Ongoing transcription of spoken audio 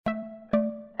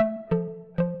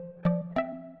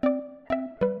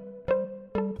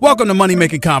Welcome to Money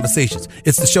Making Conversations.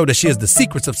 It's the show that shares the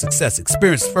secrets of success,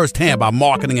 experienced firsthand by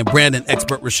marketing and branding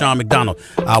expert Rushion McDonald.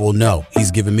 I will know he's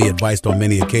given me advice on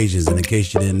many occasions, and in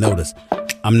case you didn't notice,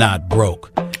 I'm not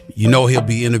broke. You know he'll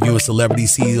be interviewing celebrity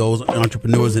CEOs,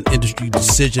 entrepreneurs, and industry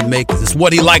decision makers. It's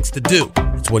what he likes to do.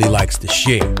 It's what he likes to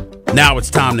share. Now it's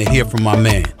time to hear from my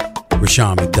man,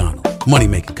 Rushion McDonald. Money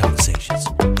Making Conversations.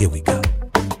 Here we go.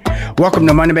 Welcome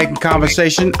to Money Making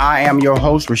Conversation. I am your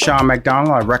host, Rushion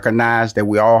McDonald. I recognize that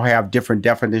we all have different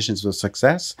definitions of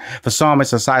success. For some,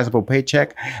 it's a sizable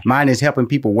paycheck. Mine is helping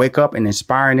people wake up and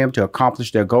inspiring them to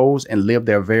accomplish their goals and live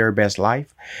their very best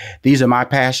life. These are my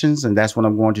passions, and that's what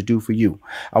I'm going to do for you.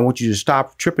 I want you to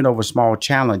stop tripping over small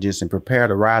challenges and prepare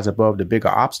to rise above the bigger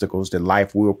obstacles that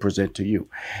life will present to you.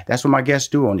 That's what my guests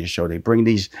do on this show. They bring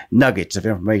these nuggets of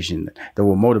information that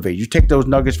will motivate you. Take those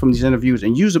nuggets from these interviews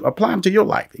and use them, apply them to your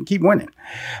life, and keep winning.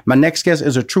 My next guest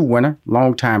is a true winner,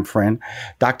 longtime friend,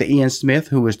 Dr. Ian Smith,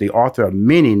 who is the author of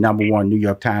many #1 New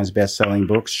York Times best-selling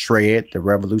books: Shred, The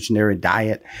Revolutionary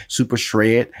Diet, Super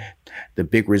Shred, The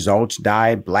Big Results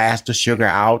Diet, Blast the Sugar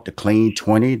Out, The Clean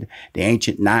 20, The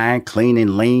Ancient 9, Clean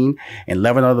and Lean, and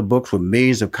 11 other books with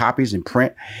millions of copies in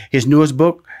print. His newest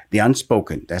book, The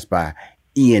Unspoken, that's by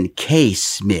Ian K.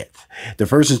 Smith. The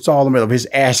first installment of his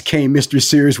Ask K Mystery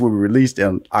Series will be released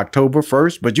on October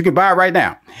 1st, but you can buy it right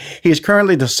now. He is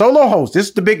currently the solo host. This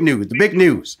is the big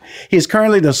news. He is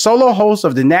currently the solo host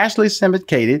of the nationally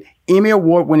syndicated Emmy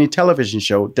Award-winning television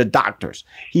show, The Doctors.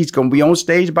 He's going to be on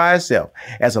stage by himself.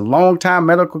 As a longtime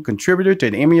medical contributor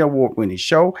to the Emmy Award-winning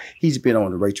show, he's been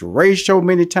on the Rachel Ray Show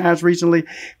many times recently.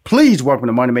 Please welcome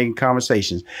to Money Making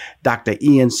Conversations, Dr.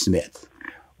 Ian Smith.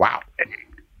 Wow.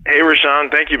 Hey,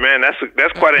 Rushion, thank you, man.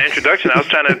 That's quite an introduction. I was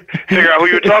trying to figure out who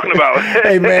you were talking about.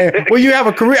 Hey, man, well, you have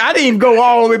a career. I didn't even go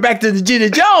all the way back to the Jenny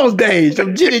Jones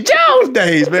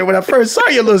days, man, when I first saw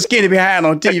your little skinny behind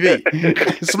on TV,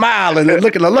 smiling and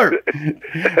looking alert.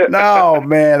 No,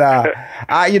 man,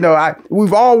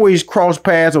 we've always crossed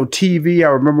paths on TV. I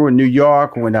remember in New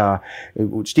York when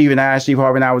Steve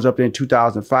Harvey and I was up there in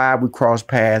 2005. We crossed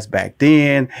paths back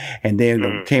then, and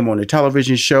then came on the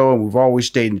television show, and we've always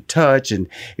stayed in touch. And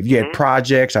if you had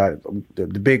projects,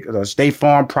 the big State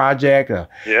Farm project,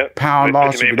 Pound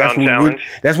Lawsuit,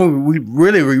 that's when we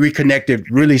really reconnected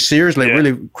really seriously,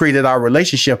 really created our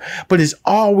relationship. But it's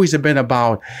always been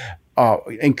about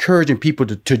encouraging people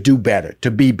to do better,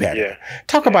 to be better. Yeah.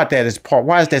 Talk about that as part.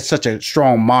 Why is that such a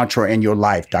strong mantra in your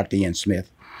life, Dr. Ian Smith?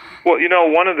 Well,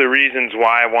 one of the reasons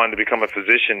why I wanted to become a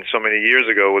physician so many years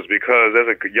ago was because as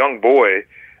a young boy,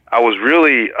 I was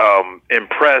really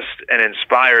impressed and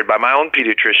inspired by my own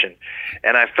pediatrician.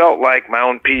 And I felt like my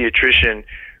own pediatrician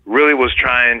really was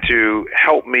trying to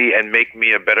help me and make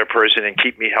me a better person and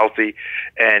keep me healthy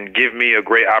and give me a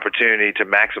great opportunity to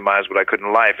maximize what I could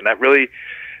in life. And that really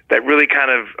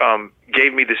kind of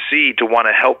gave me the seed to want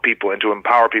to help people and to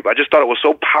empower people. I just thought it was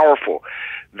so powerful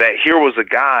that here was a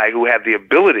guy who had the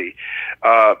ability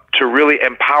to really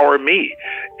empower me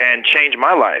and change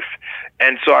my life.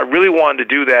 And so I really wanted to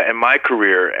do that in my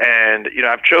career. And,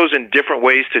 I've chosen different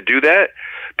ways to do that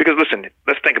because, listen,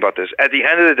 let's think about this. At the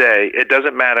end of the day, it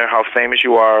doesn't matter how famous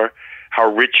you are,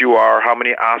 how rich you are, how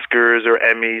many Oscars or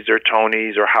Emmys or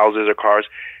Tonys or houses or cars.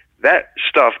 That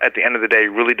stuff at the end of the day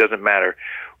really doesn't matter.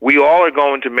 We all are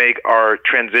going to make our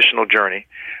transitional journey.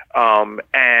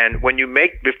 And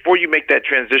before you make that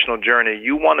transitional journey,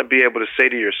 you want to be able to say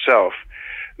to yourself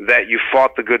that you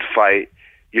fought the good fight,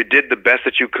 you did the best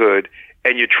that you could,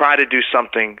 and you try to do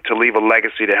something to leave a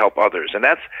legacy to help others. And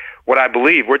that's what I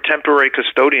believe. We're temporary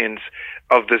custodians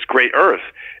of this great earth.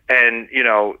 And,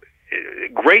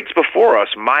 greats before us,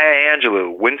 Maya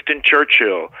Angelou, Winston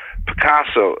Churchill,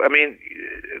 Picasso,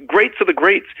 greats of the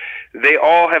greats, they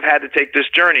all have had to take this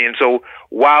journey. And so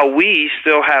while we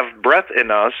still have breath in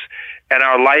us and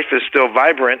our life is still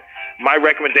vibrant, my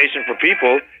recommendation for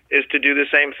people is to do the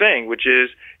same thing, which is,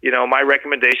 my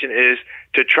recommendation is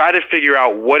to try to figure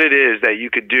out what it is that you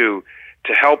could do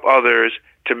to help others,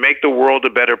 to make the world a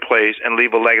better place and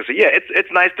leave a legacy. Yeah,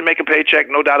 it's nice to make a paycheck,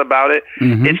 no doubt about it.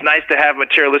 Mm-hmm. It's nice to have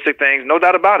materialistic things, no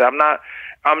doubt about it.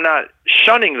 I'm not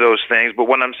shunning those things, but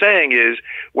what I'm saying is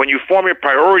when you form your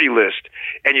priority list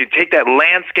and you take that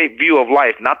landscape view of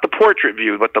life, not the portrait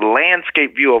view, but the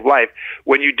landscape view of life,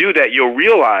 when you do that, you'll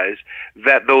realize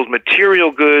that those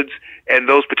material goods and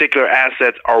those particular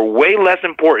assets are way less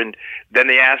important than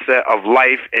the asset of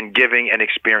life and giving and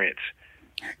experience.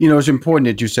 It's important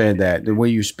that you said that, the way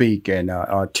you speak and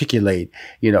articulate,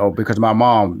 because my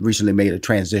mom recently made a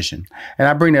transition. And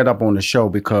I bring that up on the show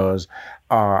because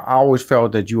I always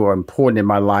felt that you were important in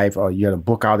my life. You had a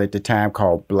book out at the time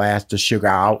called Blast the Sugar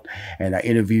Out. And I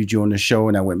interviewed you on the show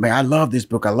and I went, man, I love this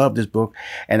book. I love this book.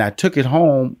 And I took it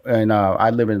home and I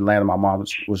live in Atlanta. My mom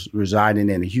was residing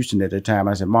in Houston at the time.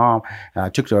 I said, Mom, and I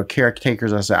took to her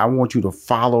caretakers. I said, I want you to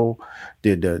follow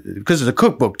because it's a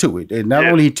cookbook too. It not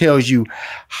only tells you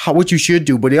what you should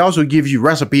do, but it also gives you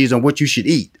recipes on what you should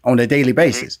eat on a daily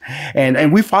basis.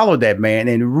 And we followed that, man,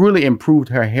 and it really improved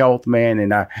her health, man.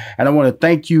 And I want to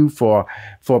thank you for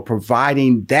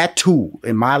providing that tool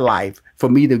in my life for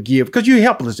me to give, because you're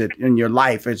helpless in your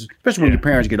life, especially when your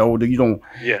parents get older. You don't,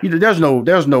 there's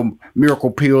no miracle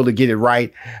pill to get it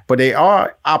right, but there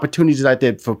are opportunities out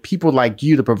there for people like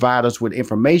you to provide us with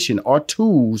information or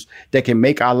tools that can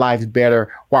make our lives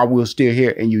better while we're still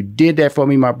here. And you did that for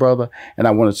me, my brother. And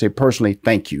I want to say personally,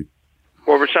 thank you.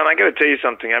 Well, Rashawn, I got to tell you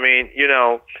something. I mean,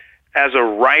 as a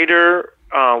writer,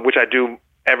 which I do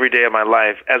every day of my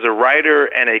life, as a writer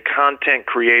and a content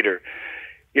creator,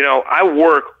 I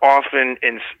work often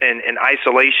in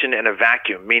isolation and a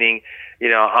vacuum, meaning,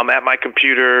 I'm at my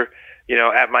computer,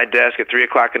 at my desk at 3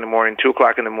 o'clock in the morning, 2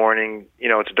 o'clock in the morning,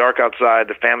 it's dark outside,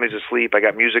 the family's asleep, I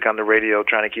got music on the radio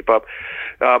trying to keep up.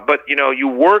 But, you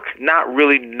work not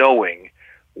really knowing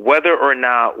whether or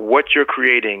not what you're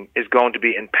creating is going to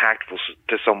be impactful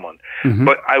to someone. Mm-hmm.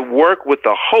 But I work with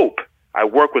the hope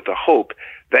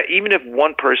that even if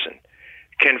one person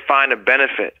can find a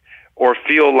benefit or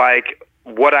feel like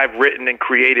what I've written and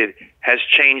created has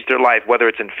changed their life, whether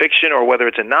it's in fiction or whether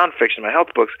it's in nonfiction, my health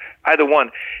books, either one,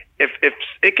 if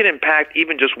it can impact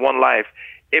even just one life,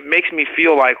 it makes me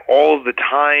feel like all of the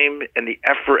time and the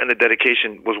effort and the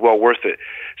dedication was well worth it.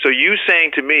 So you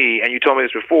saying to me, and you told me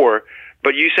this before,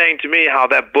 but you saying to me how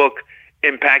that book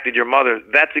impacted your mother,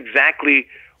 that's exactly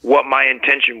what my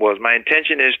intention was. My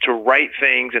intention is to write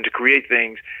things and to create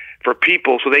things for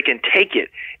people so they can take it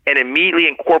and immediately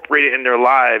incorporate it in their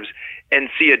lives and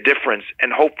see a difference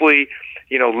and hopefully,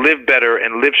 live better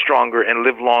and live stronger and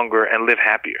live longer and live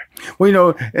happier.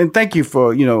 Well, and thank you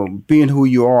for, being who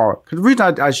you are. 'Cause the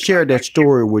reason I shared that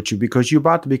story with you, because you're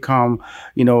about to become,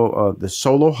 the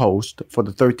solo host for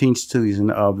the 13th season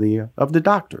of the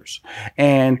Doctors.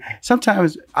 And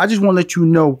sometimes I just want to let you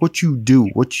know what you do,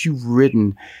 what you've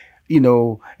written,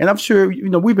 and I'm sure,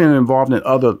 we've been involved in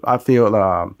other, I feel,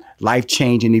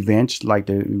 life-changing events, like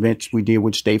the events we did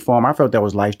with State Farm. I felt that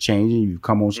was life-changing. You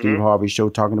come on Steve Harvey's show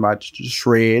talking about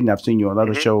Shred, and I've seen you on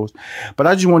other shows. But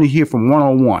I just want to hear from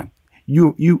one-on-one.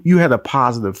 You had a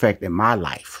positive effect in my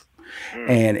life.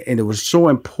 And it was so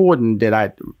important that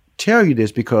I tell you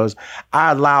this because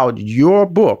I allowed your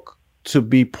book to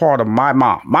be part of my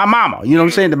mama, you know what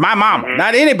I'm saying? My mama,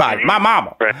 not anybody, my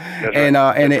mama. Right.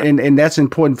 And that's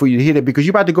important for you to hear that because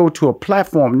you're about to go to a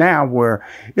platform now where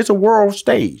it's a world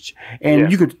stage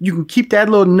and you can keep that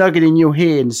little nugget in your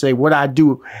head and say, what I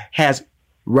do has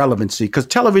relevancy because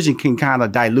television can kind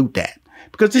of dilute that.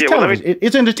 Because it's television,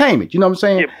 it's entertainment. You know what I'm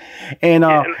saying?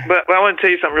 Yeah. But I want to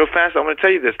tell you something real fast. I want to tell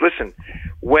you this. Listen,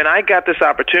 when I got this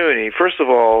opportunity, first of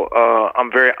all, I'm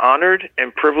very honored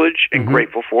and privileged and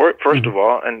grateful for it, first of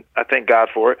all, and I thank God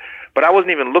for it. But I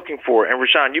wasn't even looking for it. And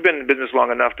Rashawn, you've been in business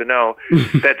long enough to know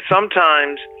that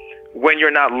sometimes when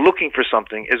you're not looking for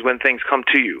something is when things come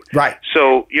to you. Right.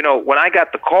 So, when I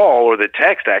got the call or the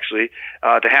text, actually,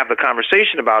 to have the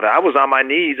conversation about it, I was on my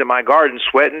knees in my garden,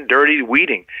 sweating, dirty,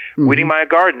 weeding my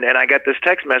garden. And I got this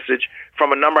text message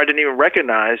from a number I didn't even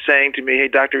recognize saying to me, hey,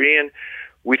 Dr. Ian,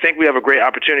 we think we have a great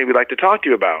opportunity we'd like to talk to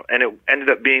you about. And it ended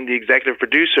up being the executive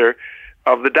producer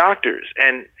of the Doctors.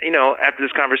 And, after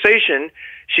this conversation,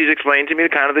 she's explained to me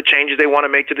the changes they want to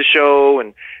make to the show,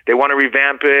 and they want to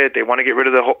revamp it. They want to get rid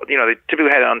of the whole, they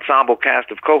typically had an ensemble cast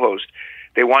of co-hosts.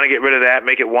 They want to get rid of that,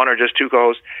 make it one or just two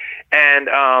co-hosts. And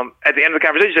at the end of the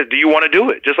conversation, she said, do you want to do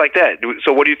it? Just like that.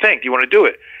 So what do you think? Do you want to do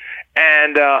it?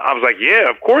 And I was like, yeah,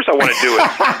 of course I want to do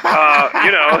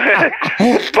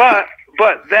it.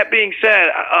 But that being said,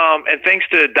 and thanks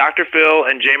to Dr. Phil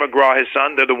and Jay McGraw, his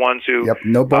son, they're the ones who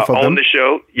own the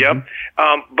show.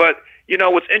 But,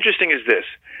 what's interesting is this.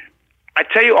 I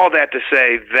tell you all that to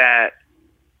say that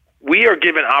we are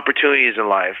given opportunities in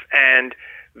life, and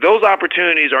those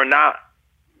opportunities are not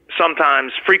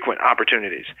sometimes frequent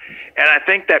opportunities. And I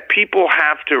think that people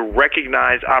have to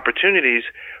recognize opportunities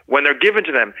when they're given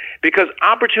to them, because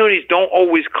opportunities don't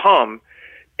always come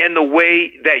in the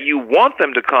way that you want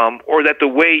them to come or that the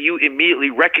way you immediately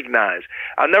recognize.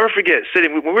 I'll never forget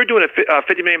sitting, when we were doing a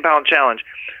 50 million pound challenge,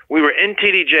 we were in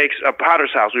T.D. Jakes'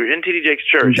 Potter's house. We were in T.D. Jakes'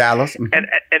 church. Dallas. And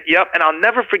I'll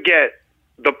never forget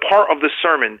the part of the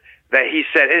sermon that he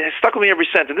said. It has stuck with me ever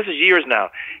since, and this is years now.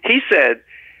 He said,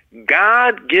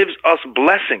 God gives us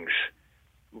blessings,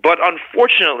 but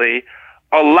unfortunately,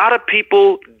 A lot of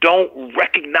people don't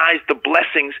recognize the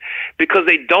blessings because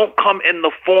they don't come in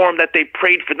the form that they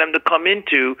prayed for them to come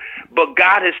into, but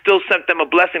God has still sent them a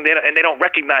blessing and they don't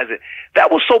recognize it.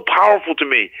 That was so powerful to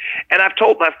me. And I've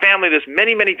told my family this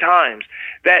many, many times,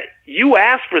 that you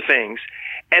ask for things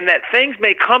and that things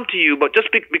may come to you, but just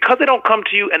because they don't come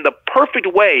to you in the perfect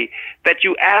way that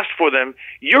you asked for them,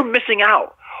 you're missing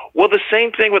out. Well, the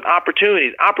same thing with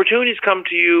opportunities. Opportunities come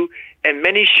to you in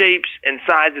many shapes and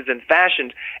sizes and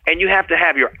fashions, and you have to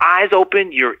have your eyes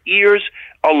open, your ears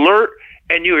alert,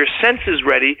 and your senses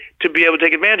ready to be able to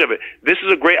take advantage of it. This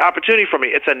is a great opportunity for me.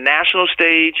 It's a national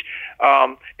stage.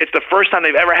 It's the first time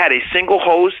they've ever had a single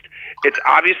host. It's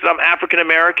obvious that I'm African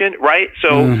American, right?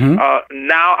 So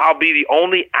now I'll be the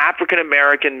only African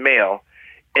American male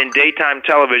in daytime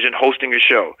television hosting a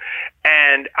show.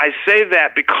 And I say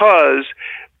that because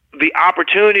the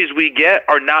opportunities we get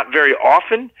are not very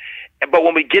often, but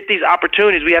when we get these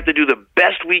opportunities, we have to do the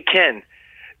best we can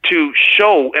to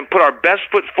show and put our best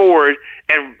foot forward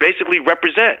and basically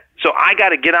represent. So I got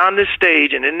to get on this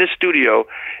stage and in this studio,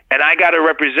 and I got to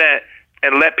represent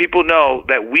and let people know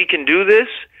that we can do this,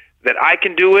 that I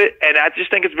can do it, and I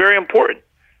just think it's very important.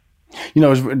 You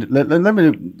know, let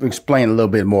me explain a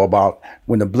little bit more about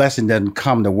when the blessing doesn't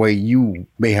come the way you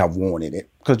may have wanted it.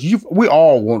 Because we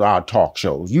all want our talk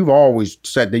shows. You've always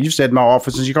said that. You said in my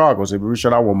office in Chicago, said,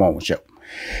 Richard, I want my own show.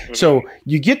 Mm-hmm. So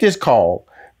you get this call,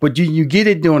 but you get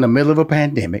it during the middle of a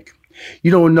pandemic.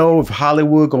 You don't know if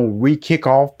Hollywood going to re-kick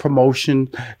off promotion,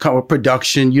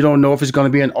 production. You don't know if it's going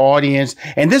to be an audience.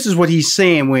 And this is what he's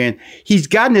saying when he's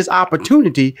gotten this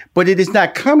opportunity, but it is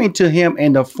not coming to him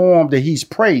in the form that he's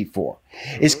prayed for.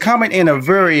 It's coming in a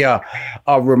very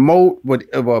remote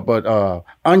but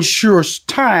unsure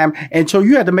time. And so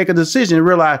you have to make a decision and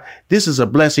realize this is a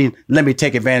blessing. Let me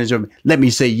take advantage of it. Let me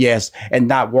say yes and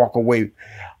not walk away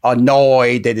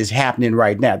annoyed that it's happening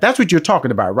right now. That's what you're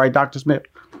talking about, right, Dr. Smith?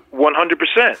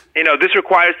 100%. You know, this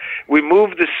requires, we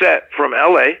moved the set from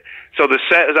LA. So the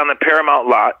set is on the Paramount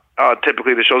lot.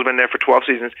 Typically the show's been there for 12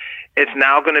 seasons. It's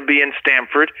now going to be in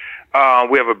Stamford.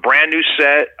 We have a brand new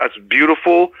set. It's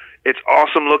beautiful. It's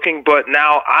awesome looking, but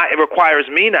now it requires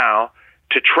me now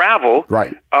to travel,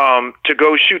 right, to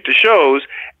go shoot the shows.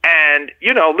 And,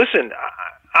 you know, listen,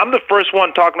 I'm the first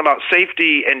one talking about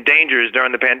safety and dangers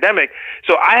during the pandemic.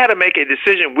 So I had to make a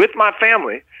decision with my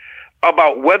family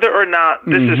about whether or not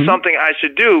this is something I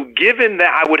should do, given that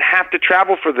I would have to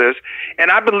travel for this. And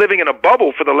I've been living in a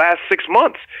bubble for the last 6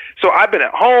 months. So I've been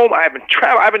at home. I haven't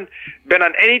traveled. I haven't been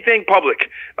on anything public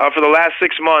for the last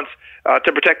 6 months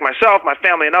to protect myself, my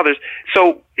family, and others.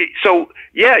 So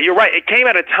yeah, you're right. It came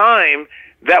at a time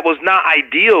that was not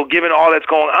ideal given all that's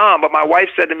going on. But my wife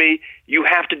said to me, you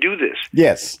have to do this.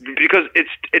 Yes. Because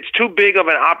it's too big of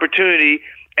an opportunity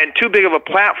and too big of a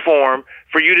platform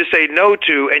for you to say no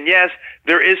to. And yes,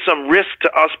 there is some risk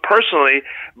to us personally,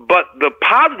 but the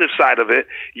positive side of it,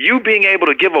 you being able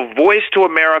to give a voice to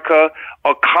America,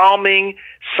 a calming,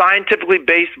 scientifically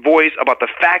based voice about the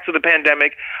facts of the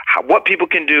pandemic, what people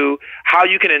can do, how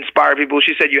you can inspire people.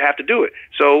 She said you have to do it.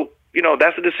 So, you know,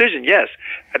 that's a decision. Yes,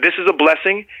 this is a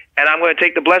blessing, and I'm going to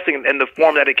take the blessing in the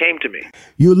form that it came to me.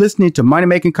 You're listening to Money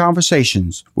Making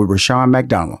Conversations with Rushion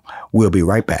McDonald. We'll be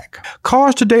right back.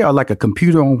 Cars today are like a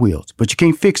computer on wheels, but you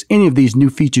can't fix any of these new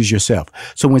features yourself.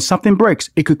 So when something breaks,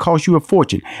 it could cost you a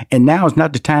fortune, and now is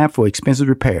not the time for expensive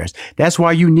repairs. That's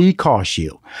why you need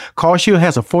CarShield. CarShield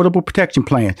has affordable protection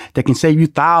plans that can save you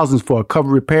thousands for a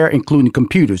covered repair, including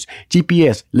computers,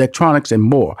 GPS, electronics, and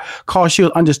more.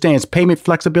 CarShield understands payment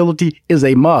flexibility is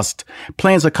a must.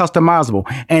 Plans are customizable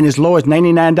and as low as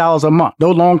 $99 a month. No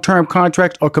long-term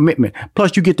contracts or commitment.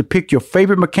 Plus, you get to pick your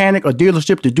favorite mechanic or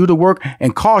dealership to do the work,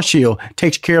 and CarShield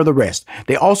takes care of the rest.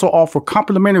 They also offer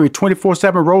complimentary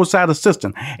 24/7 roadside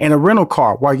assistance and a rental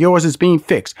car while yours is being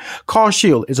fixed.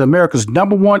 CarShield is America's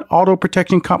 #1 auto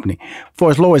protection company. For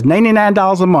as low as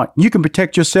 $99 a month, you can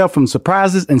protect yourself from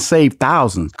surprises and save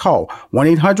thousands. Call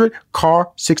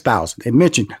 1-800-CAR-6000 and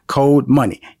mention code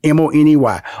MONEY,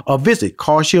 M-O-N-E-Y, or visit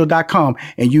carshield.com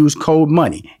and use code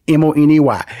MONEY,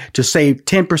 M-O-N-E-Y, to save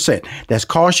 10%. That's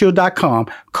carshield.com,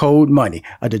 code MONEY.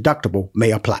 A deductible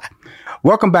may apply.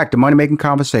 Welcome back to Money Making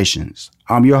Conversations.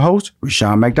 I'm your host,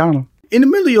 Rushion McDonald. In the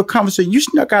middle of your conversation, you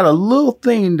snuck out a little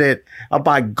thing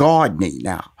about gardening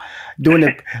now. I'm going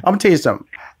to tell you something.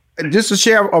 Just to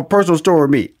share a personal story with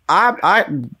me. I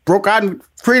broke out and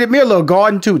created me a little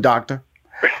garden too, doctor.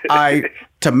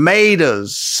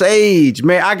 Tomatoes, sage,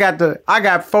 man. I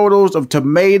got photos of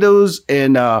tomatoes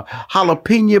and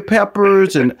jalapeno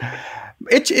peppers, and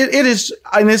It is,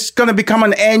 and it's going to become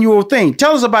an annual thing.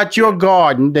 Tell us about your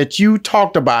garden that you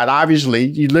talked about. Obviously,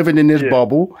 you're living in this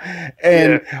bubble.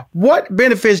 And what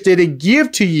benefits did it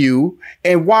give to you?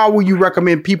 And why would you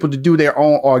recommend people to do their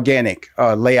own organic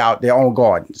layout, their own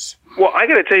gardens? Well, I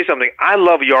got to tell you something. I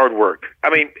love yard work. I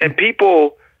mean, and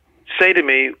people say to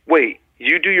me, wait,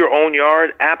 you do your own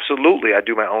yard? Absolutely, I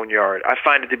do my own yard. I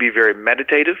find it to be very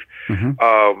meditative.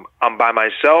 I'm by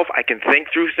myself. I can think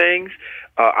through things.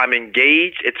 I'm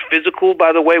engaged. It's physical,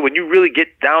 by the way. When you really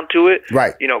get down to it,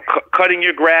 right? You know, cutting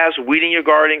your grass, weeding your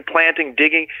garden, planting,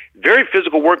 digging, very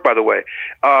physical work, by the way.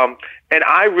 And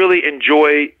I really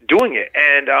enjoy doing it.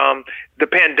 And the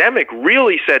pandemic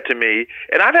really said to me,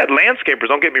 and I've had landscapers,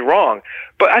 don't get me wrong,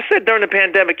 but I said during the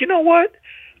pandemic, you know what?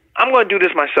 I'm going to do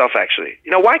this myself, actually.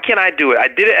 You know, why can't I do it? I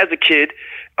did it as a kid.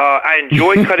 I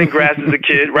enjoyed cutting grass as a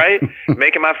kid, right?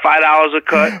 Making my $5 a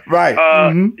cut. Right.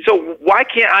 So why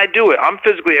can't I do it? I'm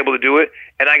physically able to do it.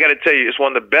 And I got to tell you, it's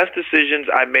one of the best decisions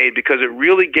I made because it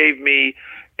really gave me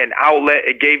an outlet.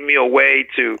 It gave me a way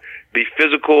to be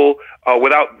physical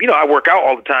without, you know, I work out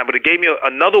all the time, but it gave me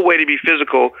another way to be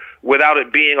physical without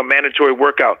it being a mandatory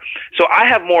workout. So I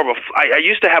have more of I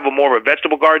used to have more of a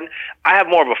vegetable garden. I have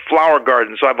more of a flower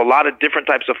garden. So I have a lot of different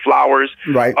types of flowers.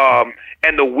 Right.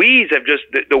 And the weeds have just,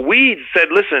 the weeds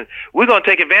said, listen, we're going to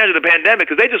take advantage of the pandemic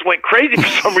because they just went crazy for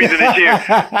some reason this year.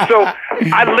 So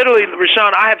I literally,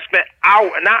 Rashawn, I have spent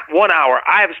not 1 hour,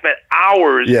 I have spent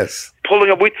hours pulling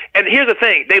up weeds. And here's the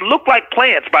thing, they look like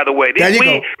plants, by the way. These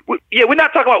weeds, we're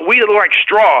not talking about weeds that look like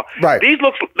straw. Right. They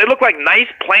look like nice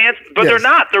plants, but they're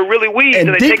not. They're really weeds. And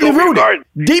they deeply take over your garden.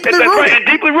 Deeply rooted. rooted. Right, and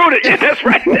deeply rooted. Yeah, that's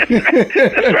right.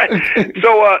 That's right.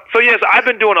 So yes, I've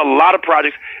been doing a lot of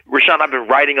projects. Rashawn, I've been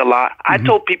writing a lot. I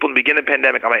told people in the beginning of the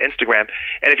pandemic on my Instagram,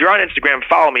 and if you're on Instagram,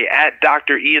 follow me at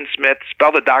Dr. Ian Smith,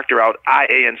 spell the doctor out,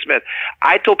 I-A-N Smith.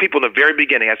 I told people in the very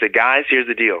beginning, I said, guys, here's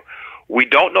the deal. We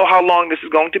don't know how long this is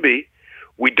going to be.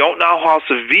 We don't know how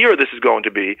severe this is going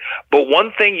to be. But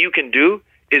one thing you can do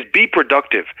is be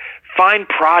productive. Find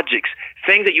projects,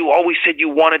 things that you always said you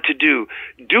wanted to do.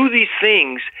 Do these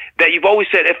things that you've always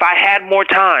said, if I had more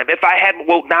time,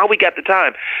 well, now we got the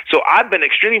time. So I've been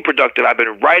extremely productive. I've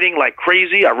been writing like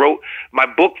crazy. I wrote my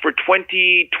book for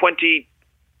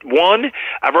 2021.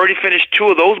 I've already finished 2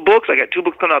 of those books. I got 2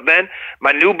 books coming out then.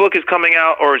 My new book is coming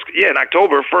out, in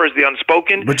October 1st, The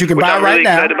Unspoken. But you can buy it right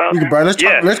now. You can buy,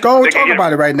 let's go and talk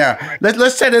about it right now.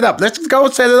 Let's set it up. Let's go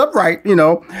and set it up right. You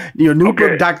know, your new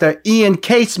book, Dr. Ian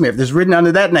K. Smith, is written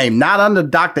under that name, not under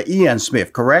Dr. Ian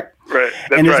Smith, correct? Right,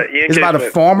 that's right. It's about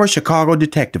a former Chicago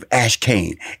detective, Ash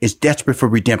Kane, is desperate for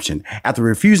redemption after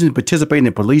refusing to participate in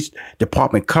the police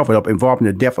department cover-up involving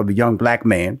the death of a young black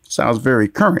man. Sounds very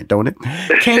current, don't it?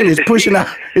 Kane is pushing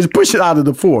out of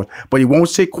the force, but he won't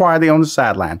sit quietly on the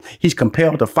sideline. He's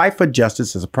compelled to fight for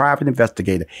justice as a private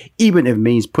investigator, even if it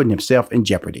means putting himself in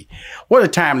jeopardy. What a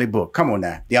timely book! Come on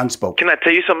now, The Unspoken. Can I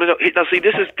tell you something? Now, see,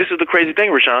 this is the crazy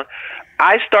thing, Rashawn.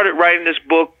 I started writing this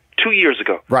book 2 years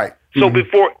ago. Right. So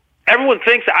before. Everyone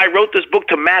thinks that I wrote this book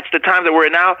to match the time that we're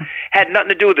in now. Had nothing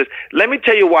to do with this. Let me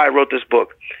tell you why I wrote this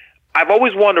book. I've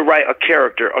always wanted to write a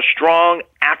character, a strong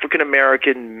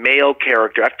African-American male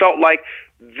character. I felt like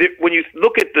when you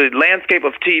look at the landscape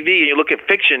of TV and you look at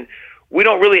fiction, we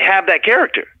don't really have that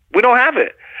character. We don't have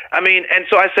it. I mean, and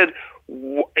so I said,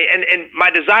 and my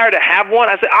desire to have one,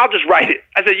 I said, I'll just write it.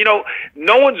 I said,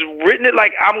 no one's written it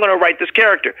like I'm going to write this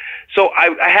character. So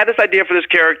I had this idea for this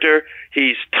character.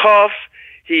 He's tough.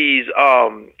 He's a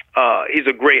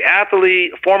great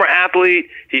athlete, former athlete.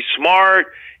 He's smart.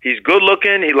 He's good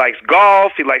looking. He likes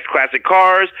golf. He likes classic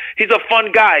cars. He's a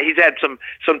fun guy. He's had some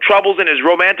troubles in his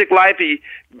romantic life. He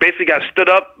basically got stood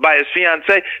up by his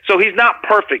fiancée. So he's not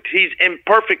perfect. He's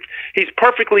imperfect. He's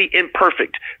perfectly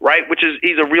imperfect, right? Which is,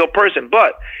 he's a real person.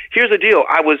 But here's the deal.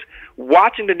 I was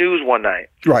watching the news one night,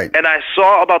 right, and I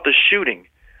saw about the shooting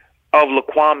of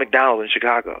Laquan McDonald in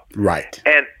Chicago. Right.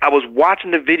 And I was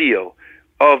watching the video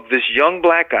of this young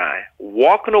black guy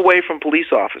walking away from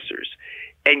police officers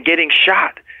and getting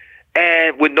shot,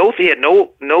 and with he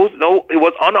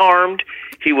was unarmed.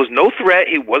 He was no threat.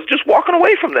 He was just walking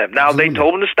away from them. Now they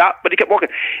told him to stop, but he kept walking,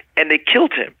 and they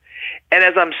killed him. And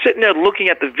as I'm sitting there looking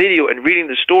at the video and reading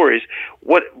the stories,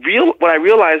 what I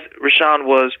realized, Rashawn,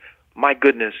 was, my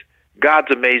goodness,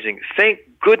 God's amazing. Thank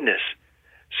goodness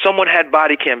someone had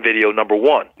body cam video, number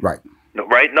one. Right.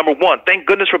 Right? Number one, thank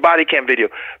goodness for body cam video.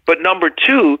 But number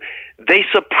two, they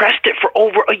suppressed it for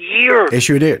over a year. They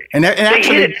sure did. And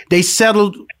actually, they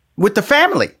settled with the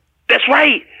family. That's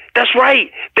right. That's right.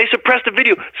 They suppressed the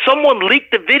video. Someone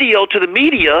leaked the video to the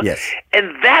media, Yes.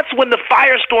 and that's when the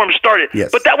firestorm started. Yes.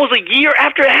 But that was a year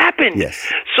after it happened.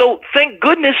 Yes. So thank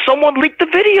goodness someone leaked the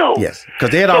video. Yes, because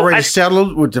they had already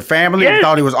settled with the family. Yes. They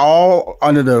thought it was all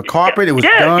under the carpet. It was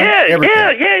done.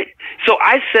 Everything. Yeah. So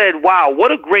I said, wow,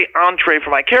 what a great entree for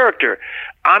my character.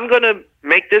 I'm going to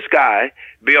make this guy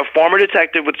be a former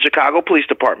detective with the Chicago Police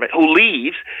Department who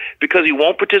leaves because he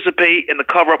won't participate in the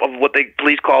cover-up of what the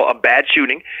police call a bad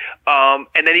shooting.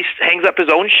 And then he hangs up his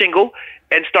own shingle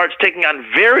and starts taking on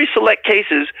very select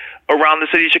cases around the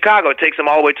city of Chicago. It takes him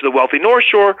all the way to the wealthy North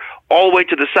Shore, all the way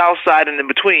to the South Side and in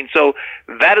between. So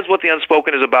that is what The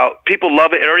Unspoken is about. People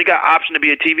love it. It already got optioned to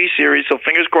be a TV series, so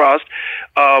fingers crossed.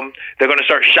 They're going to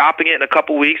start shopping it in a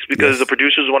couple weeks because the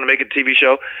producers want to make it a TV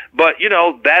show. But,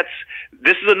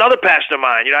 this is another passion of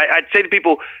mine. I'd say to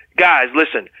people, guys,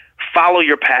 listen, follow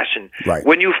your passion. Right.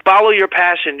 When you follow your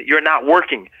passion, you're not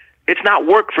working. It's not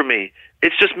work for me.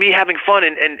 It's just me having fun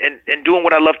and doing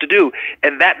what I love to do,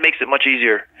 and that makes it much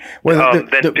easier than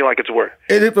feeling like it's work.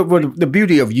 The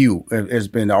beauty of you has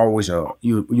been always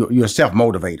you're a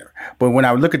self-motivator. But when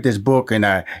I look at this book, and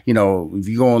if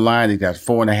you go online, it got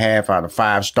 4.5 out of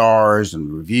 5 stars,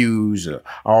 and reviews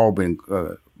all been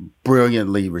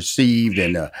brilliantly received,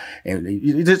 and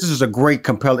this is a great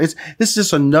compelling. This is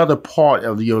just another part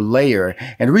of your layer.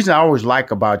 And the reason I always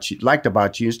liked about you,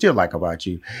 and still like about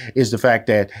you, is the fact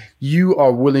that you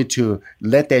are willing to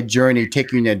let that journey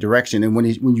take you in that direction. And when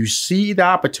you see the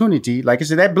opportunity, like I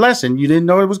said, that blessing, you didn't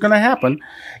know it was going to happen.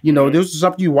 This was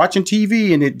something you watching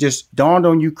TV, and it just dawned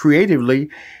on you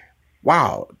creatively.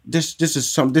 Wow, this is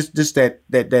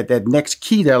that next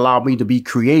key that allowed me to be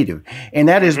creative. And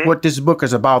that is what this book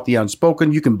is about, The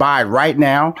Unspoken. You can buy it right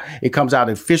now. It comes out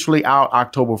officially out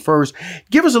October 1st.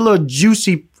 Give us a little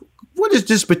juicy, what is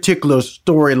this particular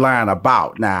storyline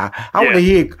about now? I want to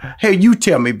hear you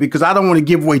tell me, because I don't want to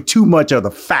give away too much of the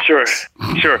facts.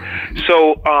 Sure.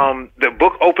 So the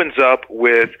book opens up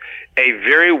with a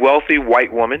very wealthy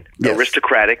white woman,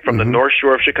 aristocratic, from the North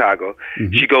Shore of Chicago.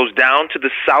 She goes down to the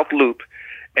South Loop,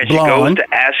 and blonde.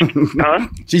 She goes to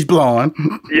Ash. She's blonde.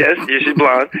 Yes, she's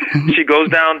blonde. She goes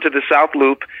down to the South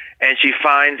Loop, and she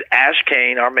finds Ash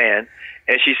Kane, our man,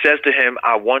 and she says to him,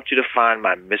 "I want you to find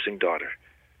my missing daughter."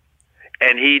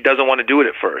 And he doesn't want to do it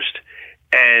at first.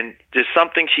 And there's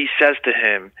something she says to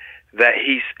him that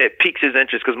it piques his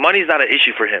interest, because money's not an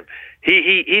issue for him.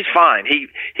 He's fine.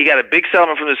 He got a big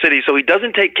settlement from the city, so he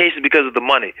doesn't take cases because of the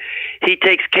money. He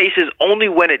takes cases only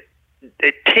when it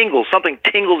tingles, something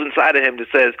tingles inside of him that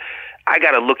says, I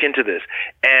got to look into this.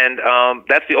 And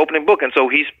that's the opening book. And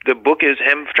so the book is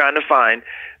him trying to find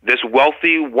this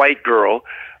wealthy white girl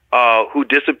who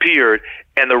disappeared,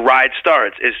 and the ride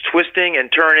starts. It's twisting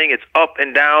and turning. It's up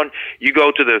and down. You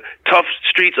go to the tough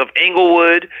streets of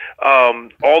Inglewood,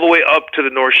 all the way up to the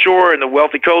North Shore and the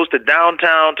wealthy coast, to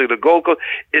downtown, to the Gold Coast.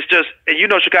 It's just, and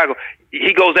Chicago,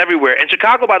 he goes everywhere. And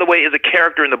Chicago, by the way, is a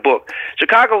character in the book.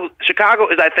 Chicago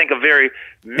is, I think, a very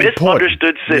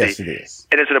misunderstood city. Yes, it is.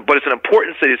 And but it's an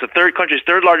important city. It's the third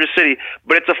largest city,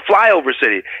 but it's a flyover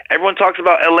city. Everyone talks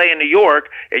about L.A. and New York,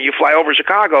 and you fly over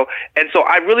Chicago. And so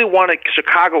I really wanted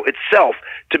Chicago itself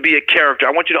to be a character.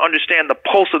 I want you to understand the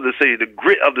pulse of the city, the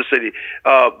grit of the city,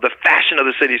 the fashion of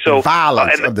the city. So the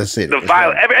violence of the city. The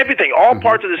violence, everything, all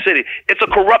parts of the city. It's a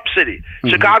corrupt city.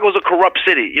 Chicago's a corrupt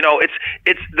city.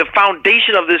 It's the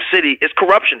foundation of this city is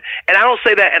corruption. And I don't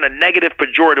say that in a negative,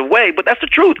 pejorative way, but that's the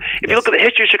truth. If you look at the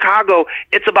history of Chicago,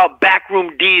 it's about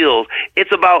backroom deals.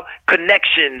 It's about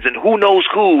connections and who knows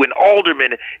who, and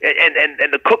aldermen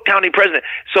and the Cook County president.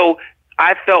 So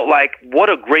I felt like, what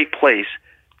a great place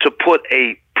to put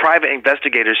a private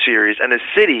investigator series in a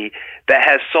city that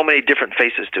has so many different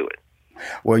faces to it.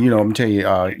 Well, I'm telling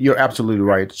you, you're absolutely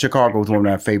right. Chicago is one of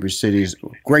my favorite cities.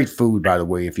 Great food, by the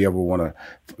way. If you ever want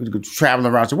to travel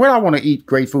around, so where I want to eat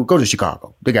great food, go to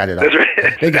Chicago. They got it all. That's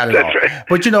right. They got it all. Right.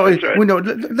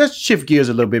 But let's shift gears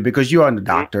a little bit, because you're a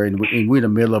doctor, and we're in the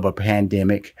middle of a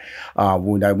pandemic.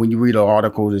 When you read an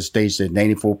article that states that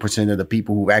 94% of the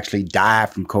people who actually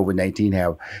died from COVID-19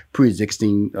 have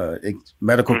pre-existing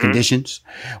medical conditions.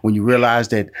 When you realize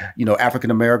that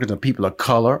African Americans and people of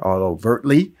color are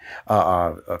overtly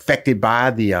affected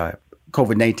by the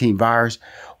COVID-19 virus.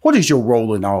 What is your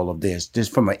role in all of this,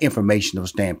 just from an informational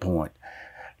standpoint,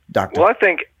 Doctor? Well, I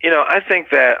think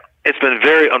that it's been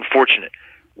very unfortunate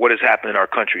what has happened in our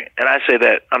country. And I say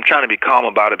that I'm trying to be calm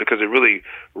about it because it really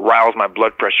riles my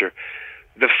blood pressure.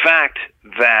 The fact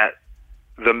that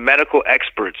the medical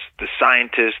experts, the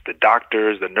scientists, the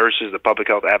doctors, the nurses, the public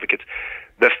health advocates,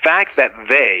 the fact that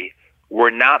they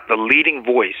were not the leading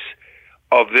voice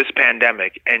of this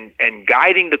pandemic and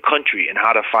guiding the country in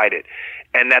how to fight it,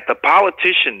 and that the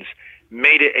politicians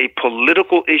made it a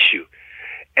political issue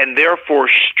and therefore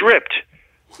stripped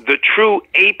the true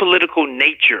apolitical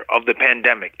nature of the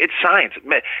pandemic. It's science.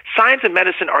 Science and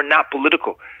medicine are not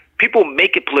political. People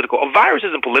make it political. A virus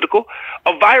isn't political.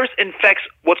 A virus infects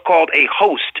what's called a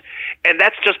host, and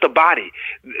that's just a body.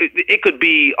 It could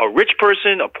be a rich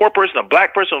person, a poor person, a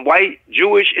black person, white,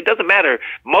 Jewish. It doesn't matter.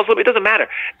 Muslim. It doesn't matter.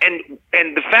 And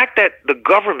the fact that the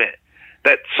government,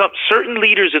 that some certain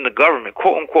leaders in the government,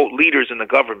 quote unquote leaders in the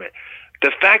government,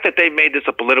 the fact that they made this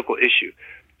a political issue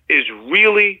is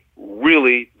really,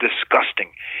 really disgusting.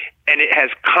 And it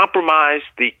has compromised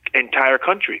the entire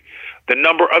country. The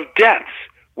number of deaths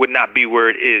would not be where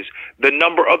it is. The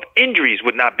number of injuries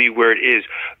would not be where it is.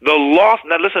 The loss,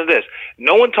 now listen to this,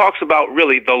 no one talks about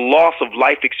really the loss of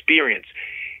life experience.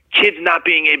 Kids not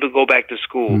being able to go back to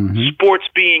school, sports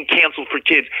being canceled for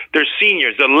kids, their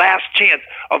seniors, the last chance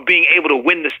of being able to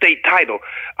win the state title,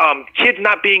 kids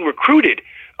not being recruited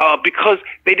because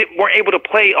they weren't able to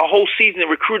play a whole season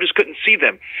and recruiters couldn't see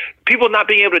them. People not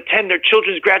being able to attend their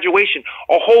children's graduation,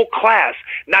 a whole class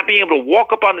not being able to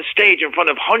walk up on the stage in front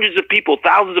of hundreds of people,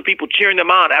 thousands of people cheering them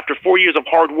on after 4 years of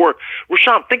hard work.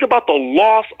 Rashawn, think about the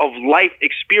loss of life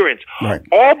experience. Right.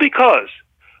 All because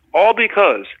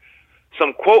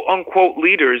some quote-unquote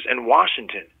leaders in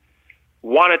Washington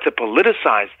wanted to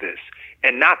politicize this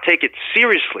and not take it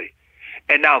seriously.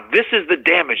 And now this is the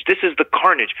damage. This is the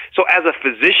carnage. So as a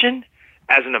physician,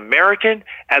 as an American,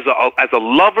 as a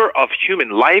lover of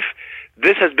human life,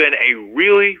 this has been a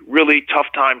really, really tough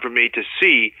time for me to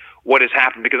see what has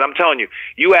happened. Because I'm telling you,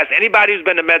 you ask anybody who's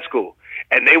been to med school,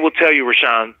 and they will tell you,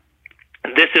 Rashawn,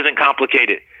 this isn't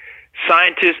complicated.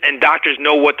 Scientists and doctors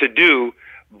know what to do,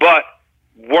 but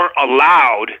weren't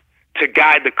allowed to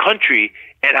guide the country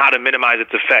and how to minimize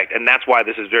its effect. And that's why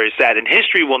this is very sad. And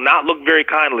history will not look very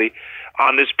kindly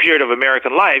on this period of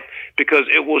American life, because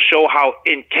it will show how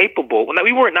incapable, well,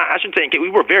 we were not, I shouldn't say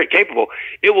incapable, we were very capable.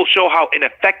 It will show how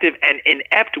ineffective and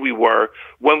inept we were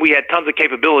when we had tons of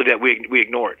capability that we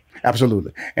ignored.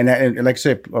 Absolutely. And like I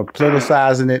said,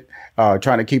 politicizing it,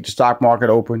 trying to keep the stock market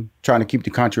open, trying to keep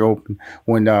the country open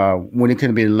when it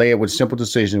can be led with simple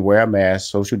decisions, wear a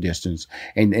mask, social distance,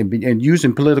 and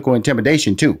using political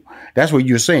intimidation too. That's what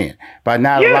you're saying. By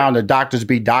not allowing the doctors to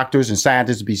be doctors and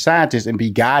scientists to be scientists and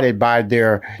be guided by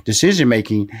their decision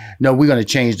making. No, we're going to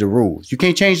change the rules. You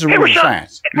can't change the rules of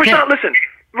science. Rashawn, listen,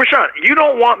 Rashawn, you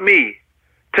don't want me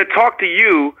to talk to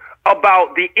you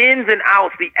about the ins and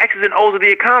outs, the X's and O's of the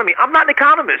economy. I'm not an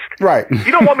economist. Right.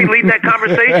 You don't want me to lead that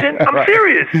conversation. I'm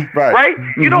serious. Right?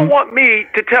 You don't want me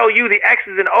to tell you the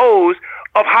X's and O's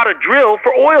of how to drill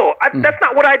for oil. That's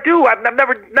not what I do. I've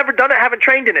never done it. I haven't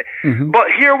trained in it.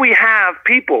 But here we have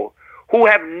people who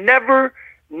have never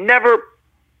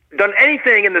done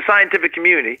anything in the scientific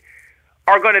community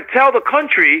are going to tell the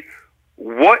country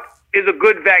what is a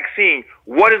good vaccine,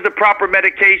 what is the proper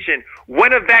medication,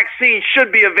 when a vaccine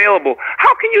should be available.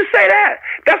 How can you say that?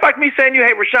 That's like me saying to you,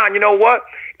 hey, Rashawn, you know what?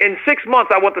 In 6 months,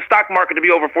 I want the stock market to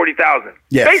be over 40,000.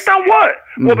 Yes. Based on what?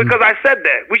 Well, because I said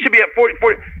that. We should be at 40.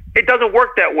 It doesn't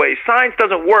work that way. Science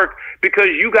doesn't work because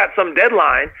you got some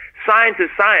deadline. Science is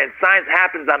science. Science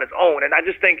happens on its own. And I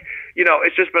just think,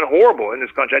 it's just been horrible in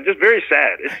this country. It's just very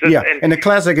sad. It's just, and the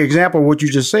classic example of what you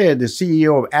just said, the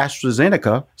CEO of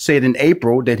AstraZeneca said in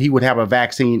April that he would have a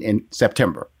vaccine in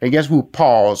September. And guess who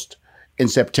paused in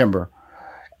September?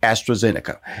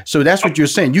 AstraZeneca. So that's what you're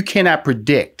saying. You cannot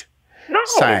predict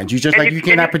science. You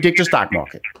cannot predict the stock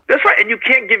market. That's right. And you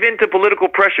can't give in to political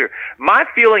pressure. My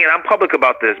feeling, and I'm public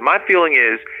about this, my feeling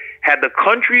is, had the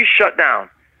country shut down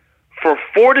for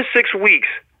 4 to 6 weeks,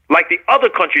 like the other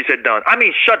countries had done. I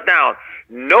mean, shut down.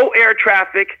 No air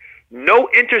traffic, no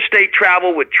interstate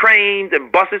travel with trains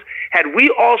and buses. Had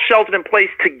we all sheltered in place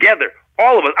together,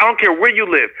 all of us, I don't care where you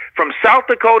live, from South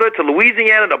Dakota to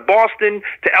Louisiana to Boston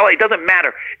to LA, it doesn't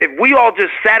matter. If we all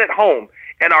just sat at home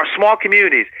in our small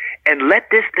communities and let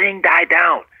this thing die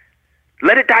down,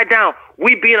 let it die down,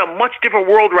 we'd be in a much different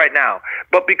world right now.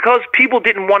 But because people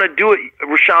didn't want to do it,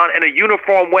 Rashawn, in a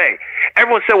uniform way,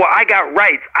 everyone said, well, I got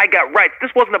rights.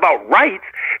 This wasn't about rights.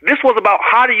 This was about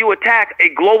how do you attack a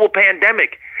global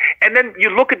pandemic. And then you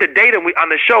look at the data on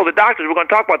the show, the doctors, we're going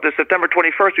to talk about this September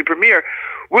 21st, we premiere.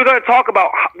 We're going to talk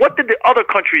about what did the other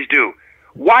countries do?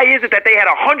 Why is it that they had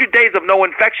 100 days of no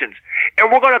infections?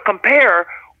 And we're going to compare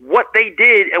what they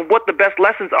did and what the best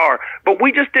lessons are. But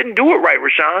we just didn't do it right,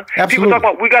 Rashawn. Absolutely. People talk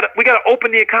about we got to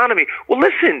open the economy. Well,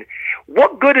 listen,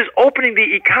 what good is opening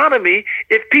the economy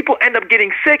if people end up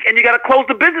getting sick and you got to close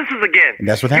the businesses again? And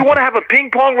that's what happened. You want to have a ping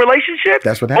pong relationship?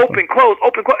 That's what happened. Open, close,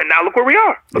 and now look where we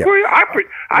are. Look where we are.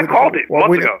 I called it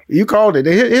months ago. You called it.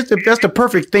 That's the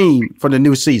perfect theme for the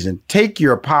new season. Take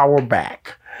your power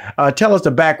back. Tell us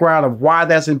the background of why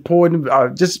that's important.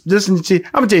 Just listen to.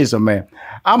 I'm gonna tell you something, man.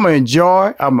 I'm gonna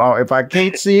enjoy. If I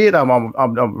can't see it,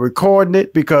 I'm recording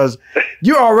it because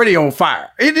you're already on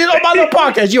fire. My little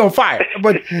podcast, you're on fire.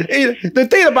 But the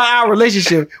thing about our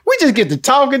relationship, we just get to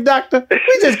talking, doctor.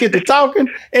 We just get to talking,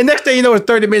 and next thing you know, it's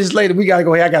 30 minutes later. We gotta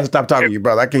go. Hey, I gotta stop talking to you,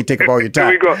 brother. I can't take up all your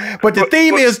time. Here we go. But the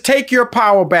theme is take your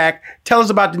power back. Tell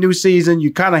us about the new season.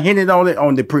 You kind of hinted on it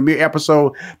on the premiere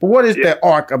episode. But what is the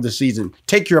arc of the season?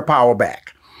 Take your power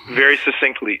back. Very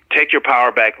succinctly, take your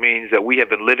power back means that we have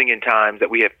been living in times that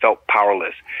we have felt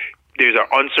powerless. These are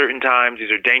uncertain times.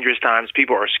 These are dangerous times.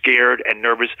 People are scared and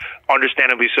nervous,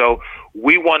 understandably so.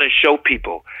 We want to show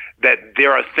people that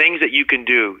there are things that you can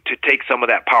do to take some of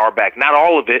that power back. Not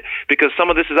all of it, because some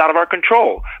of this is out of our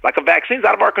control. Like a vaccine is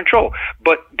out of our control.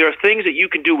 But there are things that you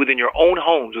can do within your own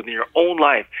homes, within your own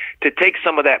life, to take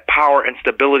some of that power and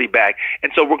stability back.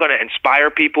 And so we're going to inspire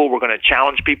people. We're going to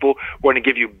challenge people. We're going to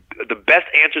give you the best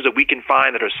answers that we can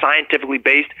find that are scientifically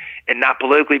based and not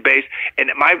politically based.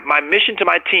 And my mission to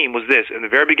my team was this. In the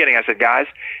very beginning, I said, guys,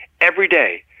 every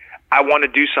day I want to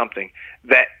do something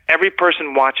that every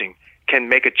person watching can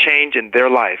make a change in their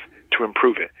life to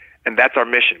improve it. And that's our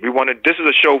mission. This is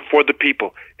a show for the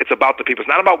people. It's about the people. It's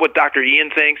not about what Dr. Ian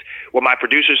thinks, what my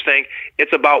producers think.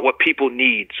 It's about what people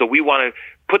need. So we want to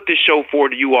put this show forward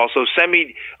to you all. So send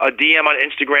me a DM on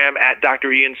Instagram at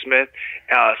Dr. Ian Smith,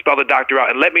 spell the doctor out,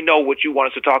 and let me know what you want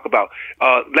us to talk about.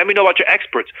 Let me know about your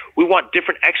experts. We want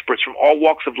different experts from all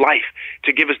walks of life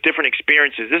to give us different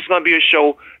experiences. This is going to be a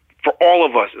show for all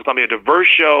of us. It's going to be a diverse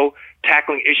show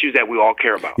tackling issues that we all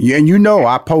care about. Yeah, and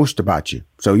I post about you.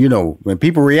 So, when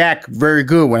people react very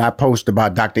good when I post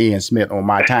about Dr. Ian Smith on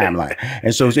my timeline.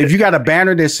 And so if you got a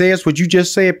banner that says what you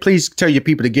just said, please tell your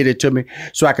people to get it to me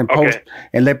so I can post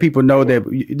and let people know that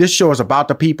this show is about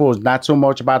the people. It's not so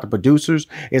much about the producers.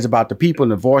 It's about the people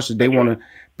and the voices. They want to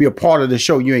be a part of the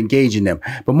show. You're engaging them.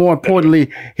 But more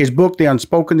importantly, his book, The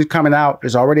Unspoken, is coming out.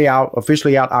 It's already out,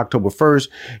 officially out October 1st.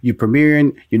 You're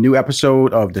premiering your new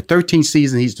episode of the 13th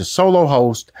season. He's the solo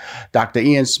host. Dr.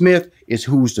 Ian Smith is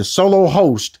who's the solo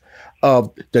host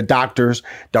of The Doctors.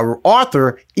 The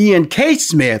author, Ian K.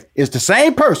 Smith, is the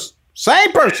same person.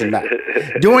 Same person now,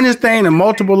 doing his thing on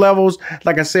multiple levels.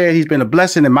 Like I said, he's been a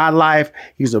blessing in my life.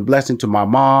 He's a blessing to my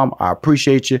mom. I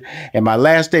appreciate you. And my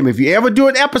last statement, if you ever do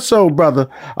an episode, brother,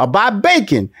 about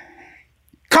bacon,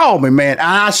 call me, man.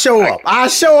 I'll show up. I'll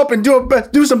show up and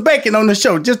do some bacon on the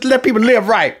show. Just to let people live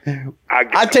right.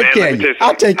 I'll take care of you.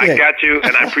 I'll take care. I got you,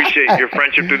 and I appreciate your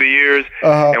friendship through the years.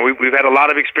 And we've had a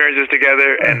lot of experiences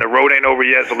together, and the road ain't over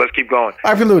yet, so let's keep going.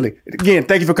 Absolutely. Again,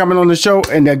 thank you for coming on the show,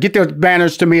 and get those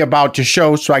banners to me about your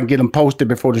show so I can get them posted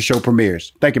before the show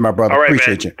premieres. Thank you, my brother. All right,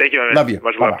 appreciate man. you. Thank you, man. Love you.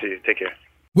 Much love to you. Take care.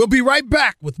 We'll be right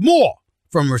back with more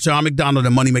from Rashawn McDonald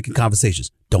and Money Making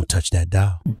Conversations. Don't touch that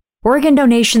dial. Organ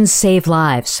donations save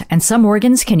lives, and some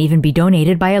organs can even be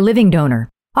donated by a living donor.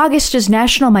 August is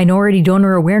National Minority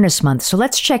Donor Awareness Month, so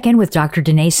let's check in with Dr.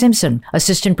 Danae Simpson,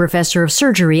 Assistant Professor of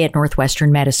Surgery at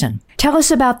Northwestern Medicine. Tell us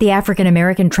about the African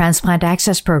American Transplant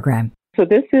Access Program. So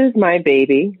this is my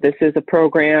baby. This is a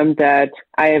program that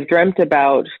I have dreamt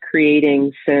about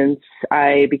creating since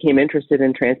I became interested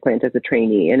in transplant as a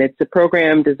trainee. And it's a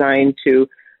program designed to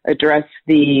address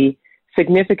the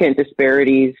significant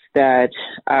disparities that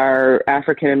our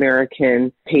African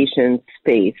American patients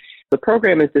face. The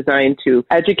program is designed to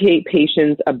educate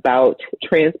patients about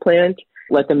transplant,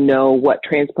 let them know what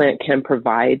transplant can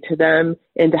provide to them,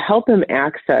 and to help them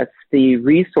access the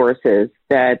resources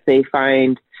that they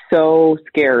find so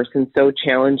scarce and so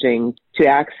challenging to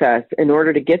access in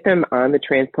order to get them on the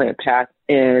transplant path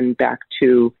and back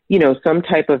to, some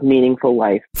type of meaningful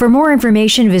life. For more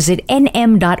information, visit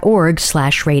nm.org/radio.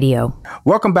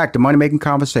 Welcome back to Money Making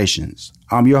Conversations.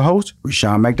 I'm your host,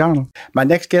 Rashawn McDonald. My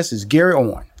next guest is Gary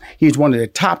Owen. He's one of the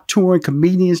top touring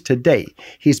comedians today.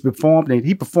 He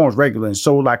performs regularly in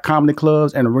sold-out comedy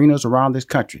clubs and arenas around this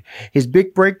country. His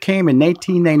big break came in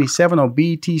 1997 on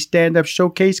BET stand-up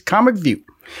showcase Comic View.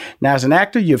 Now, as an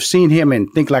actor, you've seen him in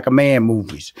Think Like a Man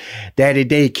movies, Daddy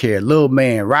Daycare, Little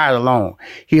Man, Ride Along.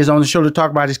 He is on the show to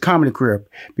talk about his comedy career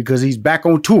because he's back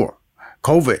on tour.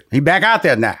 COVID. He's back out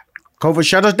there now. COVID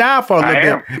shut us down for a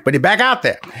little bit, but he's back out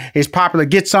there. He's popular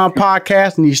Get Some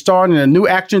podcast, and he's starring in a new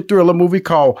action thriller movie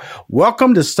called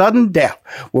Welcome to Sudden Death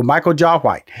with Michael Jai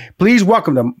White. Please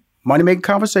welcome to Money Making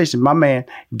Conversation, my man,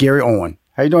 Gary Owen.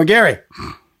 How you doing, Gary?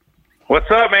 What's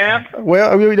up, man?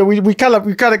 Well, we kind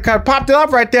of popped it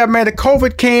up right there, man. The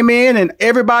COVID came in and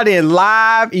everybody in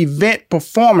live event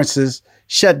performances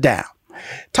shut down.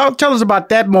 Tell us about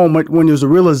that moment when there was a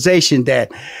realization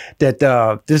that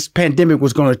this pandemic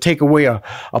was going to take away a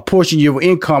portion of your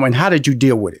income, and how did you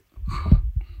deal with it?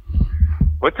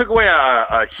 Well, it took away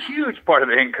a huge part of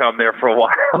the income there for a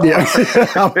while. Yeah,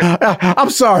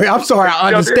 I'm sorry. I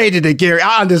understated it, Gary.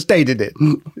 I understated it.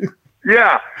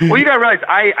 Yeah. Well, you got to realize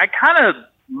I kind of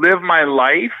live my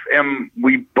life and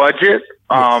we budget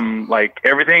like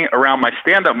everything around my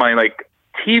stand-up money. Like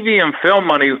TV and film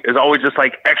money is always just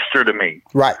like extra to me.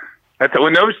 Right. That's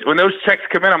when those checks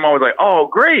come in, I'm always like, oh,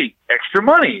 great, extra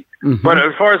money. Mm-hmm. But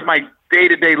as far as my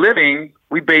day-to-day living,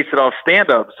 we base it off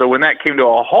stand-up. So when that came to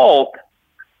a halt,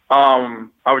 I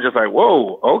was just like,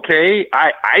 whoa, okay.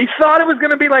 I thought it was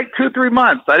going to be like 2-3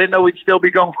 months. I didn't know we'd still be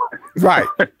going. Right.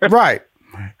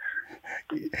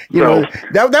 You know,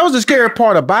 that was the scary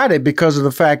part about it because of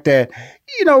the fact that,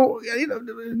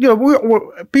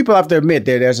 people have to admit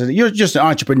that you're just an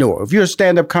entrepreneur. If you're a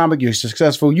stand-up comic, you're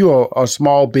successful, you're a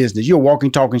small business. You're a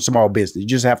walking, talking small business. You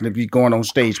just happen to be going on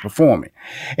stage performing.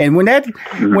 And when the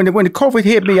COVID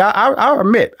hit me, I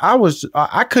admit,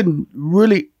 I couldn't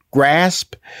really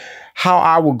grasp how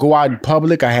I would go out in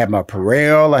public. I had my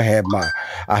Purell, I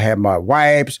had my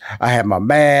wipes, I had my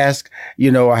mask,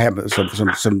 I had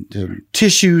some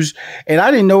tissues, and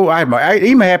I didn't know I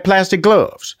even had plastic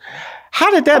gloves. How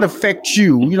did that affect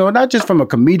you? Not just from a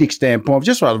comedic standpoint,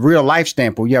 just from a real life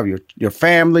standpoint. You have your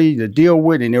family to deal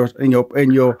with, and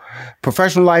your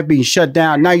professional life being shut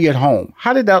down. Now you're at home.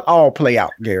 How did that all play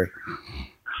out, Gary?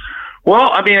 Well,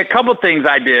 I mean, a couple things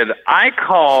I did. I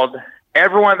called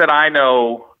everyone that I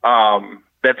know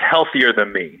that's healthier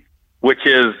than me, which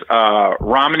is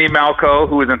Romney Malco,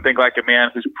 who is in Think Like a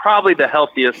Man, who's probably the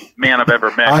healthiest man I've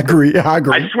ever met. I agree. I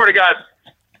swear to God,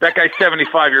 that guy's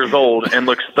 75 years old and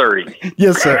looks 30.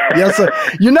 Yes, sir.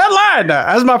 You're not lying now.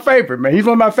 That's my favorite, man. He's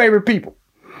one of my favorite people.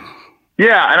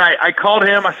 Yeah, and I called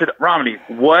him. I said, Romney,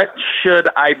 what should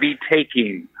I be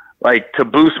taking, like, to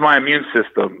boost my immune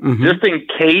system, just in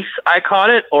case I caught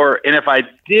it, and if I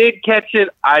did catch it,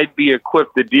 I'd be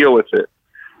equipped to deal with it.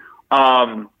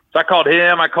 So I called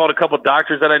him. I called a couple of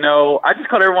doctors that I know. I just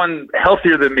called everyone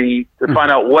healthier than me to find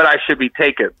out what I should be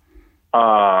taking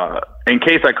in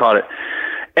case I caught it.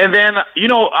 And then,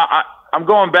 I'm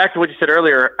going back to what you said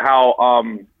earlier, how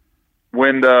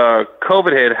when the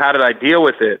COVID hit, how did I deal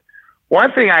with it?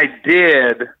 One thing I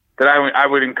did that I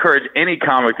would encourage any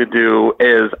comic to do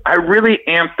is I really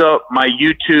amped up my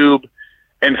YouTube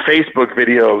and Facebook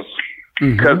videos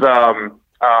because,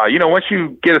 once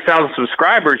you get 1,000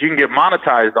 subscribers, you can get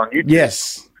monetized on YouTube.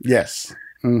 Yes.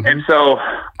 Mm-hmm. And so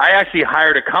I actually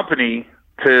hired a company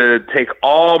to take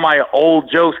all my old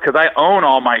jokes because I own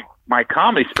all my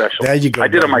comedy specials. There you go. I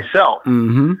did them myself.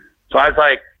 Mm-hmm. So I was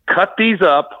like, cut these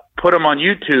up, put them on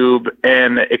YouTube,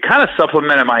 and it kind of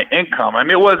supplemented my income. I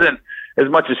mean, it wasn't as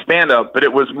much as stand-up, but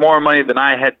it was more money than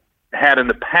I had in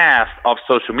the past off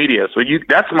social media. So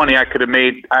that's money I could have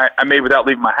made. I made without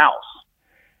leaving my house.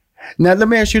 Now, let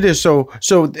me ask you this. So,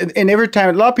 and every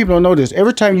time, a lot of people don't know this,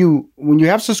 every time when you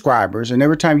have subscribers and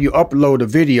every time you upload a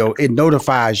video, it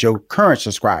notifies your current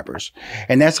subscribers.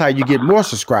 And that's how you get more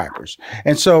subscribers.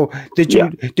 And so did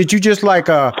you just like,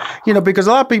 because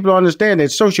a lot of people don't understand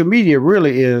that social media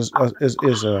really is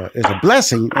a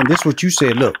blessing. And this is what you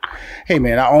said, look, hey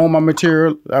man, I own my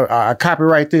material. I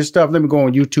copyright this stuff. Let me go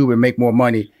on YouTube and make more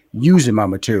money using my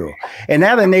material. And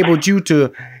that enabled you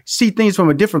to see things from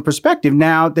a different perspective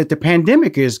now that the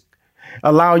pandemic is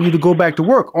allowing you to go back to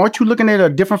work. Aren't you looking at a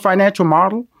different financial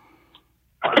model?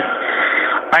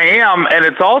 I am, and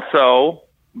it's also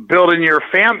building your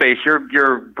fan base.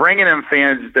 You're bringing in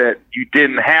fans that you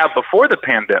didn't have before the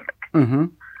pandemic. Mm-hmm.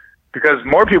 Because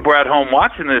more people are at home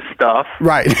watching this stuff.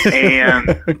 Right.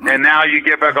 and now you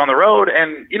get back on the road.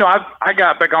 And, I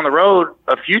got back on the road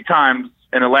a few times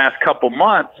in the last couple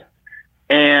months,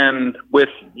 and with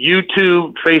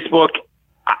YouTube, Facebook,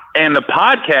 and the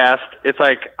podcast, it's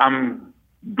like I'm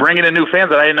bringing in new fans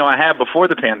that I didn't know I had before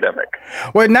the pandemic.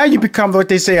 Well, now you become what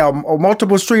they say,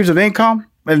 multiple streams of income.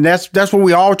 And that's what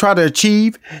we all try to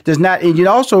achieve. And you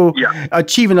also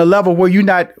achieving a level where you're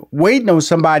not waiting on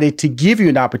somebody to give you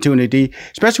an opportunity,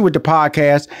 especially with the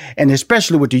podcast and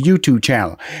especially with the YouTube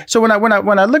channel. So when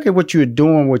I look at what you're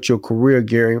doing with your career,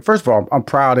 Gary, first of all, I'm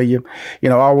proud of you. You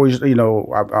know, always, you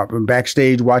know, I've been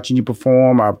backstage watching you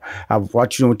perform. I've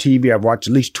watched you on TV. I've watched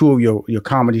at least 2 of your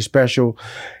comedy special.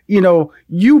 You know,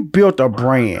 you built a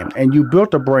brand, and you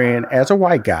built a brand as a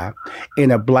white guy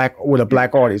with a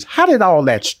black audience. How did all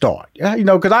that start? You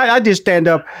know, because I did stand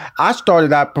up. I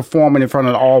started out performing in front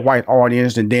of an all-white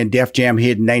audience, and then Def Jam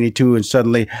hit in '92, and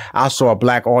suddenly I saw a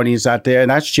black audience out there,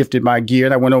 and I shifted my gear,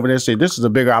 and I went over there and said, this is a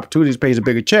bigger opportunity, this pays a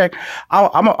bigger check.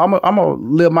 I'm gonna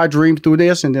live my dream through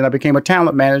this, and then I became a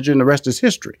talent manager, and the rest is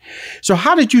history. So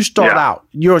how did you start out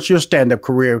your stand-up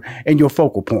career and your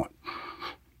focal point?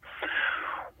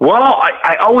 Well,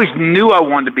 I always knew I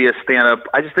wanted to be a stand-up.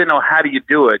 I just didn't know how do you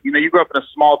do it. You know, you grew up in a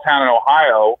small town in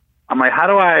Ohio. I'm like, how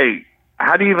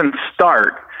do you even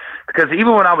start? Because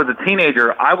even when I was a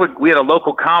teenager, we had a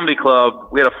local comedy club.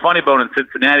 We had a Funny Bone in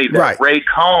Cincinnati that Ray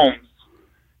Combs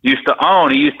used to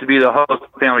own. He used to be the host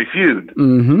of Family Feud.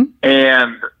 Mm-hmm.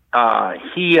 And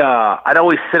I'd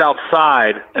always sit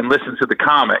outside and listen to the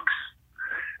comics.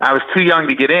 I was too young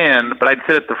to get in, but I'd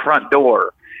sit at the front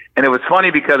door. And it was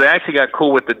funny because I actually got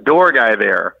cool with the door guy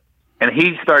there, and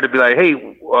he started to be like, "Hey,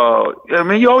 I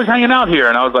mean, you always hanging out here?"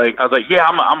 And I was like, "Yeah,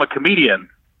 I'm a comedian."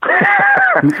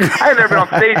 I had never been on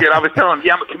stage yet. I was telling him,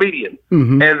 "Yeah, I'm a comedian."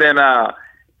 Mm-hmm. And then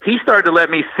he started to let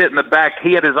me sit in the back.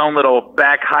 He had his own little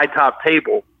back high top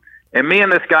table, and me and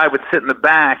this guy would sit in the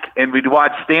back, and we'd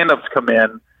watch stand-ups come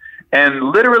in.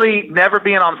 And literally never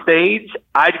being on stage,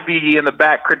 I'd be in the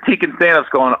back critiquing stand-ups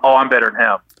going, "Oh, I'm better than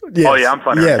him. Yes, oh, yeah, I'm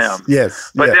funnier than him."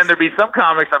 Yes. But then there'd be some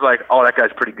comics I'd be like, "Oh, that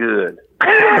guy's pretty good."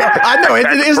 I know.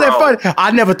 Isn't that funny?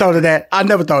 I never thought of that.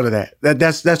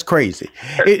 That's crazy.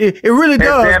 It really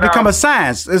does become a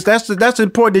science. That's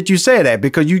important that you say that,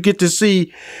 because you get to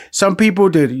see some people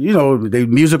that, you know, the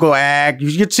musical act.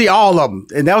 You get to see all of them.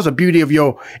 And that was the beauty of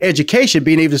your education,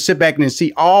 being able to sit back and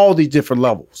see all these different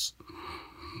levels.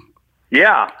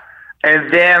 Yeah.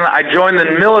 And then I joined the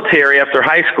military after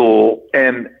high school.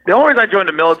 And the only reason I joined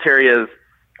the military is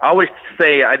I always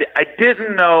say I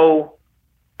didn't know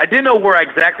where I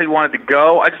exactly wanted to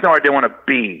go. I just know I didn't want to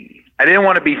be. I didn't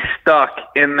want to be stuck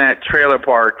in that trailer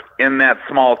park in that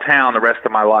small town the rest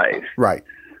of my life. Right.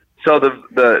 So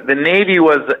the Navy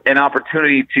was an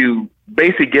opportunity to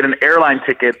basically get an airline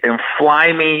ticket and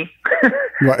fly me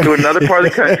to another part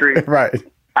of the country. Right.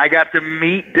 I got to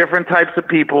meet different types of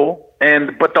people.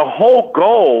 But the whole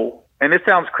goal, and it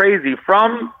sounds crazy,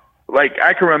 from like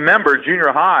I can remember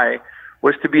junior high,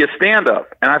 was to be a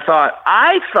stand-up. And I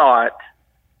thought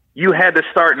you had to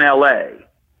start in L.A.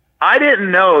 I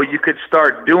didn't know you could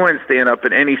start doing stand-up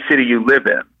in any city you live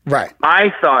in. Right.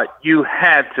 I thought you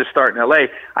had to start in L.A.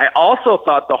 I also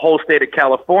thought the whole state of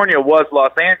California was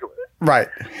Los Angeles. Right.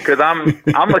 Because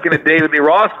I'm looking at David Lee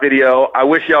Roth's video. I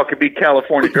wish y'all could be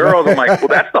California girls. I'm like, well,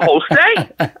 that's the whole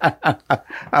state.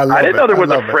 I didn't know there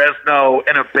was a Fresno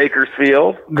and a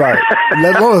Bakersfield. Right.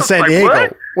 Let alone San Diego.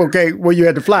 Like, okay, well, you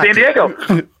had to fly. San Diego.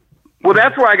 Well,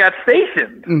 that's where I got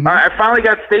stationed. Mm-hmm. I finally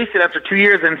got stationed after 2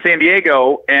 years in San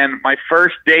Diego, and my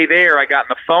first day there, I got in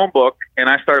the phone book, and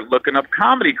I started looking up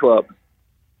comedy clubs.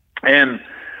 And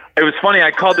it was funny.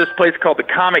 I called this place called the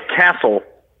Comic Castle.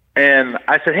 And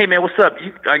I said, "Hey, man, what's up?"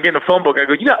 I get in the phone book. I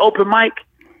go, "You got open mic?"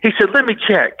 He said, "Let me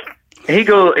check." And he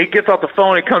gets off the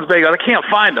phone and comes back. He goes, "I can't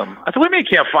find him." I said, "What do you mean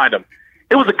you can't find him?"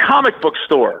 It was a comic book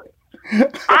store.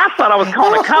 I thought I was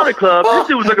calling a comedy club. This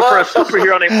dude was looking for a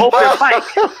superhero named Open Mike.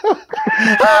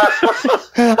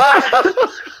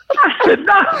 I said,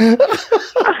 "No."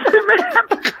 I said, "Man,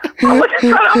 I'm looking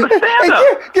trying to understand them."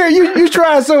 Gary, you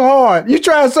trying so hard. You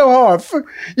trying so hard.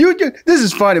 This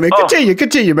is funny, man.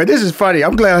 Continue, man. This is funny.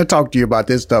 I'm glad I talked to you about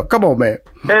this stuff. Come on, man.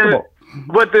 Come on.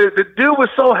 But the dude was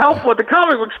so helpful at the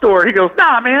comic book store. He goes,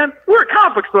 "Nah, man, we're a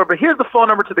comic book store, but here's the phone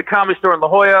number to the comedy store in La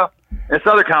Jolla and this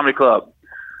other comedy club."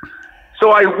 So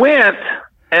I went,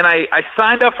 and I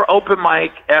signed up for open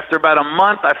mic. After about a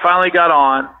month, I finally got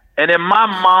on. And in my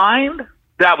mind,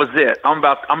 that was it. I'm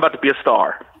about to be a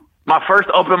star. My first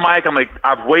open mic, I'm like,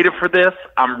 I've waited for this.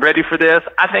 I'm ready for this.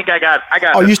 I think I got.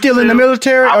 Are you still in the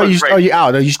military? Are you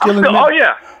out? Are you still in the military? Oh,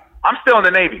 yeah. I'm still in the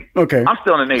Navy. Okay. I'm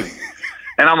still in the Navy.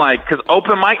 And I'm like, because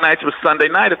open mic nights was Sunday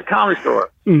night at the Comedy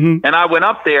Store. Mm-hmm. And I went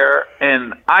up there,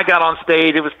 and I got on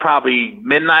stage. It was probably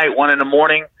midnight, 1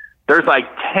 a.m. There's like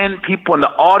 10 people in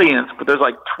the audience, but there's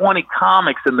like 20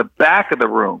 comics in the back of the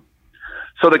room.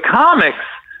 So the comics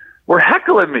were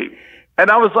heckling me. And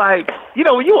I was like,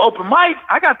 when you open mic,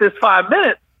 I got this 5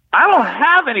 minutes. I don't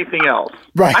have anything else.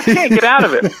 Right. I can't get out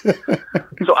of it.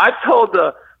 So I told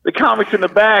the comics in the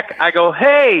back, I go,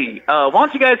 hey, why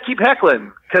don't you guys keep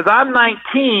heckling? Because I'm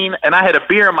 19 and I had a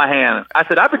beer in my hand. I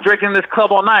said, I've been drinking in this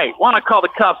club all night. Why don't I call the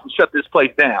cops and shut this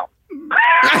place down?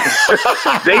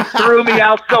 They threw me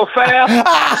out so fast.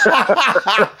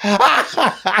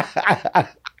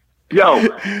 Yo,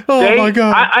 my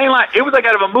God. I ain't like, it was like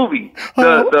out of a movie.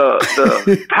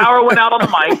 The power went out on the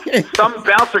mic. Some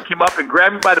bouncer came up and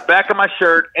grabbed me by the back of my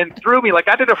shirt and threw me like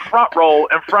I did a front roll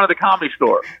in front of the Comedy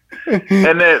Store.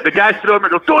 And the guy stood over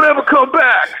and goes, don't ever come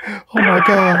back. Oh my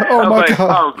God. Oh my God.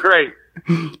 Oh, great.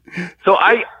 So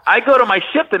I go to my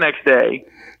shift the next day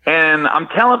and I'm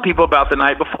telling people about the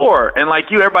night before. And like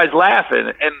you, everybody's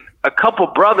laughing. And a couple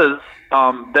brothers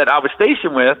that I was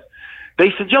stationed with,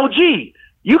 they said, yo, G,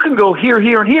 you can go here,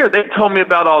 here, and here. They told me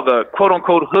about all the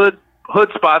quote-unquote hood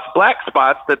spots, black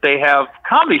spots that they have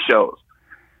comedy shows.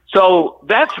 So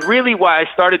that's really why I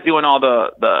started doing all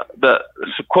the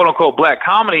quote-unquote black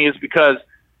comedy, is because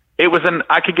it was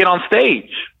I could get on stage.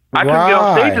 I could get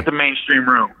on stage at the mainstream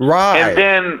room. Right. And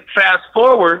then fast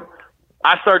forward,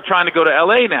 I started trying to go to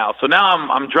L.A. now. So now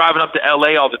I'm driving up to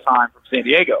L.A. all the time from San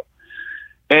Diego.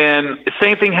 And the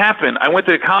same thing happened. I went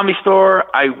to the Comedy Store.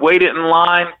 I waited in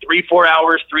line 3-4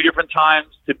 hours, 3 different times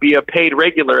to be a paid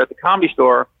regular at the Comedy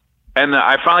Store. And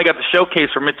I finally got the showcase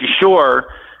for Mitzi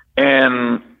Shore,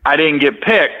 and I didn't get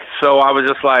picked. So I was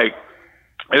just like,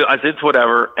 I said, it's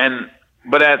whatever.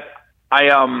 But I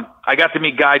got to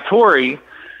meet Guy Torrey,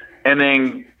 and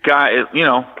then Guy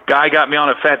got me on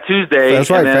a Fat Tuesday. That's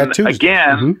right, and then Fat Tuesday.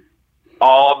 Again,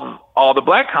 all the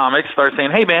black comics started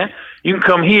saying, hey, man, you can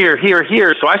come here, here,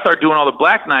 here. So I started doing all the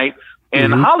black nights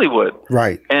in Hollywood.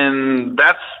 Right. And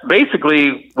that's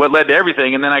basically what led to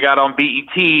everything. And then I got on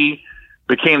BET,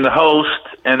 became the host,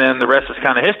 and then the rest is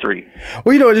kind of history.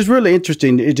 Well, it's really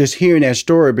interesting just hearing that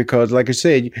story because, like I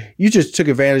said, you just took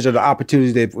advantage of the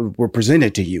opportunities that were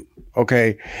presented to you.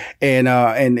 Okay.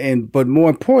 But more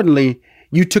importantly,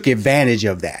 you took advantage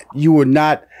of that. You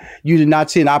did not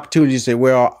see an opportunity to say,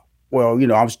 well,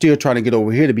 I'm still trying to get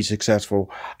over here to be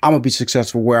successful. I'm going to be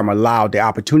successful where I'm allowed the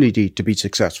opportunity to be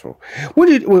successful. When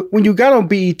you got on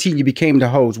BET and you became the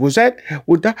host,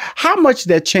 how much did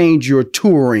that change your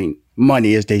touring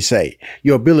money, as they say,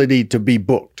 your ability to be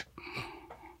booked?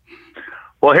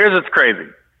 Well, here's what's crazy.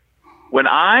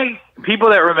 People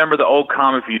that remember the old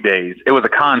Comic View days, it was a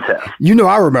contest.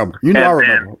 I remember. I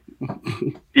remember.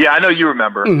 Yeah, I know you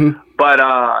remember. Mm-hmm. But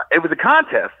it was a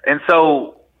contest. And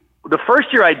so the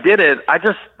first year I did it,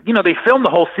 they filmed the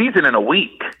whole season in a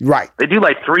week. Right. They do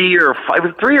like 3 or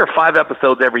 5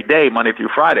 episodes every day, Monday through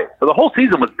Friday. So the whole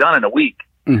season was done in a week.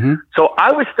 Mm-hmm. So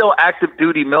I was still active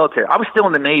duty military. I was still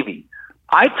in the Navy.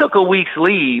 I took a week's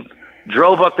leave,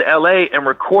 drove up to LA and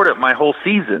recorded my whole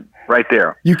season right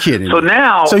there. You kidding? So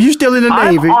now, so you're still in the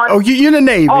Navy? You're in the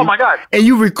Navy. Oh my God! And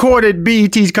you recorded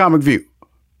BET's Comic View.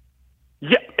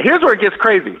 Yeah. Here's where it gets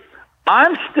crazy.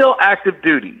 I'm still active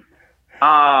duty.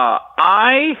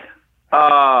 I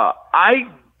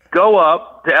go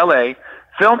up to LA,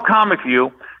 film Comic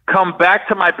View, come back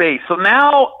to my base. So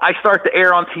now I start to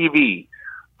air on TV.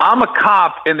 I'm a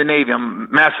cop in the Navy. I'm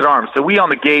Master Arms. So we on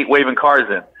the gate waving cars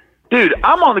in. Dude,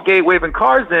 I'm on the gate waving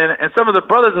cars in, and some of the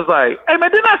brothers is like, hey, man,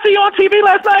 didn't I see you on TV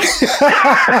last night?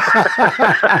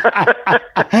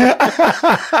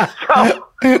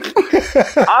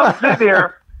 So I'm sitting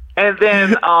there, and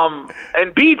then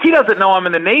and BET doesn't know I'm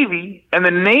in the Navy, and the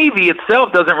Navy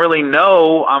itself doesn't really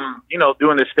know I'm,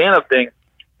 doing this stand-up thing.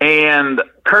 And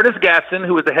Curtis Gatson,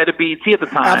 who was the head of BET at the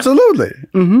time. Absolutely.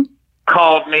 Mm-hmm.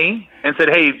 Called me and said,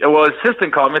 hey, his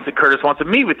assistant called me and said, Curtis wants to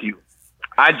meet with you.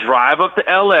 I drive up to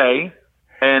L.A.,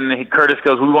 and Curtis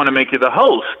goes, we want to make you the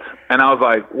host. And I was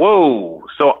like, whoa.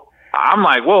 So I'm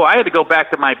like, whoa, I had to go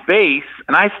back to my base,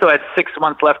 and I still had 6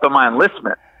 months left on my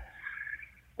enlistment.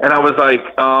 And I was like,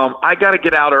 I got to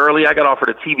get out early. I got offered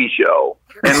a TV show.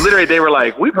 And literally they were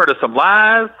like, we've heard of some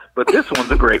lies, but this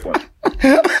one's a great one.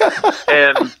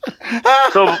 And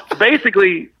so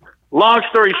basically, long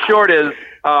story short is,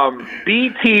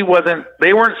 BET they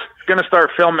weren't going to start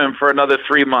filming for another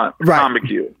 3 months. Right. Comic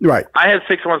View. Right. I had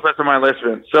 6 months left on my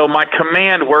enlistment. So my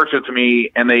command worked with me,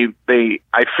 and I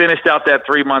finished out that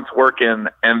 3 months working,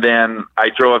 and then I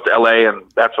drove up to LA, and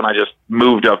that's when I just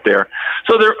moved up there.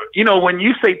 So there, when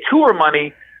you say tour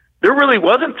money, there really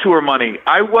wasn't tour money.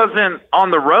 I wasn't on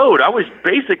the road. I was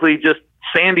basically just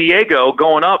San Diego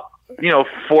going up, 4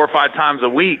 or 5 times a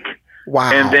week.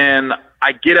 Wow. And then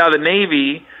I get out of the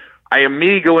Navy, I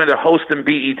immediately go into hosting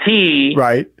BET.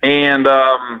 Right. And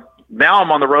now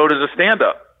I'm on the road as a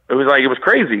stand-up. It was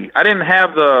crazy. I didn't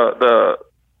have the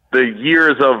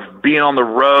years of being on the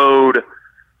road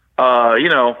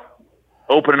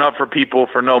opening up for people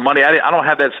for no money. I don't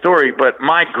have that story, but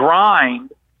my grind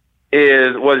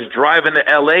was driving to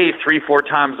LA 3-4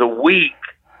 times a week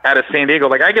out of San Diego.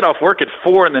 Like I get off work at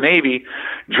 4 in the Navy,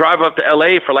 drive up to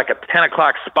LA for like a 10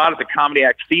 o'clock spot at the Comedy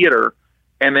Act Theater,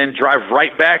 and then drive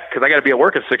right back because I got to be at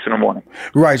work at 6 in the morning.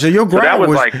 Right. So your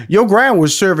grind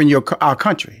was serving our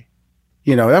country.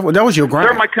 That was your grind.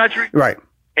 Serve my country. Right.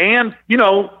 And,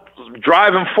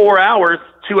 driving 4 hours,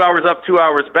 2 hours up, 2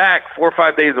 hours back, 4 or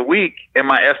 5 days a week in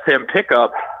my S10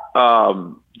 pickup,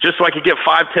 just so I could get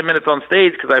 5-10 minutes on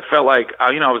stage because I felt like,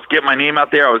 I was getting my name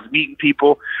out there. I was meeting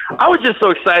people. I was just so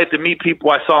excited to meet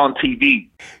people I saw on TV.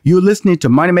 You're listening to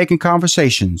Money Making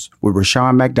Conversations with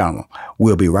Rushion McDonald.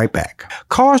 We'll be right back.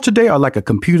 Cars today are like a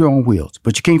computer on wheels,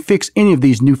 but you can't fix any of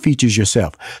these new features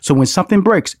yourself. So when something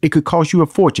breaks, it could cost you a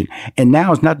fortune. And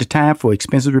now is not the time for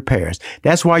expensive repairs.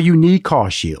 That's why you need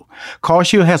CarShield.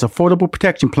 CarShield has affordable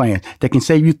protection plans that can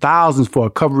save you thousands for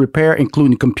a covered repair,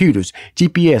 including computers,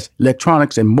 GPS,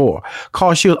 electronics, and more.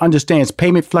 CarShield understands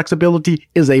payment flexibility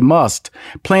is a must.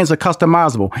 Plans are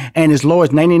customizable and as low as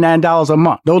 $99 a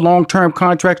month. No long-term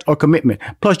contracts or commitment.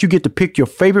 Plus, you get to pick your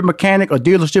favorite mechanic or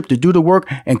dealership to do the work,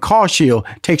 and CarShield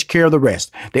takes care of the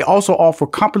rest. They also offer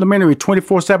complimentary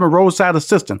 24/7 roadside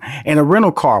assistance and a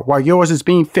rental car while yours is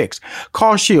being fixed.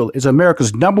 CarShield is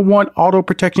America's #1 auto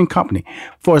protection company.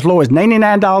 For as low as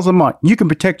 $99 a month, you can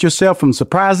protect yourself from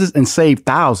surprises and save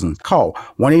thousands. Call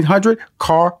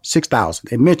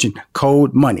 1-800-CAR-6000 and mention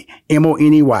code MONEY,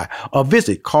 MONEY, or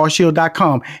visit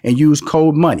carshield.com and use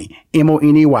code MONEY,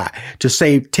 MONEY, to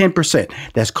save 10%.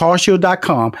 That's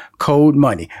carshield.com, code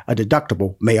MONEY. A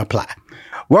deductible may apply.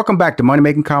 Welcome back to Money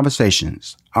Making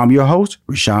Conversations. I'm your host,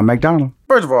 Rushion McDonald.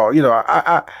 First of all,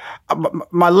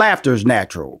 my laughter is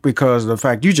natural because of the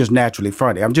fact you're just naturally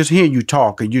funny. I'm just hearing you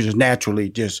talk and you just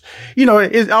naturally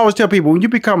I always tell people when you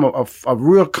become a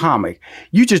real comic,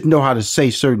 you just know how to say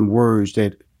certain words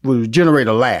that will generate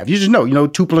a laugh. You just know,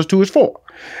 2 + 2 is 4.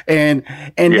 And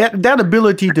that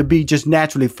ability to be just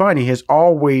naturally funny has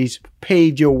always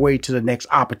paved your way to the next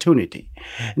opportunity.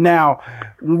 Now,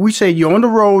 when we say you're on the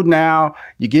road now,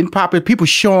 you're getting popular, people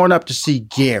showing up to see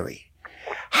Gary.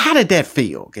 How did that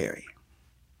feel, Gary?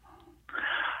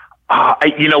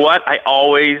 You know what? I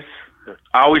always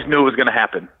knew it was going to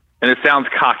happen. And it sounds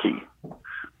cocky,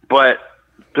 but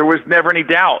there was never any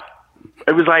doubt.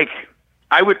 It was like,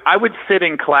 I would sit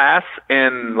in class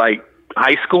in like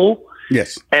high school.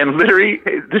 Yes. And literally,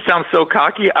 this sounds so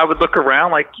cocky, I would look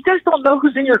around like, you guys don't know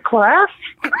who's in your class?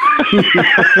 I'm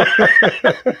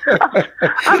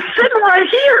sitting right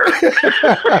here.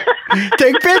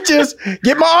 Take pictures.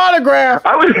 Get my autograph.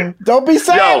 Don't be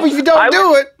sad if you don't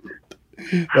do it.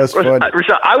 That's funny.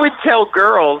 Rushion, I would tell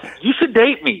girls, you should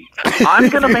date me. I'm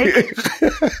going to make it.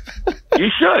 You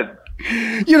should.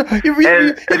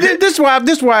 This is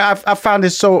why I found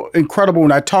this so incredible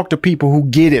when I talk to people who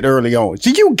get it early on.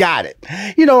 So you got it.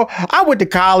 I went to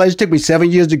college. It took me 7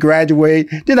 years to graduate.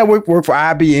 Then I worked for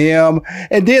IBM.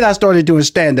 And then I started doing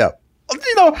stand-up.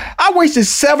 I wasted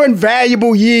 7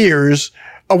 valuable years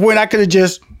of when I could have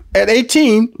just, at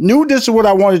 18, knew this is what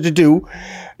I wanted to do.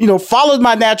 Followed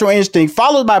my natural instinct,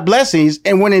 followed my blessings,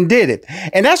 and went and did it.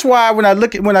 And that's why when I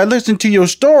listen to your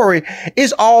story,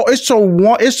 it's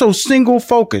so single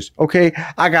focused. Okay,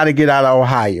 I got to get out of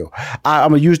Ohio. I'm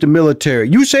gonna use the military.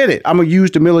 You said it. I'm gonna use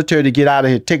the military to get out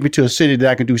of here. Take me to a city that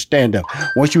I can do stand up.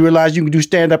 Once you realize you can do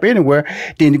stand up anywhere,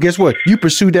 then guess what? You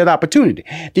pursue that opportunity.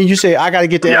 Then you say, I got to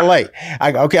get to LA.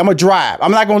 I'm gonna drive. I'm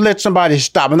not gonna let somebody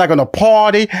stop. I'm not gonna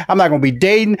party. I'm not gonna be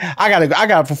dating. I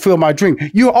gotta fulfill my dream.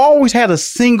 You always had a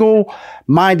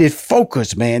single-minded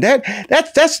focus, man.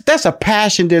 That's a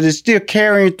passion that is still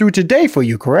carrying through today for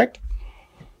you, correct?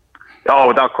 Oh,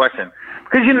 without question.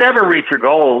 Because you never reach your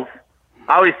goals.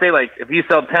 I always say, like, if you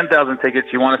sell 10,000 tickets,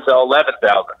 you want to sell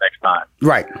 11,000 next time.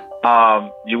 Right.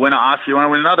 You win an Oscar, you want to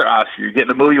win another Oscar. You get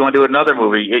in a movie, you want to do another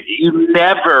movie. You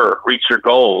never reach your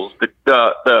goals.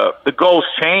 The goals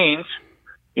change.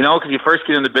 Because you first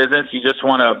get in the business, you just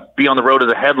want to be on the road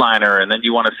as a headliner, and then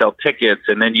you want to sell tickets,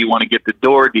 and then you want to get the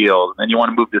door deals, and then you want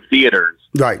to move to theaters.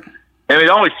 Right. And it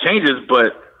always changes,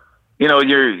 but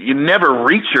you never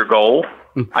reach your goal.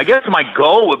 I guess my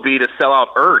goal would be to sell out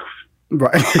Earth.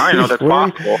 Right. I know that's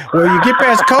possible. Well, you get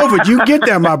past COVID, you get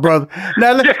there, my brother.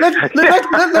 Now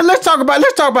let's talk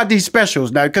about these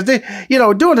specials now, because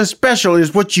doing a special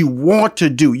is what you want to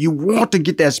do. You want to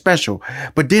get that special,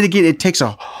 but then again, it takes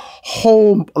a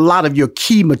whole lot of your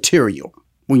key material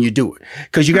when you do it,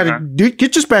 because you got to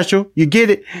get your special, you get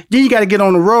it, then you got to get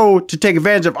on the road to take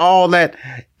advantage of all that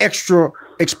extra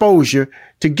exposure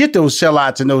to get those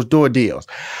sellouts and those door deals.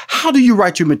 How do you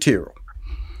write your material?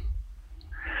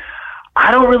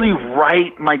 I don't really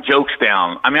write my jokes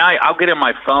down. I mean, I'll get in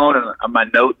my phone and on my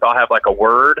notes, I'll have like a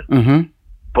word,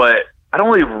 but I don't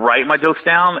really write my jokes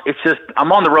down. It's just,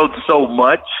 I'm on the road so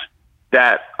much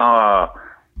that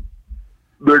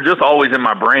they're just always in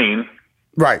my brain.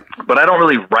 Right. But I don't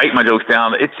really write my jokes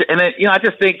down. I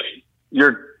just think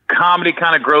your comedy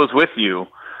kind of grows with you.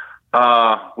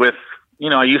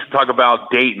 I used to talk about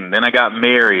dating, then I got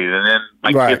married, and then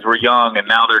my kids were young, and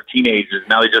now they're teenagers.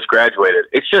 Now they just graduated.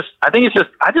 I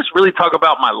just really talk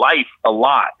about my life a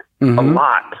lot. A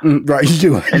lot. Right, you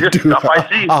do. And just stuff I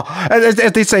see.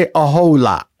 As they say, a whole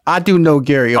lot. I do know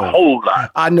Gary Owen. A whole lot.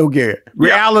 I know Gary.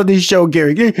 Reality show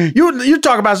Gary. You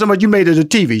talk about so much you made it a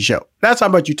TV show. That's how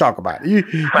much you talk about it. You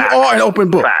are an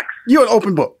open book. Facts. You're an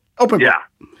open book. Open book.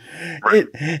 Right.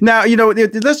 Now,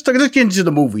 let's get into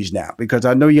the movies now, because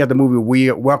I know you have the movie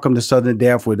Welcome to Southern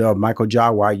Death with Michael Jai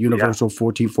White. Universal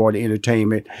 1440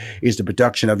 Entertainment is the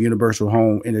production of Universal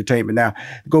Home Entertainment. Now,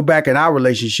 go back in our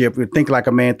relationship, Think Like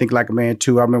a Man 2.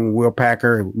 I remember Will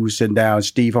Packer, we were sitting down,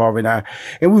 Steve Harvey and I,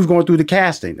 and we was going through the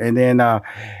casting, and then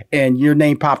and your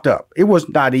name popped up. It was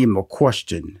not even a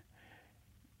question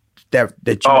that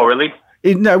you. Oh, really?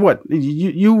 What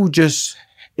you were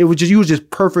just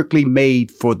perfectly made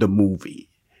for the movie.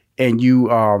 And you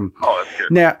that's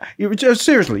good. Now you just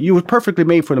seriously, you were perfectly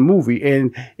made for the movie,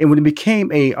 and when it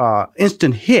became a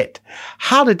instant hit,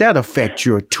 how did that affect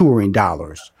your touring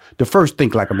dollars? The first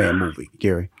Think Like a Man movie,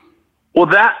 Gary. Well,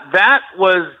 that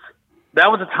was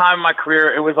a time in my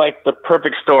career. It was like the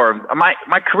perfect storm.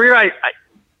 My career,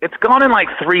 it's gone in like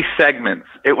 3 segments.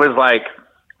 It was like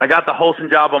I got the hosting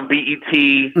job on BET,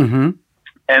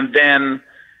 and then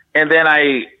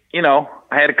I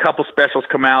had a couple specials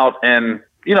come out, and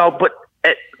but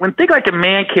when Think Like a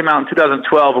Man came out in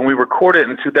 2012 and we recorded it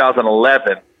in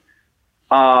 2011,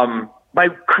 my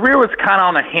career was kind of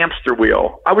on a hamster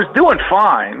wheel. I was doing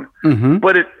fine,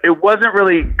 but it wasn't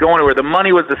really going anywhere. The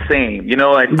money was the same,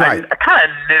 I kind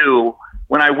of knew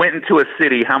when I went into a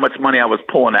city how much money I was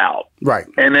pulling out. Right.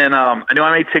 And then I knew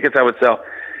how many tickets I would sell.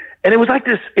 And it was like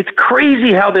this, it's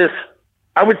crazy how this,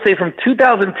 I would say from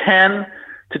 2010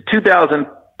 to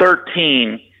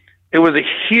 2013, it was a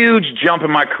huge jump in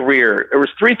my career. There was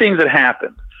 3 things that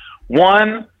happened.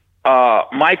 One,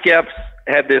 Mike Epps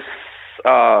had this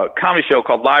comedy show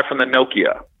called Live from the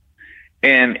Nokia,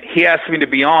 and he asked me to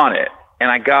be on it,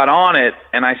 and I got on it,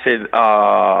 and I said,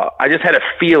 I just had a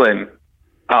feeling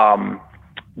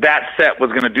that set was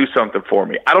going to do something for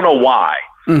me. I don't know why,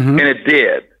 and it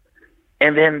did.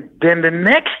 And then the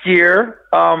next year,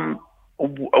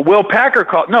 Will Packer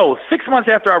called. No, 6 months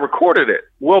after I recorded it,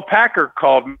 Will Packer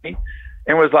called me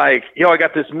and was like, "Yo, I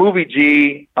got this movie,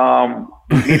 G.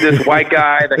 Need this white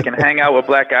guy that can hang out with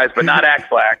black guys, but not act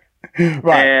black,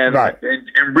 and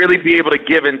really be able to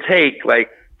give and take,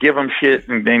 like give them shit,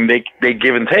 and then they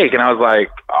give and take." And I was like,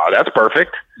 "Oh, that's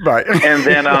perfect." Right. And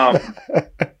then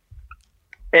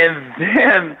and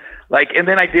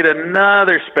then I did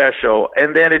another special,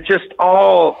 and then it just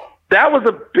that was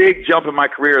a big jump in my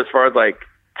career as far as like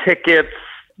tickets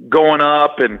going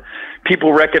up and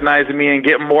people recognizing me and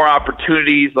getting more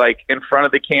opportunities like in front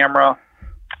of the camera.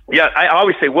 Yeah, I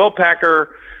always say Will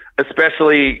Packer,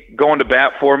 especially going to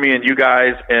bat for me and you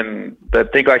guys and the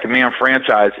Think Like a Man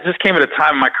franchise. It just came at a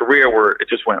time in my career where it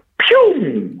just went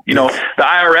pew. The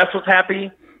IRS was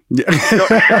happy.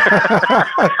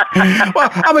 Well,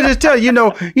 I'm gonna just tell you,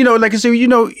 like I said,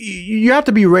 you have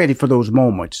to be ready for those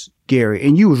moments, Gary,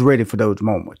 and you was ready for those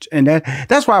moments, and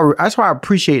that's why I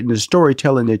appreciate the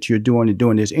storytelling that you're doing and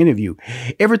doing this interview.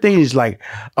 Everything is like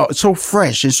so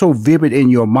fresh and so vivid in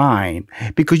your mind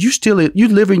because you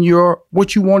live in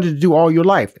what you wanted to do all your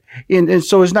life, and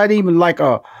so it's not even like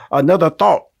another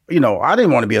thought. I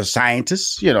didn't want to be a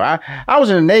scientist. I was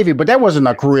in the Navy, but that wasn't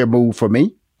a career move for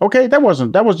me. Okay, that was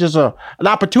just an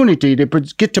opportunity to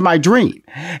get to my dream,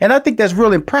 and I think that's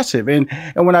really impressive. And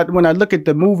when I look at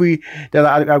the movie that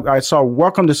I saw,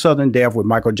 Welcome to Southern Death with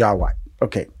Michael Jai White.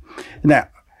 Okay, now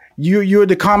you're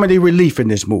the comedy relief in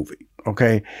this movie.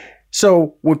 Okay,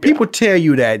 so when people tell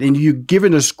you that and you're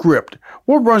given a script,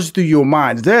 what runs through your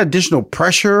mind? Is there additional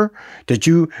pressure that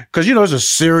because it's a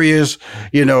serious,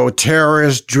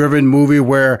 terrorist-driven movie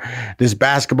where this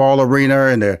basketball arena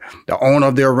and the owner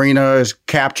of the arena is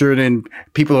captured and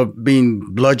people are being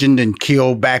bludgeoned and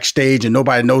killed backstage and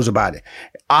nobody knows about it.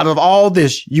 Out of all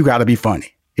this, you got to be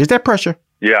funny. Is that pressure?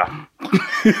 Yeah.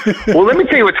 Well, let me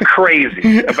tell you what's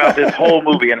crazy about this whole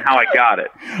movie and how I got it.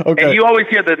 Okay. And you always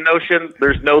hear the notion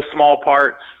there's no small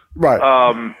parts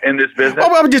in this business.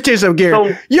 I'm just tell you something,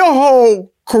 Gary. Your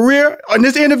whole career on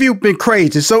this interview been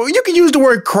crazy. So you can use the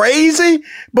word crazy,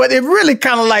 but it really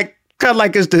kind of like kind of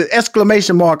like it's the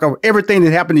exclamation mark of everything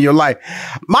that happened in your life.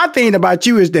 My thing about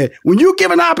you is that when you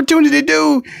give an opportunity,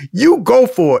 dude, you go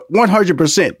for it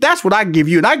 100%. That's what I give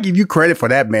you, and I give you credit for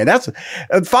that, man. That's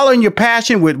following your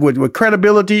passion with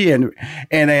credibility and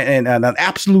an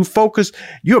absolute focus.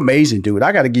 You're amazing, dude.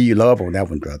 I got to give you love on that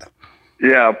one, brother.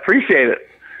 Yeah, appreciate it.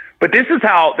 But this is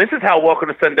how Welcome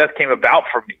to Sudden Death came about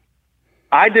for me.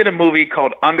 I did a movie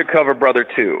called Undercover Brother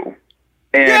 2.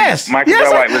 And Michael Jai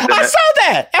White was in it. I saw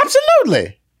that.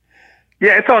 Absolutely.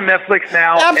 Yeah, it's on Netflix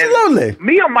now. Absolutely. And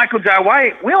me and Michael Jai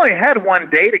White, we only had one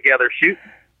day together shooting.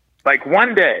 Like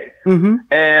one day. Mm-hmm.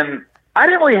 And I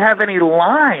didn't really have any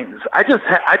lines. I just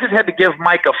had to give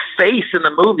Mike a face in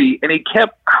the movie, and he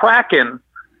kept cracking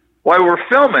while we were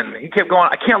filming. He kept going,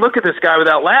 I can't look at this guy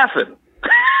without laughing.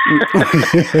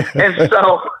 And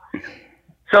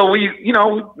so we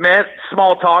met,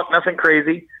 small talk, nothing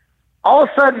crazy. All of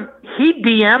a sudden, he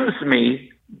DMs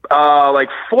me like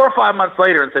 4 or 5 months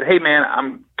later and said, hey, man,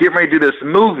 I'm getting ready to do this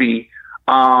movie.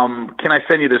 Can I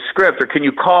send you the script, or can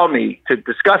you call me to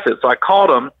discuss it? So I called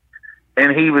him,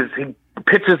 and he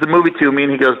pitches the movie to me,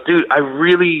 and he goes, dude, I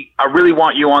really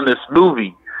want you on this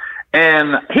movie.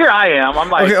 And here I am. I'm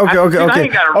like,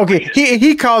 okay.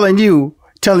 He calling you,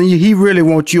 telling you he really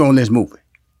wants you on this movie.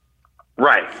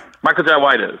 Right. Michael Jai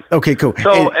White is. Okay, cool.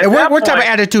 So and what type of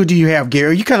attitude do you have,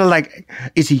 Gary? You kind of like,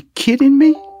 is he kidding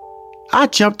me? I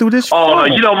jumped through this. Oh,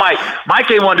 no, Mike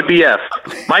ain't wanted to BS.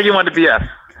 Mike ain't wanted to BS.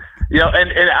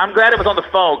 And I'm glad it was on the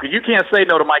phone, because you can't say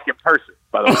no to Mike in person,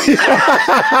 by the way.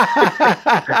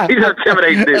 He's an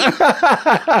intimidating dude.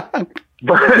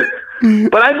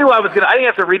 But I knew I didn't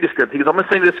have to read the script. He goes, I'm going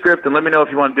to send you the script and let me know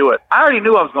if you want to do it. I already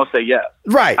knew I was going to say yes.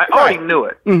 Right. I already knew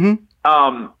it.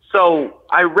 Mm-hmm. So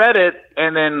I read it,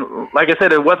 and then, like I said,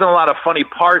 there wasn't a lot of funny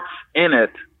parts in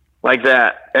it like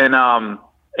that. And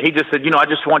he just said, I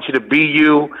just want you to be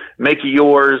you, make it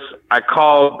yours. I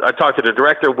talked to the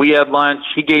director. We had lunch.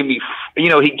 He gave me,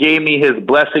 his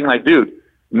blessing. Like, dude,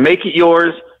 make it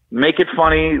yours, make it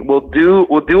funny. We'll do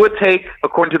a take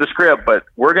according to the script, but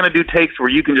we're going to do takes where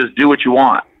you can just do what you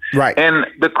want. Right. And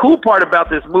the cool part about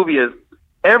this movie is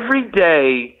every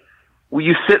day when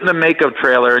you sit in the makeup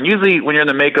trailer, and usually when you're in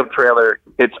the makeup trailer,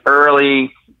 it's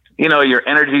early, your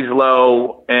energy's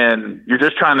low, and you're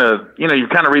just trying to, you're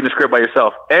kind of reading the script by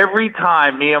yourself. Every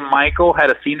time me and Michael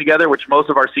had a scene together, which most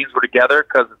of our scenes were together,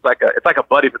 because it's like a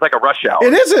buddy, it's like a rush hour.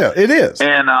 It is.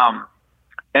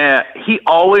 And he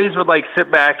always would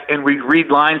sit back and we'd read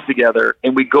lines together,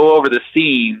 and we'd go over the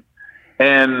scene.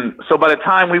 And so by the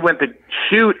time we went to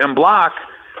shoot and block,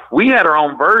 we had our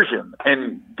own version.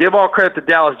 And give all credit to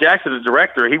Dallas Jackson, the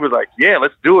director. He was like, yeah,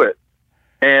 let's do it.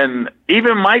 And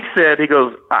even Mike said, he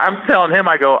goes, I'm telling him,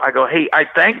 I go, hey, I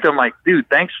thanked him, like, dude,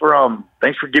 thanks for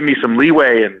giving me some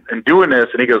leeway and doing this.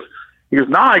 And he goes,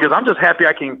 I'm just happy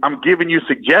I'm giving you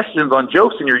suggestions on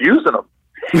jokes and you're using them.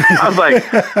 I was like,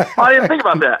 I didn't think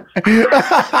about that.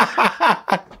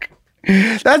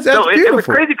 That's so beautiful. It was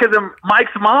crazy, because in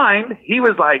Mike's mind, he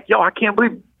was like, yo, I can't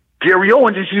believe Gary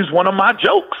Owen just used one of my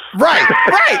jokes. Right.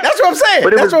 That's what I'm saying.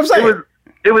 But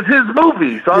it was his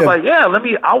movie. So I was like, yeah,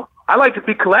 I like to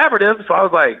be collaborative. So I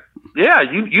was like, yeah,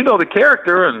 you know the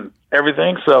character and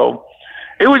everything. So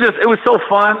it was so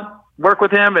fun work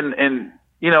with him, and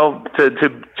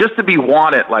to be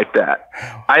wanted like that.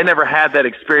 I never had that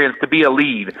experience to be a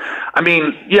lead. I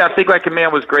mean, yeah, Think Like a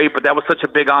Man was great, but that was such a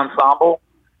big ensemble,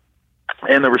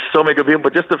 and there were so many good people.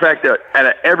 But just the fact that out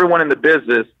of everyone in the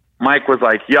business, Mike was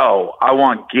like, yo, I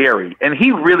want Gary. And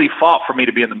he really fought for me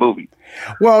to be in the movie.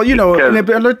 Well,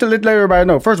 let everybody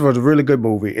know, first of all, it's a really good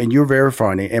movie, and you're very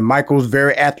funny, and Michael's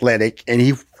very athletic, and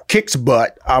he kicks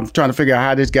butt. I'm trying to figure out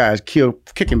how this guy is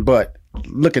kicking butt,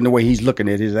 looking the way he's looking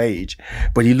at his age.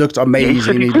 But he looks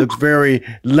amazing. He looks very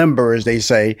limber, as they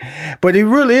say. But it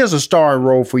really is a starring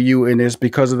role for you in this,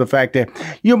 because of the fact that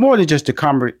you're more than just a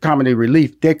comedy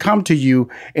relief. They come to you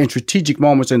in strategic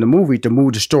moments in the movie to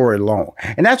move the story along.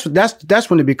 And that's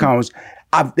when it becomes,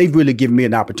 they've really given me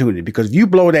an opportunity, because if you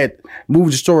blow that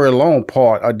move the story along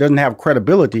part, or doesn't have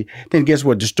credibility, then guess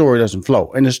what? The story doesn't flow.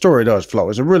 And the story does flow.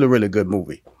 It's a really, really good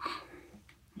movie.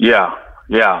 Yeah.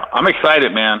 Yeah, I'm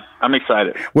excited, man. I'm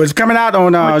excited. Well, it's coming out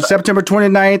on September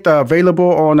 29th, available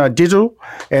on digital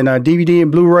and DVD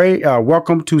and Blu-ray.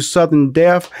 Welcome to Sudden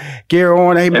Death. Gary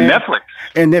Owen, hey, man. And Netflix.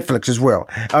 and Netflix as well.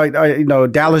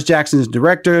 Dallas Jackson's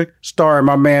director, starring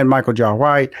my man Michael J.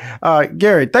 White.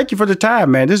 Gary, thank you for the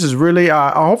time, man. This is really.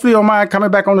 Hopefully, you don't mind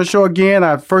coming back on the show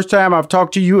again. First time I've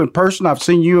talked to you in person. I've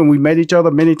seen you, and we met each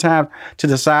other many times to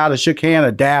the side, shook hand,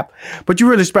 a dap. But you're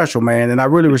really special, man, and I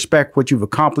really respect what you've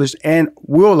accomplished and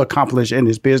will accomplish in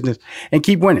this business, and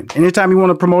keep winning. Anytime you want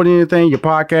to promote anything, your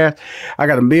podcast, I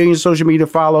got 1 million social media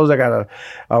follows. I got a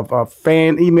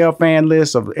email fan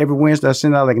list of every Wednesday. I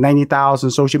send out like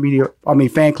 90,000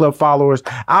 fan club followers.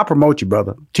 I'll promote you,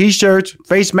 brother. T-shirts,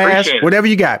 face masks, whatever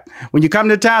you got. When you come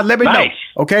to town, let me know.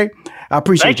 Okay? I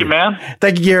appreciate you. Thank you, man.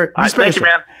 Thank you, Gary. Thank you,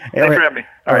 man. Thanks for having me.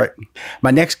 All right. My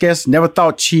next guest never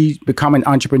thought she'd become an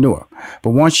entrepreneur.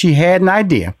 But once she had an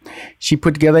idea, she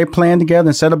put together a plan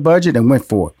and set a budget and went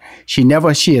for it. She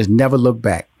has never looked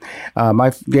back.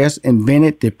 My guest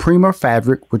invented the Prima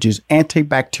fabric, which is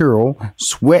antibacterial,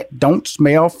 sweat, don't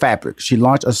smell fabric. She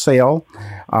launched a sale,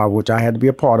 which I had to be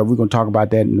a part of. We're going to talk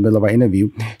about that in the middle of our interview.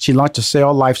 She launched a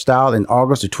sale lifestyle in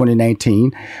August of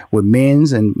 2019 with men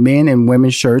and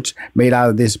women's shirts made out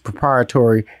of this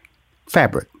proprietary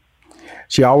fabric.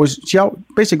 She always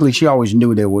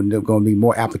knew there were going to be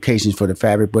more applications for the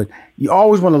fabric, but you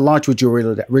always want to launch with your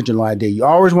original idea. You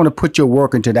always want to put your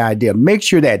work into the idea. Make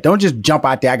sure that. Don't just jump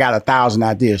out there. I got 1,000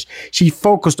 ideas. She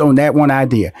focused on that one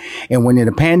idea. And when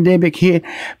the pandemic hit,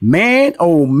 man,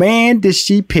 oh man, did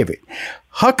she pivot.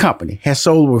 Her company has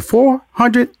sold over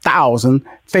 400,000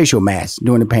 facial masks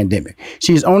during the pandemic.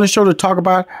 She's on the show to talk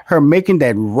about her making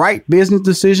that right business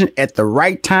decision at the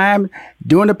right time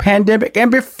during the pandemic and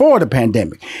before the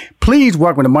pandemic. Please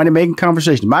welcome to Money Making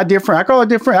Conversation. My dear friend, I call her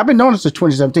dear friend. I've been knowing her since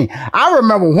 2017. I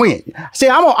remember when. See,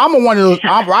 I'm one of those,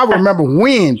 I remember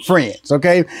when friends,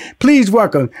 okay? Please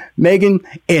welcome Megan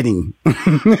Eddings.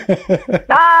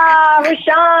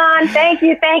 Rashawn, thank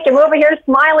you. We're over here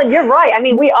smiling. You're right. I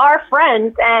mean, we are friends.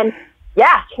 And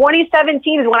yeah,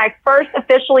 2017 is when I first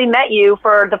officially met you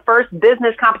for the first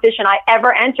business competition I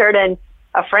ever entered. And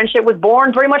a friendship was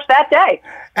born pretty much that day.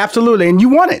 Absolutely. And you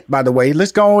won it, by the way.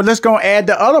 Let's go add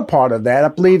the other part of that. I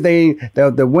believe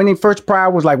the winning first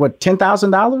prize was like, what,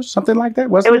 $10,000? Something like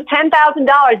that, wasn't it? It was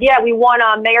 $10,000. Yeah, we won.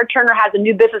 Mayor Turner has a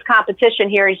new business competition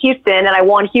here in Houston, and I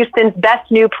won Houston's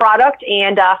best new product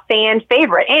and fan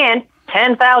favorite. And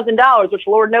 $10,000, which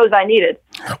Lord knows I needed.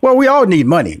 Well, we all need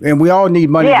money, and we all need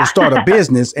money to start a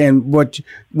business. And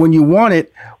when you won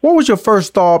it, what was your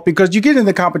first thought? Because you get in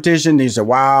the competition, and you say,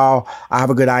 wow, I have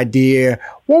a good idea.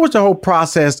 What was the whole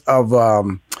process of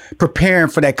preparing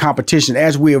for that competition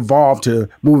as we evolve to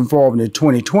moving forward into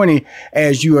 2020,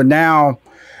 as you are now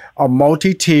a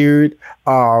multi-tiered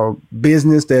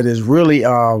business that is really,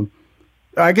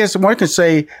 I guess one could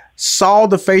say, saw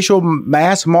the facial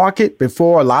mask market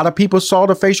before a lot of people saw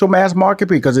the facial mask market,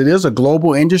 because it is a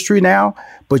global industry now,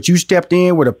 but you stepped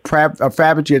in with a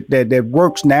fabric that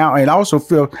works now and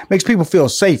also makes people feel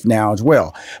safe now as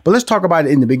well. But let's talk about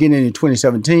it in the beginning in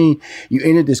 2017. You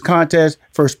entered this contest.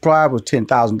 First prize was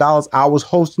 $10,000. I was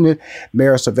hosting it.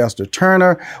 Mayor Sylvester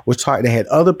Turner was talking. They had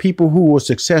other people who were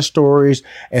success stories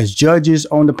as judges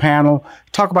on the panel.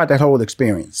 Talk about that whole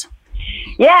experience.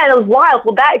 Yeah, it was wild.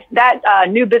 Well, that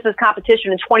new business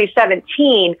competition in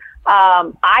 2017,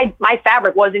 my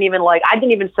fabric wasn't even I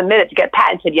didn't even submit it to get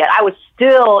patented yet. I was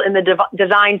still in the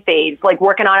design phase,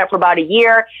 working on it for about a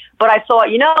year. But I thought,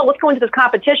 let's go into this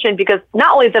competition, because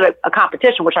not only is it a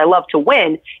competition, which I love to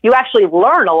win, you actually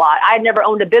learn a lot. I had never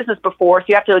owned a business before, so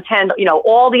you have to attend,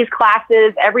 all these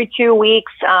classes every 2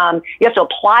 weeks. You have to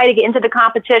apply to get into the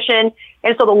competition.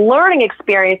 And so the learning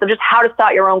experience of just how to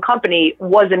start your own company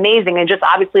was amazing, and just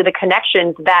obviously the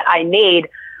connections that I made.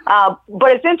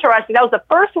 But it's interesting. That was the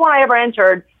first one I ever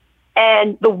entered.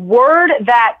 And the word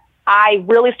that I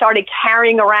really started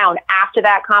carrying around after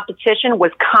that competition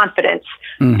was confidence.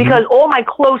 Mm-hmm. Because all my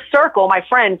close circle, my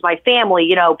friends, my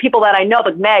family, people that I know,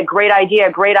 like, Meg, great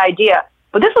idea.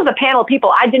 But this was a panel of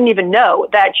people I didn't even know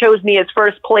that chose me as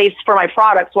first place for my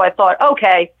product. So I thought,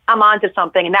 okay, I'm onto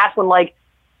something. And that's when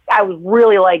I was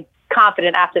really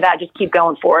confident after that, just keep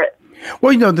going for it.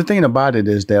 Well, the thing about it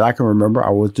is that I can remember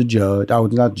I was the judge. I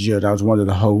was not the judge. I was one of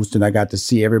the hosts, and I got to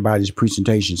see everybody's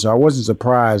presentation. So I wasn't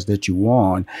surprised that you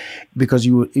won, because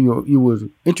you were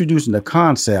introducing a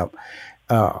concept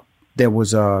that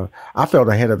was I felt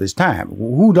ahead of its time.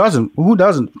 Who doesn't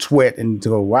sweat and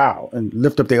go wow and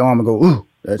lift up their arm and go, ooh,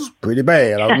 that's pretty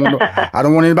bad. I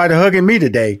don't want anybody hugging me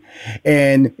today.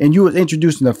 And you were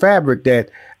introducing a fabric that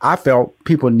I felt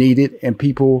people needed and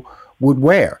people would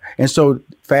wear. And so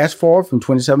fast forward from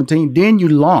 2017, then you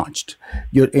launched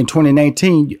in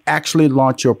 2019, you actually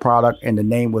launched your product, and the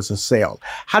name was Accel.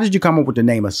 How did you come up with the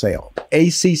name Accel?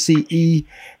 Accel.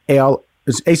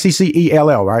 It's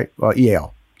ACCELL, right? Or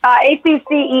EL?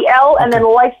 ACCEL and then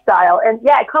lifestyle. And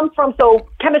yeah, it comes from, so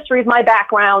chemistry is my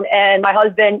background, and my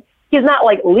husband, he's not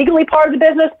like legally part of the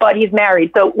business, but he's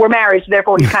married. So we're married, so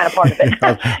therefore he's kind of part of it.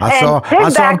 I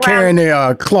saw him carrying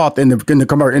the cloth in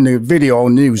the video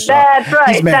on news. So that's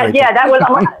right. That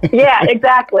was yeah,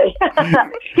 exactly.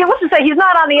 He wants to say he's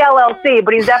not on the LLC,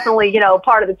 but he's definitely,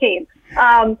 part of the team.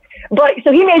 But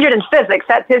so he majored in physics.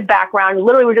 That's his background.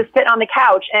 Literally, we're just sitting on the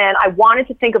couch, and I wanted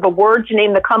to think of a word to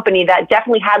name the company that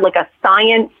definitely had like a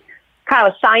science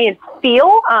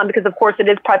feel, because of course it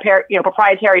is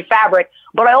proprietary fabric.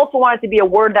 But I also wanted to be a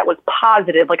word that was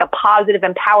positive, like a positive,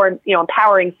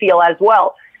 empowering feel as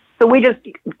well. So we just,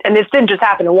 and this didn't just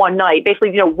happen in one night.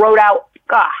 Basically, wrote out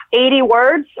 80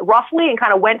 words roughly and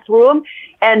kind of went through them.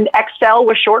 And Excel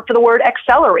was short for the word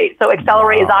accelerate. So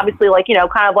accelerate is obviously like,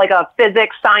 kind of like a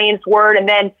physics, science word, and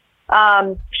then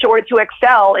short to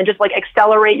Excel, and just like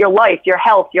accelerate your life, your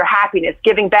health, your happiness,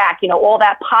 giving back, all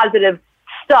that positive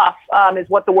stuff is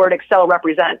what the word Excel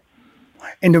represents.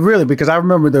 And really, because I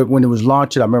remember that when it was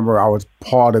launched, I remember I was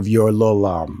part of your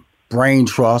little brain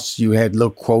trust. You had little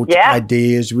quotes,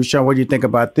 ideas. Rashawn, what do you think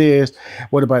about this?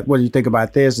 What do you think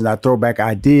about this? And I throw back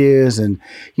ideas, and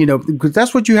because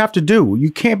that's what you have to do. You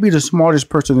can't be the smartest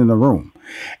person in the room,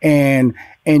 and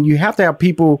you have to have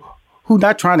people who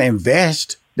not trying to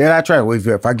invest. They're not trying. Well,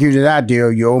 if I give you that idea,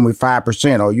 you owe me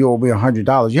 5%, or you owe me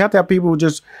 $100. You have to have people who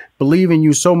just believe in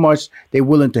you so much they're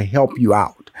willing to help you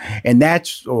out. And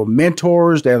that's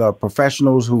mentors that are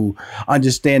professionals who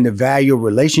understand the value of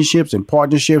relationships and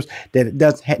partnerships, that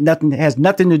it has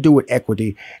nothing to do with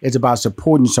equity. It's about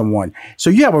supporting someone. So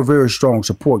you have a very strong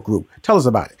support group. Tell us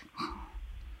about it.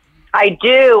 I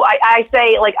do. I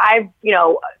say, like,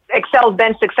 Excel's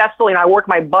been successful. I work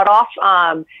my butt off.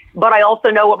 But I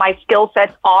also know what my skill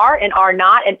sets are and are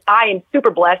not. And I am super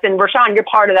blessed. And Rashawn, you're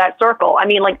part of that circle. I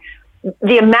mean, like,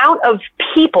 the amount of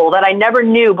people that I never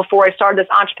knew before I started this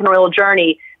entrepreneurial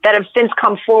journey that have since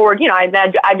come forward,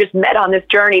 I've just met on this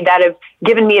journey, that have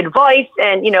given me advice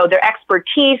and, their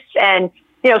expertise. And,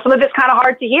 some of it's kind of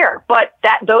hard to hear, but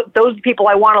those people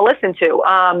I want to listen to.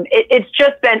 It's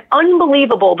just been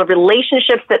unbelievable, the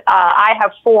relationships that I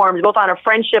have formed, both on a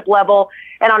friendship level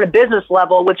and on a business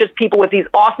level, with just people with these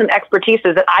awesome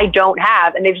expertises that I don't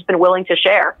have, and they've just been willing to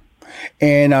share.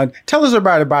 And tell us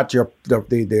about your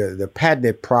the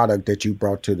patented product that you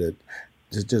brought to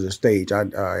the stage.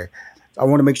 I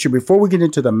want to make sure before we get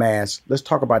into the mask, let's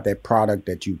talk about that product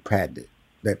that you patented.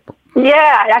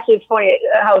 Yeah, actually, it's funny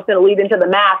how it's going to lead into the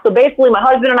mask. So basically, my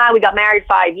husband and I, we got married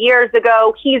 5 years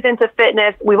ago. He's into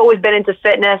fitness. We've always been into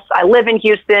fitness. I live in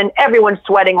Houston. Everyone's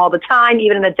sweating all the time,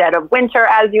 even in the dead of winter,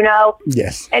 as you know.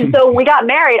 Yes. And so when we got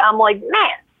married, I'm like, man,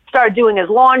 started doing his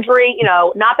laundry.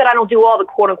 Not that I don't do all the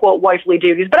quote unquote wifely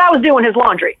duties, but I was doing his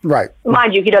laundry. Right.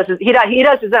 Mind you, he does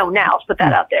his own now. Let's put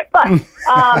that out there. But and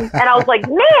I was like,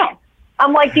 man.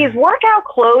 I'm like, these workout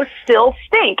clothes still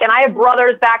stink. And I have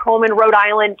brothers back home in Rhode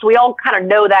Island, so we all kind of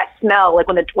know that smell, like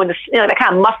when the that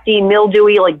kind of musty,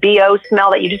 mildewy, like BO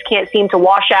smell that you just can't seem to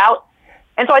wash out.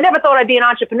 And so I never thought I'd be an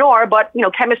entrepreneur, but,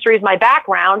 chemistry is my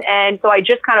background. And so I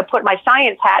just kind of put my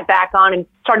science hat back on and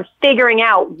started figuring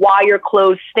out why your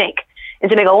clothes stink. And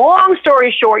to make a long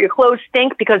story short, your clothes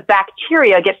stink because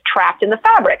bacteria gets trapped in the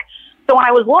fabric. So when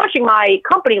I was launching my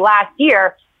company last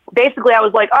year, basically, I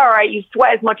was like, all right, you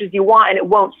sweat as much as you want and it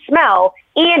won't smell,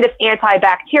 and it's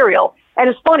antibacterial. And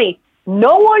it's funny,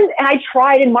 no one, and I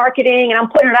tried in marketing and I'm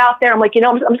putting it out there. I'm like,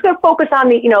 I'm just going to focus on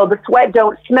the sweat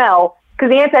don't smell, because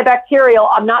the antibacterial,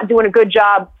 I'm not doing a good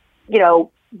job,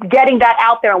 getting that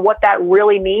out there and what that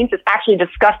really means. It's actually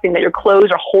disgusting that your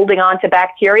clothes are holding on to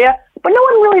bacteria, but no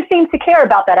one really seems to care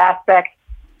about that aspect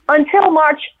until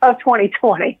March of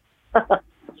 2020.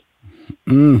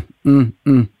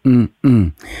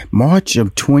 March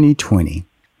of 2020.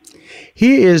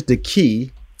 Here is the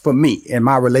key for me in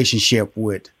my relationship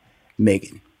with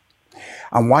Megan.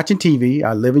 I'm watching TV.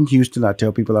 I live in Houston. I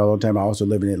tell people all the time I also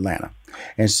live in Atlanta.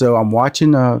 And so I'm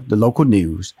watching the local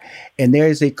news, and there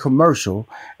is a commercial,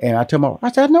 and I tell my,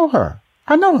 I said, I know her.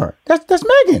 That's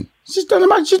Megan. She's been on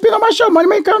my show, Money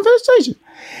Making Conversation.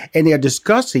 And they're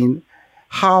discussing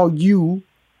how you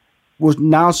was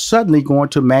now suddenly going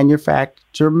to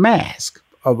manufacture masks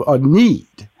of a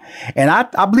need. And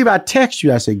I believe I text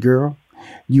you. I said, girl,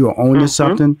 you are owning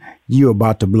something. You're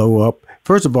about to blow up.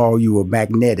 First of all, you were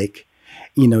magnetic.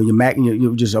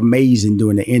 You're just amazing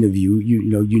during the interview.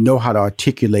 You know how to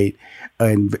articulate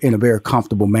in a very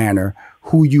comfortable manner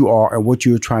who you are and what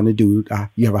you're trying to do.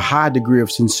 You have a high degree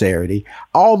of sincerity.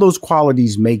 All those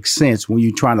qualities make sense when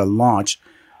you're trying to launch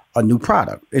a new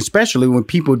product, especially when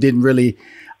people didn't really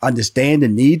understand the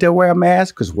need to wear a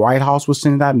mask, because White House was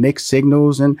sending out mixed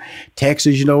signals, and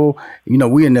Texas,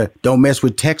 we in the don't mess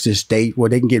with Texas state where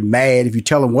they can get mad if you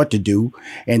tell them what to do.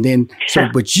 And then,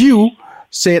 but you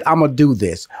said, I'm going to do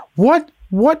this. What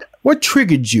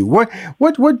triggered you? What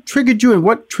triggered you, and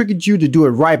what triggered you to do it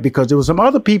right? Because there were some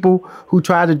other people who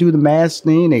tried to do the mask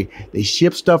thing. They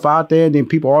ship stuff out there, and then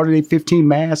people ordered their 15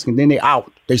 masks, and then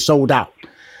they sold out.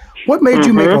 What made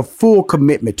you make a full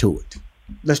commitment to it?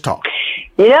 Let's talk.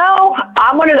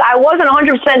 I wasn't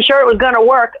 100% sure it was going to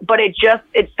work, but it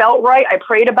felt right. I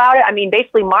prayed about it. I mean,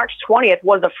 basically March 20th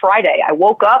was a Friday. I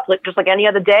woke up just like any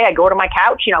other day. I go to my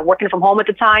couch, working from home at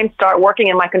the time, start working,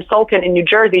 and my consultant in New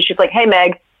Jersey, she's like, hey,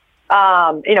 Meg,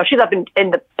 she's up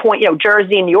in the point,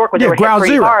 Jersey and New York, where they were hit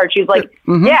pretty hard. She's like,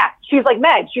 she's like,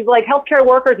 Meg, she's like, healthcare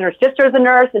workers, and her sister's a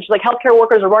nurse, and she's like, healthcare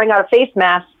workers are running out of face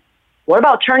masks. What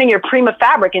about turning your Prima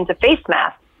fabric into face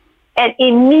masks? And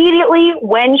immediately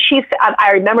when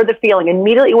I remember the feeling,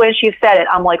 immediately when she said it,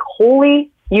 I'm like, holy,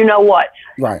 you know what?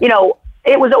 Right.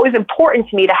 It was always important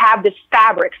to me to have this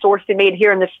fabric sourced and made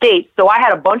here in the States. So I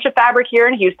had a bunch of fabric here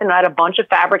in Houston, and I had a bunch of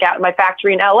fabric out in my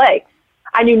factory in LA.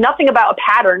 I knew nothing about a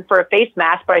pattern for a face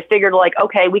mask, but I figured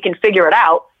okay, we can figure it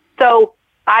out. So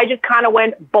I just kind of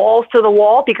went balls to the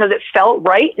wall because it felt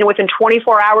right. And within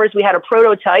 24 hours, we had a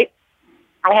prototype.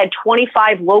 I had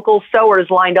 25 local sewers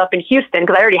lined up in Houston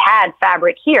because I already had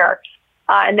fabric here.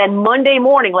 And then Monday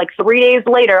morning, 3 days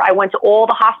later, I went to all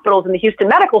the hospitals in the Houston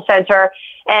Medical Center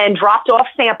and dropped off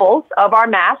samples of our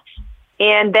masks.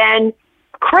 And then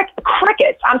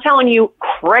crickets, I'm telling you,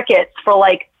 crickets for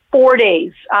 4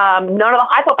 days.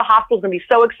 I thought the hospital was going to be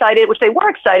so excited, which they were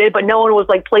excited, but no one was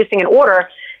placing an order.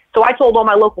 So I told all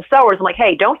my local sewers, I'm like,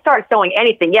 hey, don't start sewing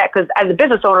anything yet, because as a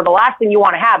business owner, the last thing you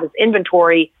want to have is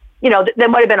inventory. There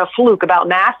might have been a fluke about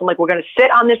masks. I'm like, we're going to sit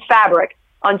on this fabric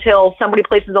until somebody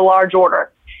places a large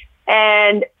order.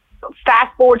 And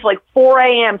fast forward to 4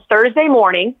 a.m. Thursday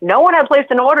morning, no one had placed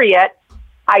an order yet.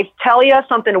 I tell you,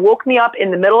 something woke me up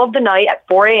in the middle of the night at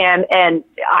 4 a.m. and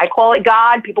I call it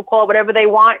God, people call it whatever they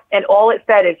want. And all it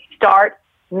said is start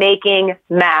making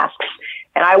masks.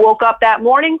 And I woke up that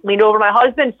morning, leaned over to my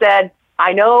husband, said,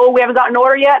 I know we haven't gotten an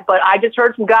order yet, but I just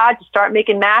heard from God to start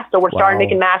making masks, so we're starting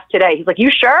making masks today. He's like,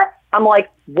 you sure? I'm like,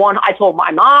 I told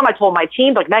my mom, I told my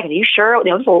team, Megan, are you sure?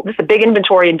 This is a big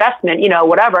inventory investment,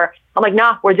 whatever. I'm like,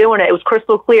 nah, we're doing it. It was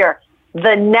crystal clear.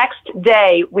 The next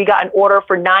day, we got an order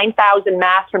for 9,000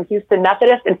 masks from Houston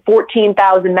Methodist and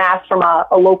 14,000 masks from a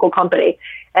local company.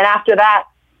 And after that,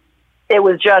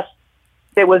 we just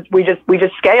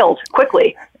scaled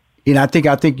quickly. I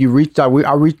think you reached out.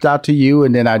 I reached out to you,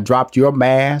 and then I dropped your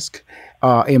mask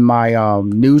in my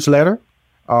newsletter.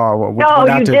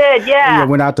 You did, yeah.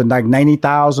 Went out to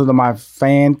 90,000 of my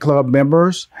fan club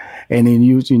members, and then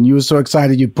you were so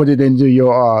excited you put it into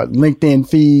your LinkedIn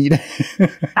feed.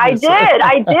 I did.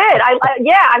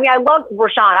 I love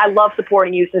Rashawn. I love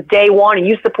supporting you since day one, and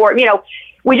you support.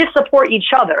 We just support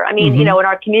each other. I mean, in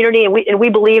our community, and we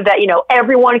believe that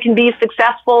everyone can be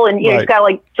successful, and you just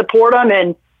gotta support them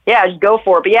and. Yeah, just go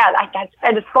for it. But yeah,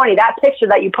 and it's funny, that picture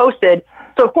that you posted.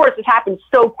 So of course this happened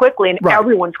so quickly and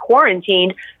everyone's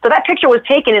quarantined. So that picture was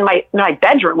taken in my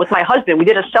bedroom with my husband. We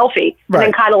did a selfie and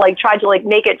then kind of tried to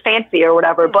make it fancy or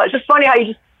whatever. But it's just funny how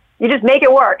you just make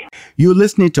it work. You're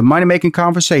listening to Money Making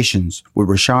Conversations with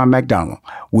Rashawn McDonald.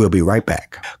 We'll be right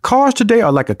back. Cars today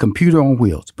are like a computer on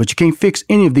wheels, but you can't fix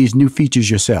any of these new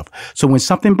features yourself. So when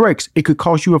something breaks, it could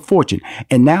cost you a fortune.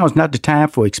 And now is not the time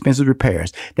for expensive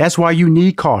repairs. That's why you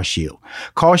need CarShield.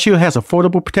 CarShield has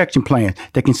affordable protection plans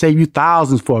that can save you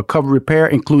thousands for a covered repair,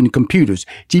 including computers,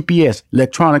 GPS,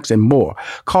 electronics, and more.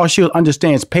 CarShield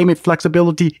understands payment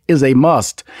flexibility is a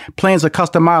must. Plans are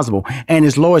customizable and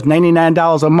as low as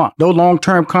 $99 a month. No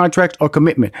long-term contracts or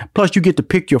commitment. Plus, you get to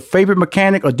pick your favorite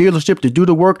mechanic or dealership to do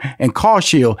the work, and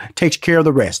CarShield takes care of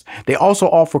the rest. They also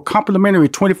offer complimentary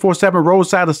 24/7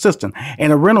 roadside assistance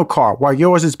and a rental car while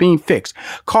yours is being fixed.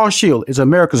 CarShield is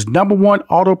America's #1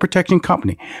 auto protection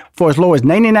company. For as low as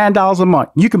 $99 a month,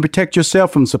 you can protect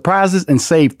yourself from surprises and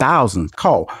save thousands.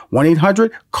 Call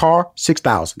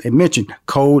 1-800-CAR-6000 and mention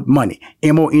code MONEY,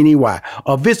 MONEY,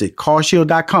 or visit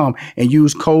carshield.com and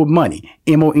use code MONEY,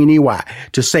 MONEY,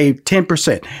 to save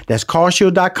 10%. That's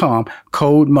carshield.com,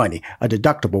 code MONEY. A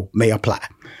deductible may apply.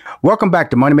 Welcome back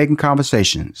to Money Making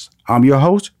Conversations. I'm your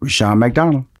host, Rashawn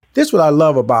McDonald. This is what I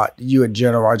love about you in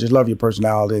general. I just love your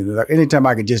personality. Anytime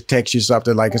I can just text you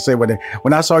something, like I said,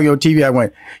 when I saw you on TV, I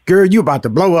went, girl, you about to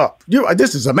blow up.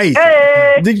 This is amazing.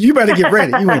 Hey. You better get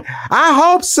ready. You went, I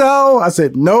hope so. I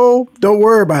said, no, don't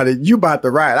worry about it. You about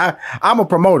to ride. I'm a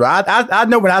promoter. I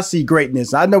know when I see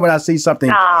greatness. I know when I see something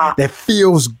that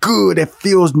feels good, that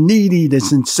feels needy, the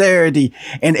sincerity,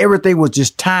 and everything was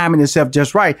just timing itself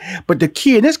just right. But the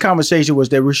key in this conversation was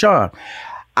that, Rashawn,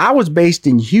 I was based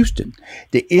in Houston.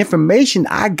 The information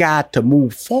I got to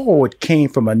move forward came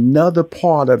from another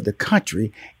part of the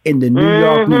country in the New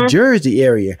York, New Jersey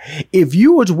area. If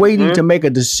you was waiting to make a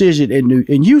decision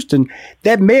in Houston,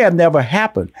 that may have never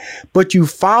happened. But you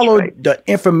followed the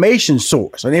information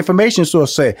source. An information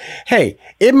source said, hey,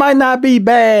 it might not be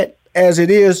bad as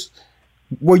it is,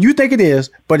 well, you think it is,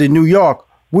 but in New York,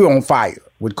 we're on fire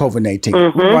with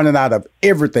COVID-19. We're running out of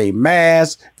everything,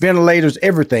 masks, ventilators,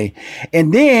 everything.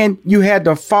 And then you had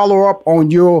to follow up on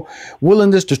your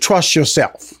willingness to trust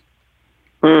yourself.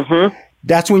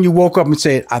 That's when you woke up and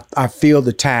said, I feel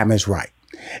the time is right.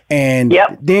 And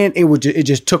then it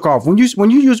just took off. When you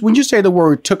say the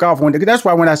word took off, that's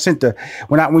why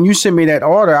when you sent me that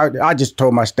order, I just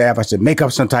told my staff, I said, make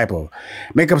up some type of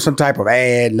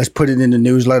ad. Let's put it in the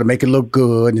newsletter, make it look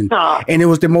good. And it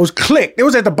was the most clicked. It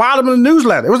was at the bottom of the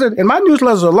newsletter. And my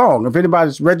newsletters are long. If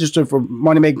anybody's registered for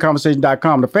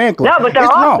moneymakingconversation.com, the fan club. No, but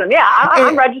they're awesome. Long. Yeah,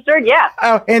 I'm registered. Yeah.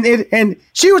 And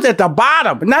she was at the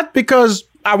bottom, not because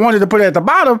I wanted to put it at the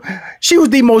bottom. She was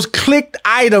the most clicked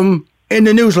item in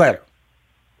the newsletter.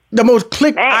 The most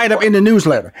clicked item in the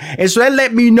newsletter. And so that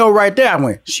let me know right there. I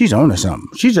went, she's on to something.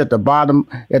 She's at the bottom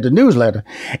at the newsletter.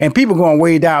 And people going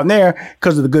way down there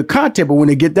because of the good content. But when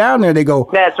they get down there, they go,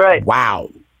 that's right. Wow.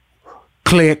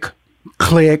 Click,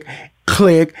 click,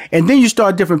 click. And then you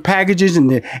start different packages.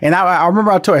 And I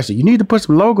remember I told her, I said, you need to put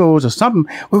some logos or something.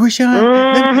 Well,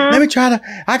 Rashawn, let me try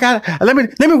to, let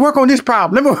me work on this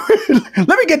problem. Let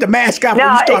me get the mask out before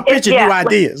you start pitching new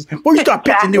ideas. Before you start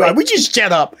pitching new ideas. We just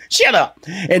shut up.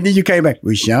 And then you came back,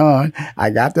 Rashawn, I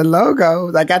got the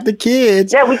logos. I got the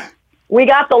kids. Yeah, we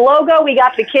got the logo. We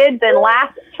got the kids. And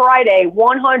last Friday,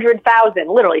 100,000,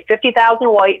 literally 50,000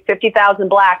 white, 50,000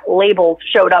 black labels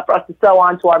showed up for us to sew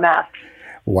onto our masks.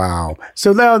 Wow.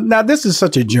 So now this is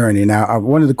such a journey. Now,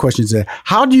 one of the questions is,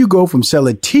 how do you go from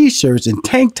selling T-shirts and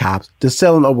tank tops to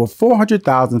selling over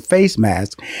 400,000 face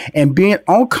masks and being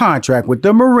on contract with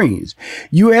the Marines,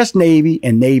 U.S. Navy,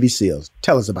 and Navy SEALs?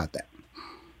 Tell us about that.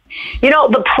 You know,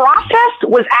 the process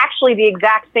was actually the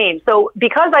exact same. So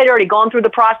because I'd already gone through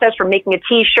the process from making a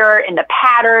T-shirt and the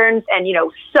patterns and,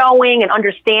 sewing and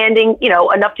understanding,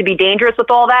 enough to be dangerous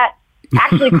with all that,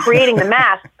 actually creating the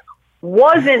mask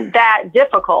wasn't that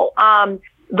difficult.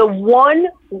 The one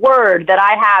word that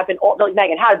I have in all, like,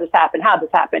 Megan, how did this happen?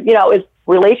 Is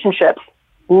relationships.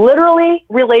 Literally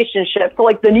relationships. So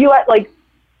like the U.S., like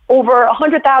over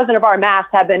 100,000 of our masks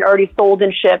have been already sold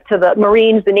and shipped to the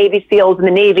Marines, the Navy SEALs, and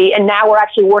the Navy. And now we're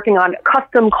actually working on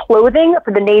custom clothing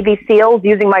for the Navy SEALs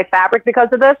using my fabric because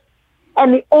of this.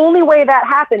 And the only way that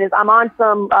happened is I'm on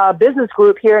some business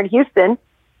group here in Houston.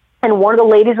 And one of the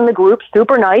ladies in the group,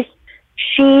 super nice,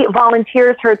 she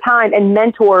volunteers her time and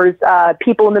mentors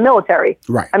people in the military.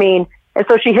 Right. I mean, and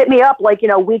so she hit me up like,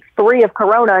 week 3 of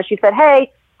Corona. She said,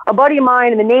 hey, a buddy of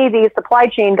mine in the Navy, a supply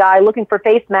chain guy looking for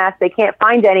face masks. They can't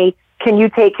find any. Can you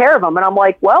take care of them? And I'm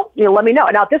like, well, let me know.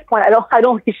 Now at this point, I'd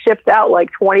only shipped out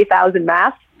like 20,000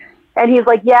 masks. And he's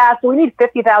like, yeah, so we need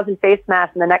 50,000 face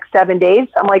masks in the next 7 days.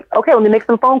 I'm like, okay, let me make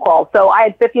some phone calls. So I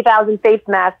had 50,000 face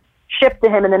masks shipped to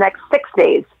him in the next 6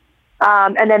 days.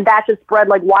 And then that just spread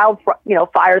like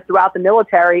fire throughout the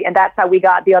military. And that's how we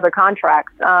got the other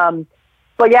contracts.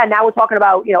 But yeah, now we're talking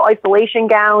about, isolation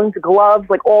gowns, gloves,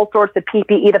 like all sorts of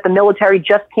PPE that the military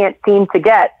just can't seem to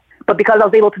get. But because I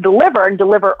was able to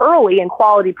deliver early and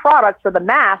quality products for the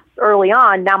masks early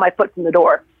on, now my foot's in the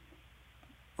door.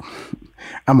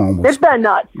 It's been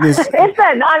nuts. It's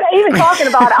been, even talking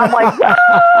about it, I'm like,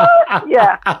 what?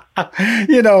 Yeah.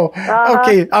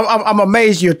 Okay, I'm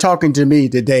amazed you're talking to me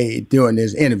today during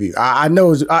this interview. I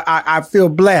know, I feel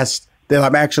blessed that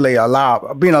I'm actually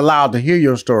being allowed to hear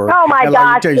your story. Oh my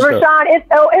gosh, Rashawn,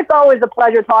 it's always a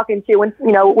pleasure talking to you.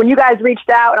 When you guys reached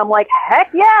out, and I'm like,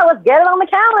 heck yeah, let's get it on the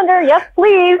calendar. Yes,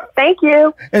 please. Thank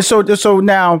you. And so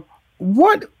now,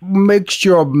 what makes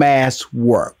your mask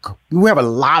work? We have a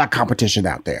lot of competition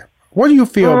out there. What do you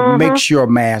feel makes your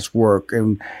mask work,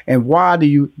 and why do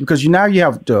you? Because now you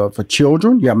have for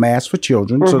children, you have masks for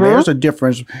children. So there's a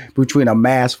difference between a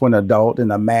mask for an adult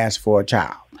and a mask for a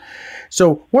child.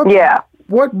 So what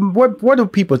do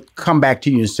people come back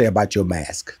to you and say about your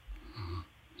mask?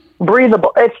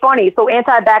 Breathable. It's funny. So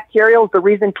antibacterial is the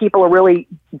reason people are really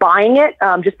buying it,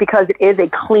 just because it is a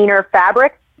cleaner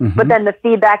fabric. But then the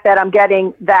feedback that I'm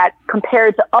getting that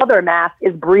compared to other masks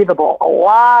is breathable. A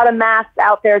lot of masks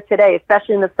out there today,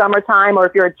 especially in the summertime, or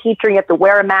if you're a teacher, you have to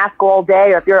wear a mask all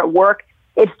day, or if you're at work,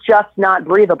 it's just not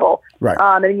breathable. Right.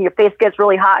 And your face gets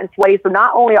really hot and sweaty. So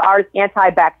not only are ours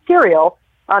antibacterial,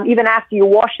 even after you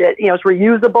wash it, it's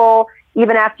reusable.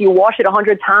 Even after you wash it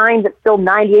 100 times, it's still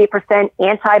 98%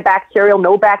 antibacterial.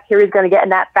 No bacteria is going to get in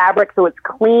that fabric, so it's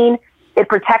clean. It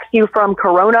protects you from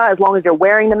corona as long as you're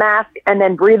wearing the mask, and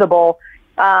then breathable.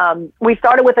 We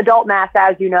started with adult masks,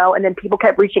 as you know, and then people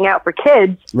kept reaching out for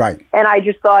kids. Right. And I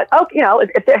just thought,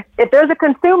 if there's a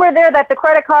consumer there that the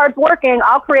credit card's working,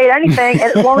 I'll create anything,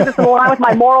 and as long as it's in line with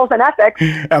my morals and ethics.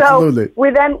 Absolutely.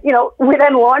 So we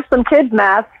then launched some kids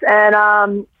masks,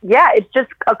 and it's just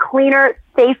a cleaner,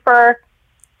 safer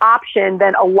option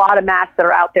than a lot of masks that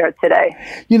are out there today.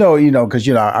 Because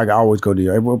I always go to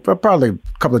your, probably a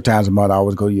couple of times a month, I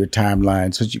always go to your timeline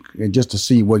just to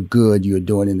see what good you're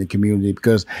doing in the community,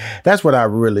 because that's what I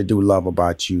really do love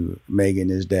about you, Megan,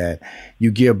 is that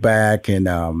you give back, and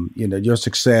your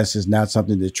success is not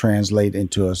something to translate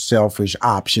into a selfish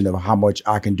option of how much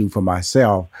I can do for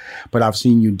myself, but I've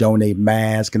seen you donate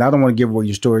masks, and I don't want to give away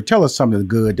your story. Tell us something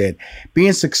good that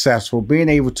being successful, being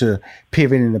able to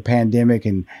pivot in the pandemic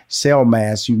and sell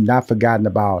masks, you've not forgotten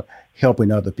about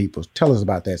helping other people. Tell us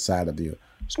about that side of your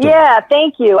story. Yeah,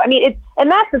 thank you. I mean,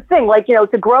 and that's the thing,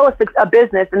 to grow a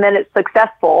business and then it's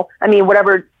successful. I mean,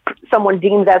 whatever someone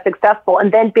deems as successful,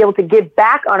 and then be able to give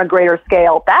back on a greater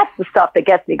scale. That's the stuff that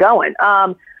gets me going.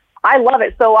 I love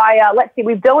it. So let's see,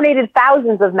 we've donated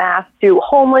thousands of masks to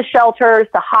homeless shelters,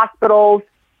 to hospitals,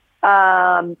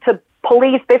 to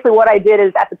police. Basically what I did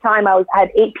is, at the time I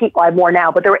had 8 people. I have more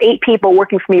now, but there were 8 people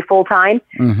working for me full time.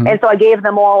 And so I gave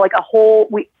them all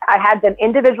I had them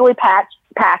individually pack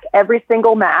every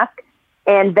single mask.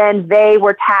 And then they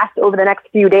were tasked over the next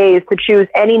few days to choose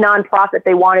any nonprofit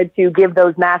they wanted to give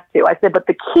those masks to. I said, but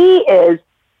the key is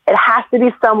it has to be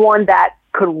someone that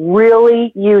could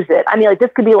really use it. I mean,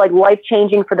 this could be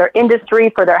life-changing for their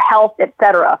industry, for their health,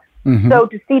 etc. So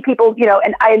to see people,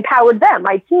 and I empowered them,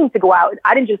 my team, to go out.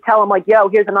 I didn't just tell them yo,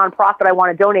 here's a nonprofit I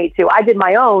want to donate to. I did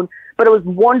my own, but it was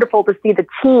wonderful to see the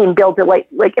team be able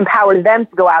to empower them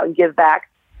to go out and give back.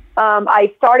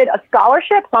 I started a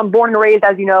scholarship. So I'm born and raised,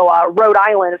 as you know, Rhode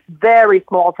Island. It's a very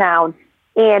small town.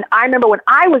 And I remember when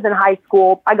I was in high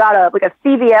school, I got a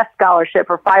CVS scholarship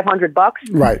for $500.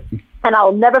 Right. And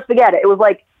I'll never forget it. It was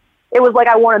like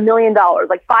I won $1 million,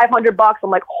 $500. I'm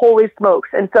like, holy smokes.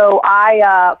 And so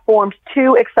I formed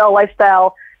 2 Excel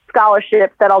Lifestyle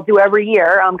scholarships that I'll do every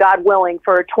year, God willing,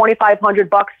 for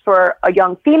 $2,500 for a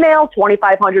young female,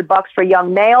 $2,500 for a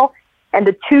young male. And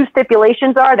the 2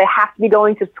 stipulations are they have to be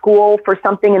going to school for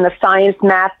something in the science,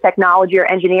 math, technology, or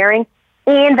engineering,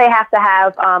 and they have to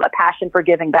have a passion for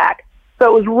giving back. So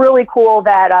it was really cool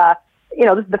that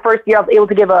this is the first year I was able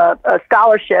to give a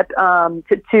scholarship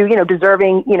to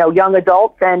deserving young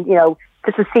adults, and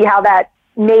just to see how that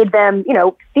made them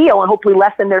feel and hopefully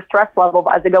lessen their stress level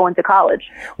as they go into college.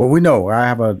 Well, we know I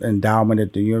have an endowment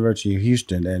at the University of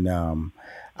Houston, and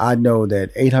I know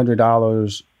that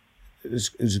 $800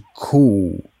 is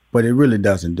cool, but it really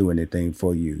doesn't do anything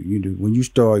for you. When you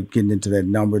start getting into that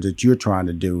number that you're trying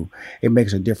to do, it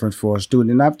makes a difference for a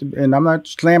student. And I'm not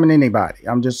slamming anybody.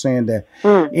 I'm just saying that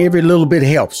every little bit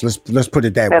helps. Let's put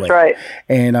it that way. That's right.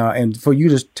 And for you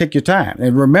to take your time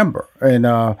and remember,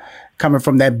 and coming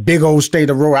from that big old state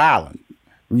of Rhode Island.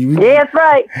 Yeah, that's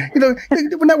right.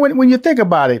 When you think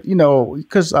about it,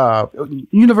 because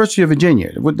University of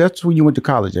Virginia, that's where you went to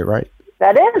college at, right?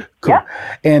 That is. Cool. Yeah.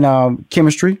 And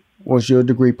chemistry was your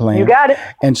degree plan. You got it.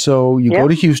 And so you go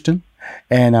to Houston,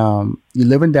 and you're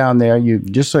living down there. You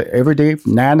just an everyday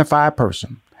 9-to-5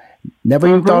 person. Never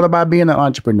even thought about being an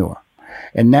entrepreneur.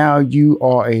 And now you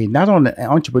are not only an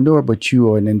entrepreneur, but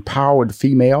you are an empowered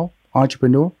female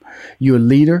entrepreneur. You're a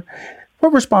leader.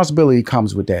 What responsibility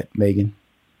comes with that, Megan?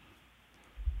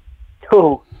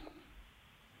 Oh,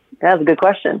 that's a good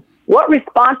question. What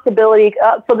responsibility?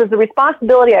 So there's the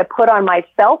responsibility I put on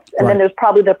myself, and then there's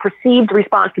probably the perceived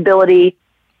responsibility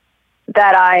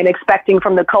that I'm expecting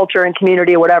from the culture and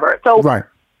community or whatever. So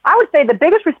I would say the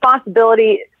biggest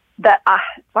responsibility that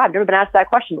I've never been asked that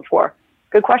question before.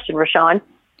 Good question, Rashawn.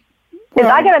 Is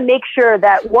I got to make sure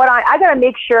that I got to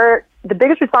make sure the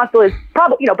biggest responsibility is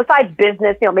probably, besides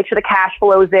business, make sure the cash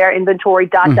flow is there, inventory, ...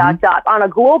 On a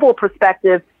global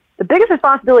perspective, the biggest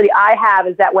responsibility I have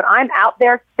is that when I'm out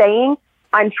there saying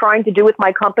I'm trying to do with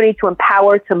my company to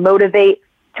empower, to motivate,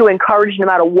 to encourage, no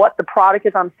matter what the product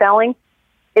is I'm selling,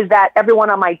 is that everyone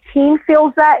on my team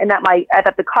feels that, and that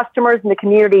that the customers and the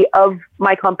community of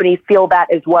my company feel that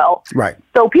as well. Right.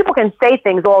 So people can say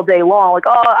things all day long, like,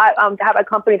 oh, I have a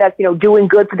company that's, doing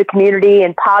good for the community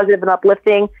and positive and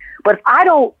uplifting. But if I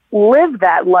don't live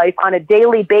that life on a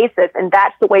daily basis, and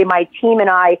that's the way my team and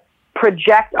I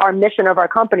project our mission of our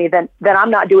company, then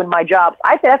I'm not doing my job.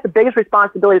 I say that's the biggest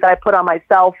responsibility that I put on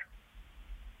myself,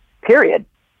 period.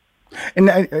 And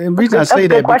the reason I say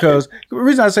that because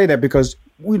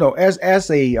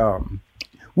as a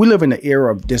we live in an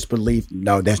era of disbelief.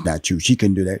 No, that's not true. She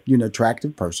can do that. You're an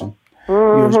attractive person.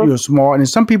 You're smart, and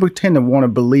some people tend to want to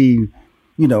believe,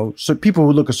 so people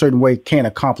who look a certain way can't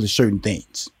accomplish certain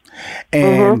things.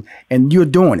 And you're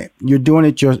doing it. You're doing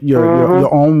it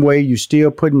your own way. You're still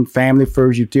putting family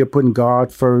first. You're still putting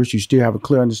God first. You still have a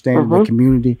clear understanding of the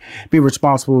community. Being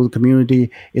responsible for the community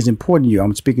is important to you.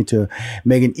 I'm speaking to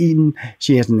Megan Eaton.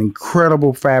 She has an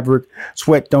incredible fabric,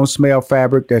 sweat don't smell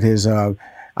fabric that has,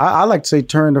 I like to say,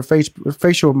 turned the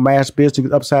facial mask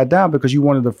business upside down, because you're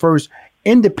one of the first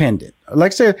independent.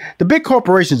 Like I said, the big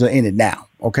corporations are in it now.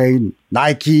 Okay,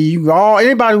 Nike, they're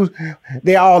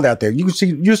all out there. You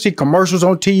see commercials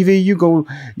on TV.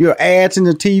 Your ads in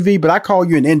the TV. But I call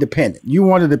you an independent. You're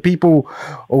one of the people,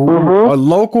 a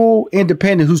local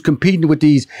independent who's competing with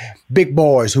these big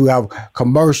boys who have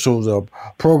commercials or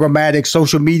programmatic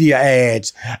social media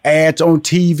ads on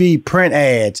TV, print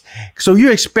ads. So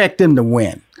you expect them to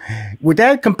win. With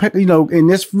that,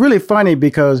 and it's really funny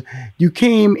because you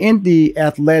came in the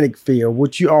athletic field,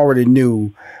 which you already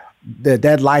knew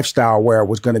that lifestyle where it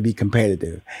was going to be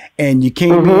competitive, and you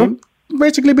came in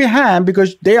basically behind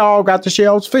because they all got the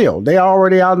shelves filled. They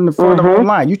already out in the front of the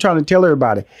line. You're trying to tell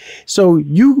everybody. So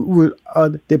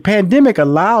the pandemic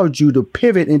allowed you to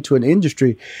pivot into an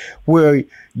industry where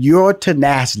your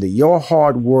tenacity, your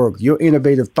hard work, your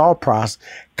innovative thought process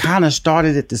kind of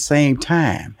started at the same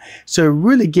time. So it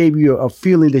really gave you a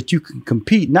feeling that you can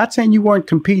compete. Not saying you weren't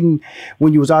competing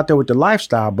when you was out there with the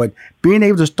lifestyle, but being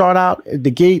able to start out at the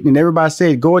gate and everybody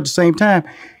said go at the same time,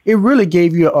 it really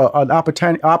gave you an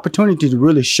opportunity to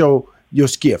really show your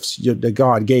gifts that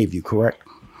God gave you, correct?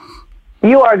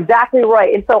 You are exactly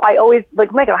right. And so I always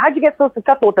Megan, how'd you get so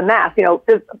successful with the mask?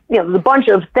 There's a bunch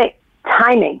of things,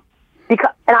 timing.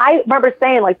 And I remember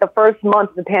saying, the first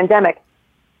month of the pandemic,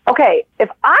 okay, if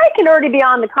I can already be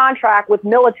on the contract with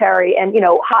military and,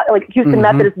 Houston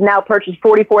Methodist has now purchased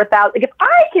 44,000. If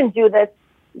I can do this,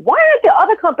 why aren't the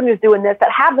other companies doing this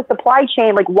that have the supply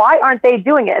chain? Why aren't they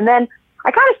doing it? And then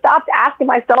I kind of stopped asking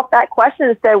myself that question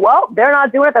and said, well, they're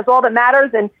not doing it. That's all that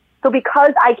matters. And so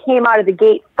because I came out of the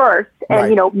gate first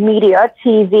and, media,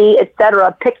 TV, et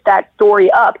cetera, picked that story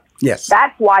up. Yes.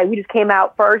 That's why we just came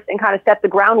out first and kind of set the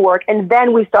groundwork. And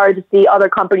then we started to see other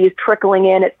companies trickling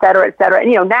in, et cetera, et cetera.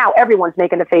 And, now everyone's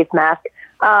making a face mask.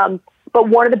 But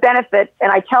one of the benefits,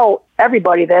 and I tell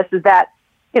everybody this, is that,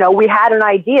 we had an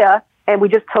idea and we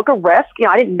just took a risk.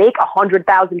 I didn't make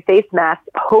 100,000 face masks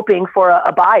hoping for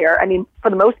a buyer. I mean,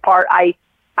 for the most part, I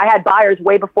had buyers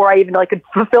way before I even could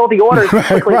fulfill the orders as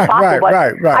quickly as possible. But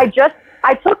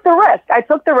I took the risk. I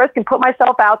took the risk and put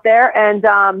myself out there.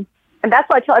 And that's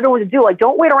what I tell everyone to do.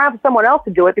 Don't wait around for someone else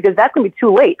to do it, because that's going to be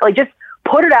too late. Just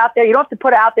put it out there. You don't have to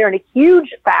put it out there in a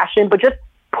huge fashion, but just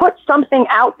put something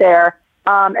out there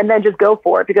and then just go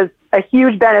for it, because a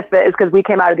huge benefit is because we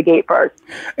came out of the gate first.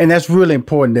 And that's really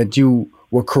important that you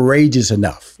were courageous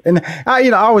enough. And I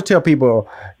always tell people,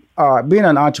 being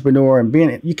an entrepreneur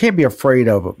and you can't be afraid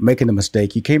of making a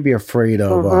mistake. You can't be afraid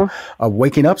of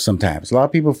waking up sometimes. A lot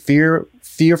of people fear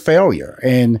failure.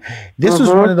 And this was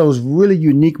one of those really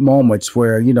unique moments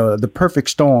where, the perfect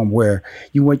storm where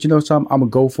you went, something, I'm going to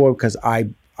go for it because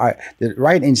the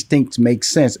right instincts make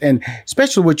sense. And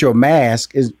especially with your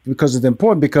mask is because it's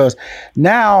important, because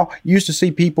now you used to see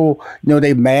people,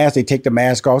 they take the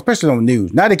mask off, especially on the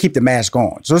news. Now they keep the mask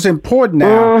on. So it's important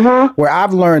now where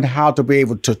I've learned how to be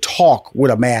able to talk with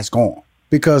a mask on,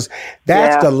 because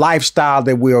that's the lifestyle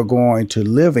that we are going to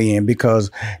live in, because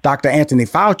Dr. Anthony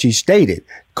Fauci stated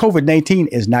COVID-19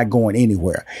 is not going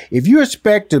anywhere. If you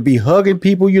expect to be hugging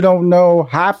people you don't know,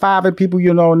 high-fiving people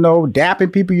you don't know,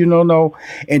 dapping people you don't know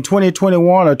in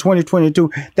 2021 or 2022,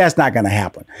 that's not going to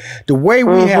happen. The way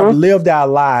we have lived our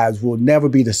lives will never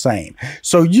be the same.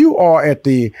 So you are at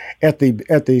the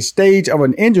stage of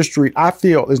an industry I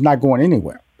feel is not going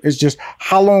anywhere. It's just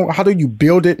how do you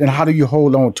build it and how do you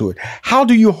hold on to it? How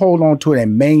do you hold on to it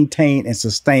and maintain and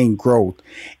sustain growth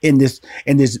in this,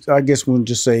 I guess we'll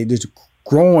just say, this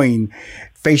growing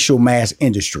facial mask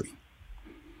industry?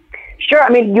 Sure. I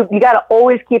mean, you got to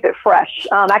always keep it fresh.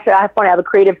 Actually, I have a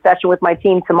creative session with my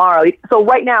team tomorrow. So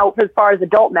right now, as far as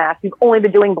adult masks, we've only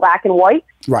been doing black and white.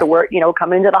 Right. So we're,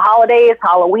 coming into the holidays,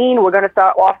 Halloween, we're going to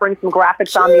start offering some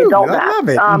graphics on the adult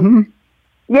masks. I love it.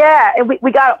 Yeah, and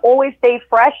we got to always stay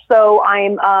fresh. So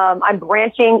I'm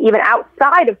branching even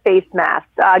outside of face masks,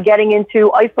 getting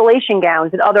into isolation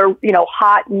gowns and other,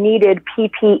 hot needed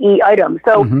PPE items.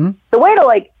 So the way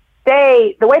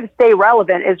to stay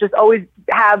relevant is just always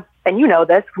have, and you know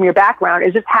this from your background,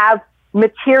 is just have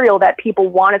material that people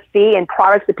want to see and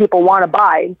products that people want to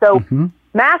buy. And so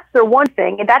masks are one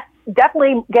thing, and that's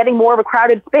definitely getting more of a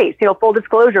crowded space. Full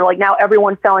disclosure, like now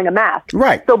everyone's selling a mask.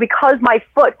 Right. So because my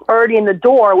foot's already in the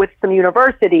door with some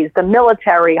universities, the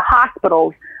military,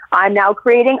 hospitals, I'm now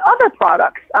creating other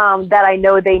products that I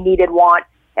know they need and want.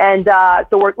 And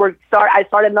so I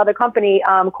started another company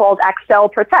called Axel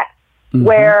Protect,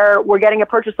 where we're getting a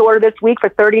purchase order this week for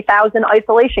 30,000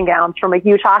 isolation gowns from a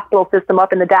huge hospital system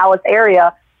up in the Dallas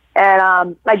area.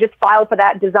 And I just filed for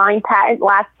that design patent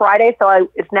last Friday,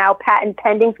 so it's now patent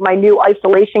pending for my new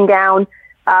isolation gown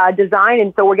design.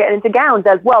 And so we're getting into gowns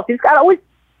as well. So you just got to always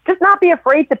just not be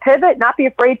afraid to pivot, not be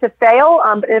afraid to fail.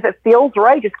 But if it feels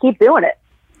right, just keep doing it.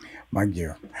 My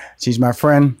dear, she's my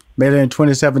friend. Met her in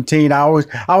 2017. I always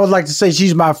like to say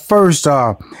she's my first.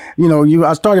 I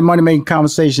started Money Making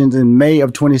Conversations in May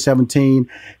of 2017.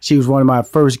 She was one of my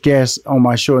first guests on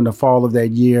my show in the fall of that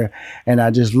year, and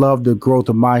I just loved the growth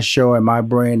of my show and my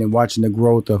brand, and watching the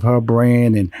growth of her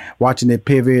brand and watching it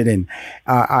pivot. And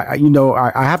I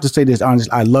have to say this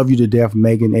honestly. I love you to death,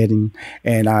 Megan Eddings,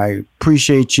 and I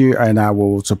appreciate you, and I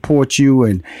will support you.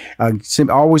 And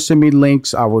always send me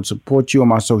links. I will support you on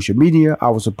my social media. I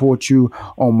will support you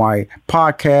on my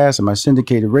podcast and my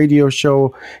syndicated radio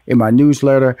show, in my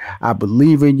newsletter. I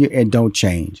believe in you, and don't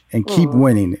change, and keep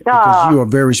winning, because you are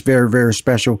very, very, very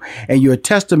special, and you're a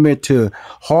testament to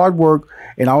hard work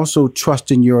and also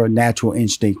trusting your natural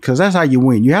instinct, because that's how you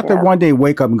win. You have to one day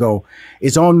wake up and go,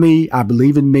 it's on me. I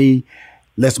believe in me.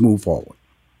 Let's move forward.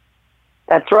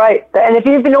 That's right. And if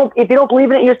you don't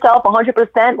believe in it yourself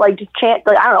 100%, like just chant,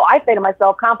 I don't know. I say to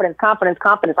myself, confidence, confidence,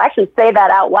 confidence. I actually say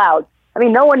that out loud. I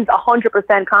mean, no one's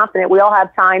 100% confident. We all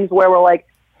have times where we're like,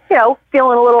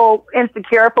 feeling a little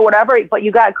insecure for whatever, but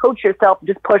you got to coach yourself and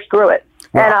just push through it.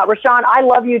 Wow. And Rashawn, I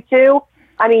love you too.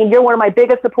 I mean, you're one of my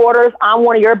biggest supporters. I'm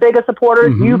one of your biggest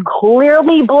supporters. You've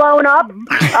clearly blown up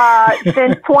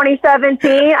since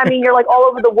 2017. I mean, you're like all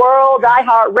over the world,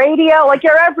 iHeartRadio, like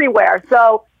you're everywhere.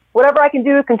 So whatever I can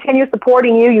do to continue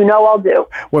supporting you, I'll do.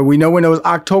 Well, we know when those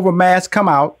October masks come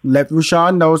out, let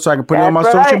Rashawn know so I can put it on my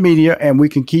social media, and we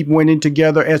can keep winning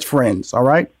together as friends. All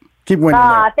right? Keep winning.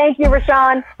 Thank you,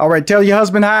 Rashawn. All right. Tell your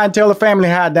husband hi and tell the family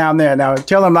hi down there. Now,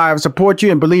 tell them I support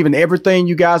you and believe in everything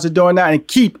you guys are doing now, and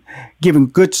keep giving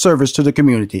good service to the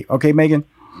community. Okay, Megan?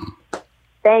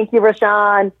 Thank you,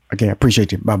 Rashawn. Okay. I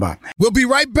appreciate you. Bye-bye. We'll be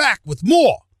right back with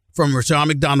more from Rashawn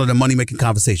McDonald and Money Making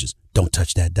Conversations. Don't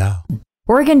touch that dial.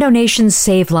 Organ donations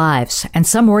save lives, and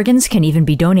some organs can even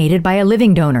be donated by a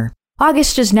living donor.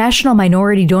 August is National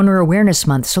Minority Donor Awareness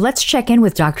Month, so let's check in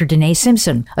with Dr. Danae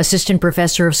Simpson, Assistant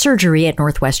Professor of Surgery at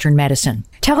Northwestern Medicine.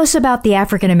 Tell us about the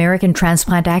African American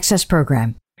Transplant Access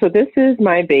Program. So this is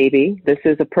my baby. This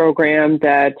is a program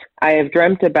that I have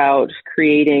dreamt about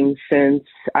creating since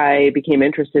I became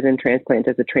interested in transplant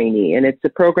as a trainee. And it's a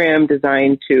program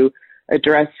designed to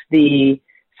address the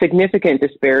significant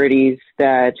disparities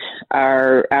that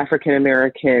our African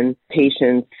American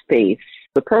patients face.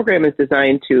 The program is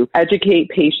designed to educate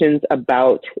patients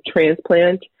about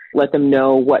transplant, let them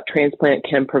know what transplant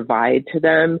can provide to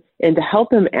them, and to help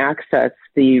them access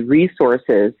the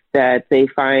resources that they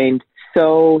find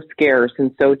so scarce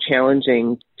and so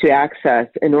challenging to access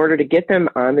in order to get them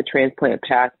on the transplant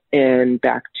path and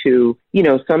back to,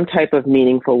 some type of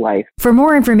meaningful life. For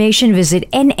more information, visit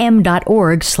nm.org/radio.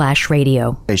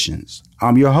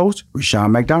 I'm your host,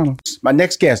 Rashawn McDonald. My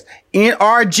next guest,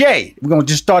 NRJ. We're going to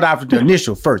just start off with the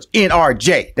initial first.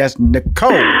 NRJ. That's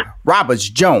Nicole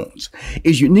Roberts-Jones.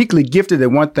 Is uniquely gifted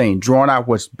at one thing, drawing out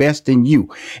what's best in you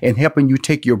and helping you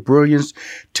take your brilliance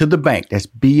to the bank. That's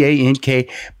B-A-N-K,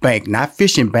 bank, not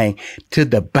fishing bank, to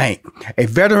the bank. A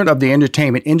veteran of the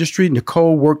entertainment industry,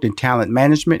 Nicole worked in talent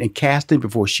management and casting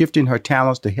before shifting her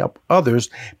talents to help others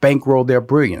bankroll their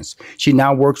brilliance. She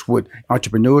now works with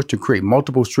entrepreneurs to create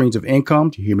multiple streams of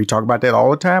income. You hear me talk about that all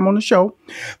the time on the show,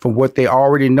 from what they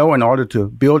already know in order to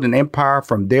build an empire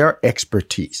from their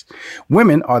expertise.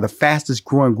 Women are the fastest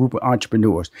growing group of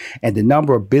entrepreneurs, and the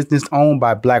number of business owned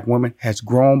by Black women has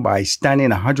grown by a stunning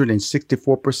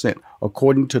 164%,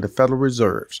 according to the Federal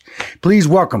Reserve. Please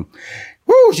welcome,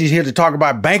 she's here to talk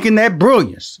about banking that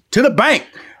brilliance to the bank,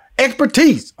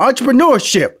 expertise,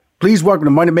 entrepreneurship. Please welcome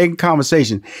to Money Making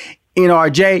Conversation.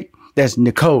 NRJ, that's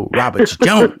Nicole Roberts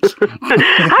Jones.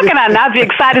 How can I not be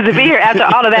excited to be here after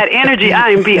all of that energy?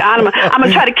 I'm going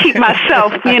to try to keep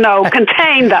myself,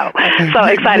 contained though. So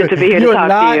excited to be here to talk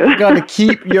to you. You're not going to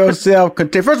keep yourself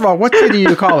contained. First of all, what city are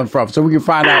you calling from so we can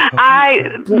find out? I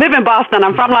live in Boston.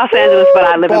 I'm from Los Angeles, but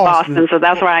I live in Boston, so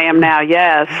that's where I am now,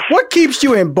 yes. What keeps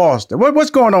you in Boston? What's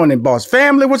going on in Boston?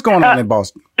 Family? What's going on in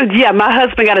Boston? Yeah, my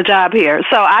husband got a job here,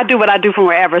 so I do what I do from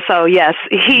wherever. So yes,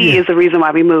 he is the reason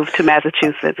why we moved to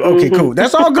Massachusetts. Okay, cool.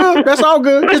 That's all good. That's all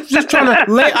good. Just trying to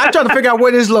I'm trying to figure out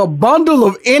where this little bundle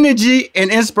of energy and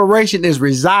inspiration is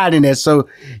residing at. So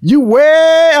you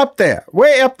way up there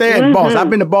in Boston.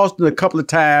 I've been to Boston a couple of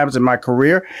times in my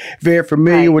career. Very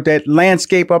familiar with that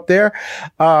landscape up there.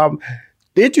 The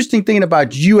interesting thing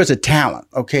about you as a talent,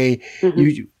 okay,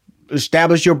 you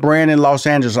establish your brand in Los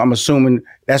Angeles. I'm assuming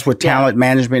that's with talent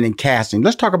management and casting.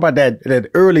 Let's talk about that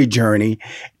early journey.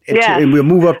 And we'll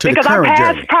move up to the current journey. Because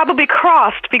our paths probably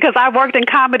crossed because I worked in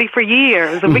comedy for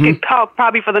years. And we could talk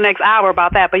probably for the next hour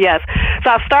about that. But yes, so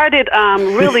I started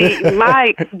really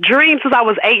my dream since I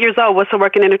was 8 years old was to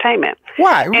work in entertainment.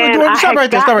 Why? Stop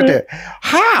right there.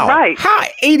 How? Right. How?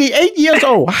 88 years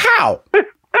old. How?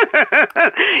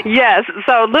 Yes.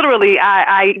 So literally,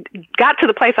 I got to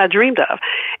the place I dreamed of,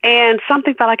 and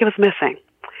something felt like it was missing.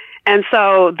 And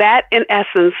so that, in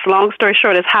essence, long story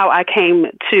short, is how I came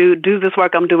to do this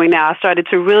work I'm doing now. I started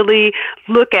to really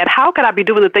look at how could I be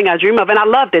doing the thing I dream of, and I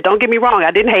loved it. Don't get me wrong.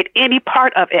 I didn't hate any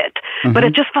part of it, but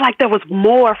it just felt like there was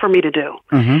more for me to do.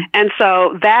 And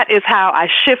so that is how I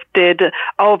shifted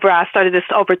over. I started this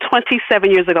over 27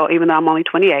 years ago, even though I'm only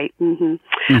 28.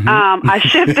 I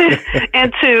shifted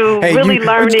into really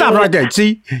learning. Stop right there.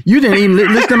 See, you didn't even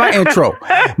listen to my intro.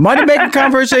 Money Making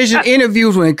Conversation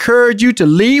interviews will encourage you to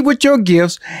lead with your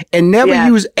gifts and never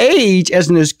use age as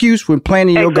an excuse when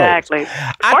planning your goals. Exactly.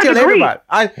 I tell everybody,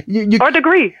 or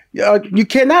degree. You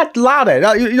cannot allow that.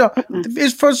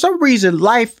 It's for some reason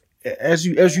life. As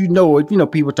you know,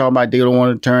 people talking about they don't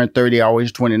want to turn 30,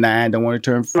 always 29, don't want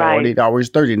to turn 40, always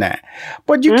 39.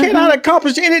 But you cannot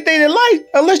accomplish anything in life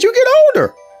unless you get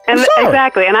older.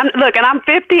 Exactly. And I'm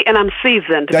 50 and I'm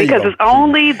seasoned because it's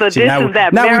only the dishes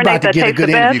that marinate that taste the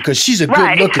best. Because she's a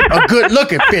good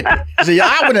looking 50. See,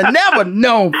 I would have never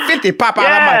known 50 pop out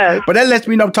of my, but that lets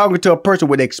me know I'm talking to a person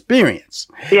with experience.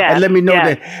 Yeah. And let me know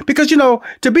that, because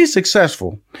to be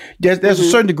successful, there's a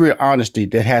certain degree of honesty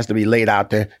that has to be laid out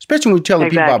there, especially when we're telling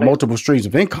people about multiple streams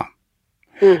of income.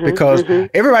 Because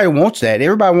everybody wants that.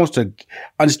 Everybody wants to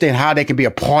understand how they can be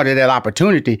a part of that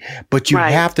opportunity. But you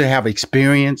have to have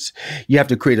experience. You have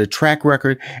to create a track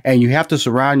record, and you have to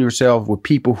surround yourself with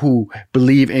people who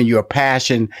believe in your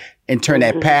passion and turn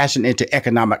that passion into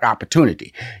economic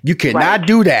opportunity. You cannot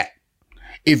do that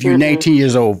if you're 19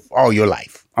 years old all your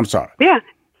life. I'm sorry. Yeah.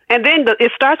 And then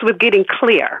it starts with getting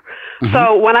clear.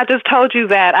 So when I just told you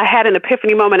that I had an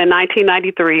epiphany moment in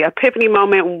 1993, epiphany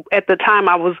moment at the time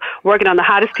I was working on the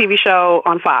hottest TV show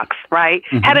on Fox, right?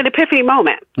 Had an epiphany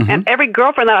moment. And every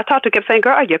girlfriend that I talked to kept saying,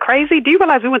 girl, are you crazy? Do you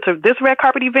realize we went to this red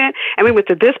carpet event and we went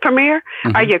to this premiere?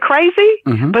 Are you crazy?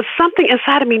 But something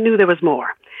inside of me knew there was more.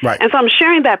 Right. And so I'm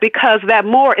sharing that because that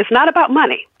more is not about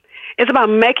money. It's about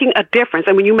making a difference.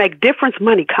 And when you make difference,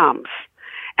 money comes.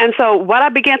 And so what I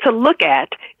began to look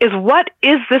at is what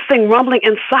is this thing rumbling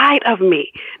inside of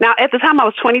me? Now, at the time I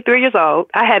was 23 years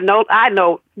old, I had no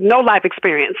life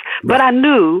experience, but I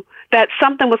knew that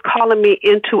something was calling me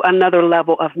into another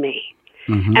level of me.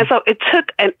 And so it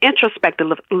took an introspective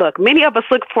look. Many of us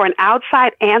look for an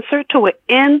outside answer to an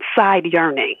inside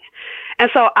yearning.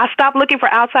 And so I stopped looking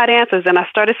for outside answers and I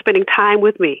started spending time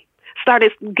with me.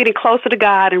 Started getting closer to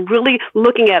God and really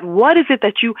looking at what is it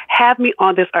that you have me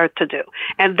on this earth to do.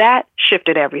 And that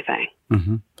shifted everything.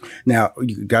 Now,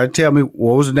 you got to tell me,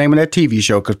 what was the name of that TV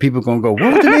show? Because people are going to go,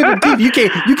 what was the name of the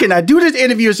TV? You cannot do this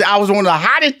interview and say, I was on the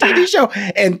hottest TV show.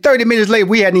 And 30 minutes later,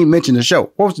 we hadn't even mentioned the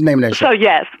show. What was the name of that show?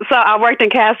 So I worked in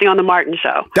casting on The Martin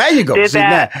Show. There you go. Did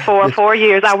that for 4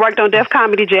 years. I worked on Def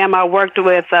Comedy Jam. I worked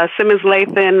with Simmons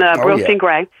Lathan, Brillstein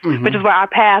Gray, which is where our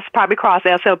paths probably crossed,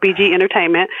 SLBG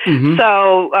Entertainment.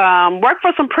 So worked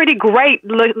for some pretty great,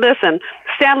 listen,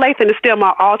 Stan Lathan is still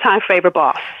my all-time favorite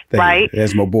boss, right?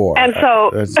 That's my boy. And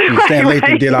so Stan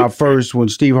Lathan did our first, when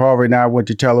Steve Harvey and I went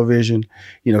to television.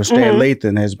 Stan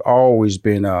Lathan has always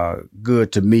been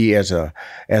good to me as a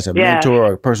mentor,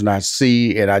 or a person I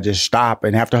see and I just stop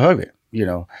and have to hug him.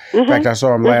 In fact, I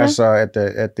saw him last at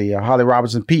the Holly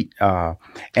Robinson Pete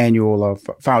annual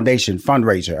foundation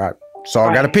fundraiser. So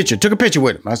I got a picture. Took a picture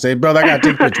with him. I said, brother, I got to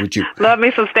take a picture with you. Love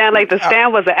me some Stan Lee.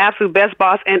 Stan was the absolute best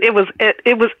boss, and it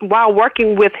was while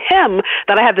working with him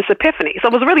that I had this epiphany. So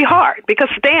it was really hard because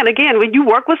Stan, again, when you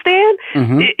work with Stan,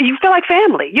 you feel like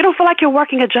family. You don't feel like you're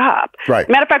working a job. Right.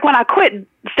 Matter of fact, when I quit,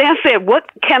 Stan said, "What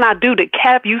can I do to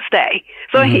have you stay?"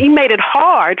 So he made it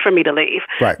hard for me to leave.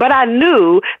 Right. But I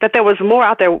knew that there was more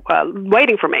out there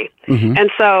waiting for me. And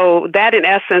so that, in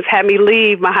essence, had me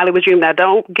leave my Hollywood dream. Now,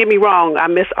 don't get me wrong. I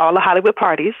miss all the Hollywood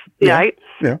parties, right?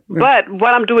 Yeah. But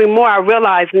what I'm doing more, I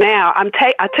realize now,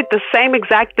 I took the same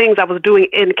exact things I was doing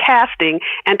in casting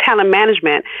and talent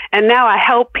management, and now I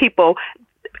help people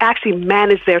actually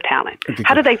manage their talent. Okay,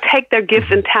 how do they take their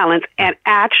gifts and talents and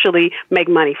actually make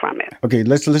money from it? Okay,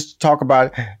 let's talk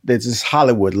about this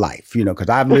Hollywood life, because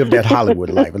I've lived that Hollywood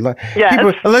life. Yes.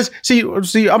 People, let's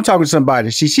see. I'm talking to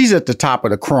somebody. She's at the top of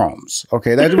the crumbs.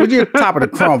 Okay, that's when you're at the top of the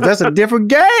crumbs. That's a different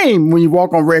game when you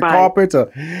walk on red carpets.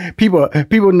 Or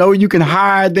people know you can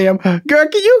hire them. Girl,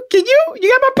 can you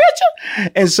got my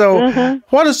picture? And so,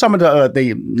 what are some of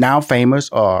the now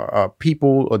famous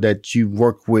people that you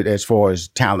work with as far as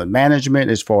talent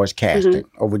management, as far as casting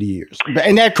over the years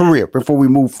in that career, before we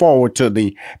move forward to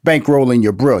the bankrolling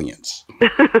your brilliance?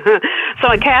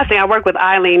 So in casting, I worked with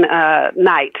Eileen Mack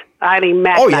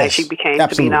Knight, she became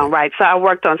to be known, right? So I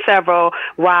worked on several,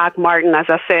 Rock, Martin, as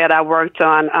I said. I worked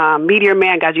on Meteor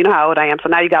Man. Guys, you know how old I am, so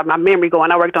now you got my memory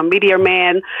going. I worked on Meteor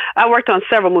Man. I worked on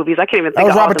several movies. I can't even think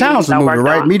of all the movies. That was Robert Townsend's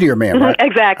movie, right? Meteor Man, right?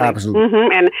 Exactly. Absolutely.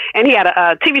 And he had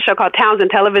a TV show called Townsend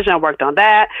Television. I worked on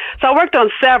that. So I worked on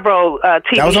several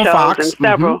TV shows Fox. and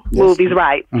several movies,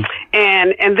 right?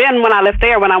 And then when I left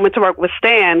there, when I went to work with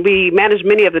Stan, we managed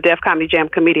many of the Def Comedy Jam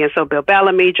comedians. So Bill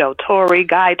Bellamy, Joe Torre,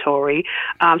 Guy Torre,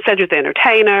 Cedric the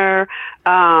Entertainer,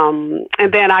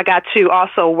 and then I got to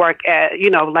also work at,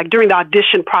 during the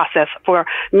audition process for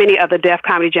many of the Def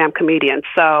Comedy Jam comedians.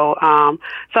 So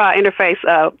I interface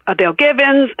Adele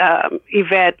Givens,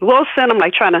 Yvette Wilson. I'm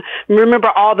trying to remember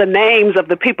all the names of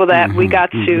the people that we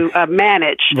got to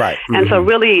manage. Right. And so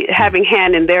really having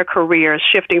hand in their careers,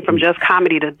 shifting from just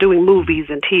comedy to doing movies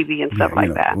and TV and stuff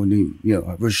like that.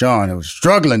 Rashawn was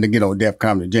struggling to get on Def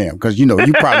Comedy Jam because, you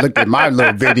probably looked at my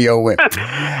little video and,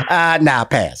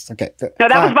 pass. Okay. No,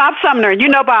 that was Bob Sumner. You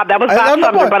know Bob. That was Bob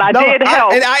Sumner, but I did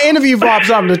help. And I interviewed Bob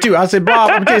Sumner, too. I said,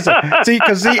 Bob, I'm going to tell you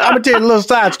something. I'm going to tell you a little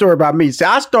side story about me. See,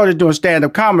 I started doing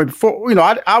stand-up comedy before,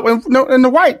 I went in the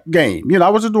white game. I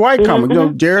was in the white comedy.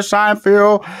 Jerry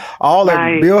Seinfeld, all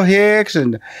that, Bill Hicks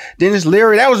and Dennis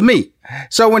Leary. That was me.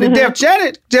 So when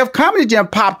the Def Comedy Jam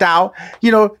popped out,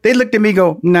 they looked at me and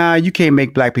go, nah, you can't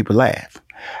make black people laugh.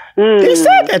 They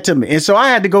said that to me. And so I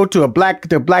had to go to the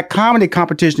black comedy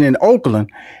competition in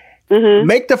Oakland,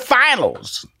 make the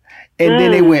finals. And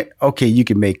then they went, okay, you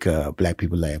can make black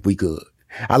people laugh. We good.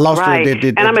 I lost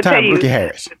and I'm gonna tell you, Ricky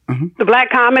Harris. The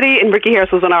black comedy, and Ricky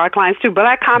Harris was one of our clients too.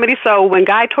 Black comedy. So when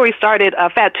Guy Torre started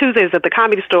Fat Tuesdays at the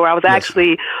Comedy Store, I was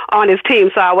actually on his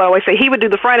team. So I would always say he would do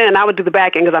the front end and I would do the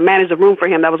back end because I managed the room for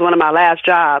him. That was one of my last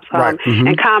jobs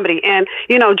in comedy. And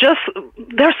just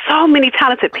there's so many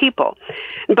talented people.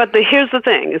 But here's the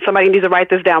thing: and somebody needs to write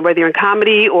this down. Whether you're in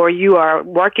comedy or you are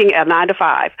working at 9 to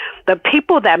 5, the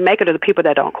people that make it are the people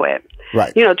that don't quit.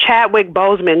 Right. Chadwick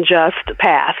Boseman just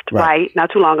passed, right?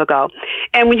 Not too long ago.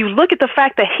 And when you look at the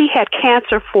fact that he had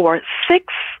cancer for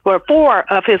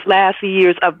 4 of his last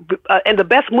years and the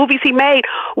best movies he made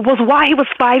was why he was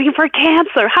fighting for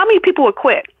cancer. How many people would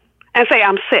quit and say,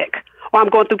 I'm sick or I'm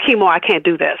going through chemo, I can't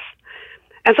do this?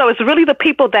 And so it's really the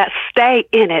people that stay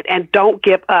in it and don't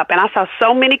give up. And I saw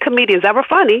so many comedians that were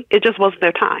funny. It just wasn't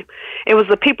their time. It was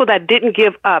the people that didn't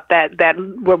give up, that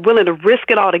were willing to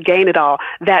risk it all to gain it all,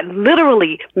 that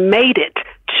literally made it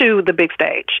to the big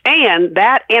stage. And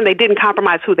they didn't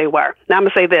compromise who they were. Now I'm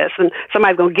going to say this, and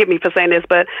somebody's going to get me for saying this,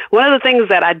 but one of the things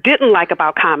that I didn't like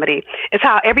about comedy is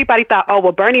how everybody thought, oh,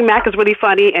 well, Bernie Mac is really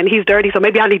funny and he's dirty, so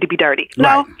maybe I need to be dirty.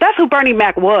 No, that's who Bernie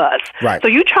Mac was. Right. So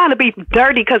you trying to be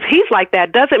dirty because he's like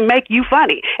that doesn't make you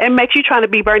funny. It makes you trying to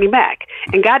be Bernie Mac.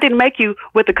 And God didn't make you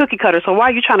with the cookie cutter, so why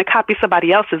are you trying to copy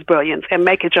somebody else's brilliance and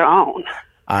make it your own?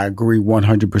 I agree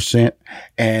 100%.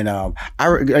 And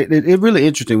it's really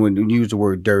interesting when you use the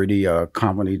word dirty,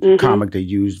 comic, they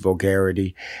use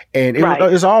vulgarity. And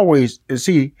it's always,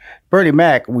 see, Bernie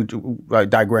Mac, I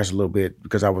digress a little bit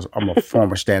because I'm a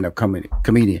former stand-up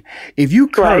comedian. If you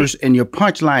curse and your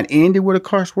punchline ended with a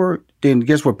curse word, then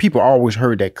guess what? People always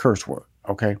heard that curse word.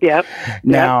 Okay. Yep.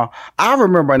 Now, I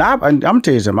remember, and I'm going to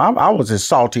tell you something, I was as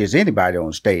salty as anybody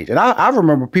on stage. And I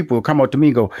remember people would come up to me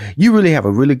and go, you really have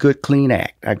a really good, clean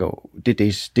act. I go, did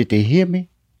they hear me?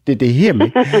 Did they hear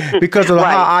me? Because of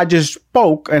how I just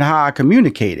spoke and how I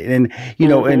communicated. And, you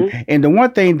know, and the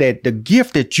one thing that the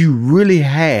gift that you really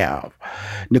have,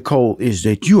 Nicole, is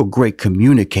that you're a great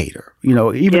communicator. You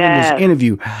know, even in this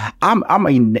interview,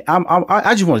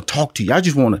 I just want to talk to you. I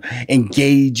just want to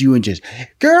engage you and just,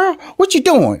 girl, what you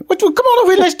doing? Come on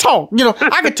over here, let's talk. You know,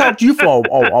 I could talk to you for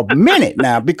a minute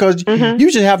now because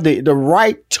you just have the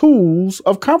right tools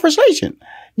of conversation.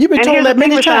 You've been told that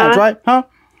many times, right? Huh?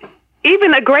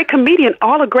 Even a great comedian,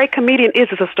 all a great comedian is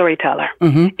a storyteller.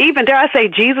 Even, dare I say,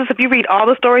 Jesus, if you read all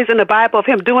the stories in the Bible of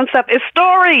him doing stuff, it's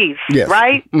stories,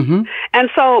 right? And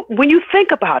so when you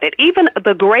think about it, even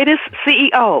the greatest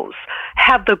CEOs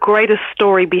have the greatest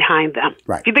story behind them.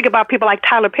 If you think about people like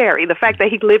Tyler Perry, the fact that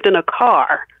he lived in a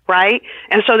car, right?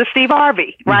 And so does Steve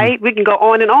Harvey, right? We can go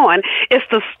on and on. It's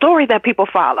the story that people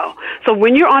follow. So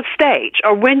when you're on stage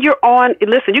or when you're on,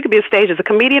 listen, you could be on stage as a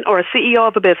comedian or a CEO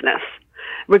of a business.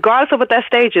 Regardless of what that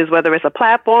stage is, whether it's a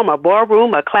platform, a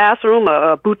ballroom, a classroom,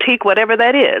 a boutique, whatever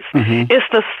that is, it's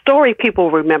the story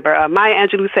people remember. Maya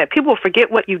Angelou said, people will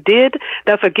forget what you did,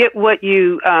 they'll forget what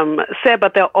you said,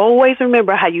 but they'll always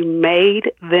remember how you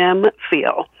made them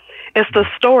feel. It's the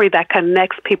story that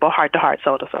connects people heart to heart,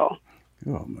 soul to soul.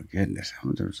 Oh my goodness!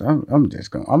 I'm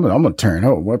gonna turn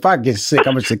over. If I get sick,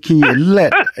 I'm gonna say, "Can you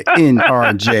let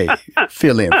NRJ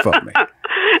fill in for me?"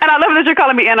 And I love that you're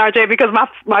calling me NRJ because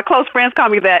my close friends call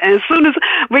me that. And as soon as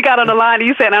we got on the line and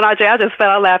you said NRJ, I just fell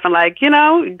out laughing like, you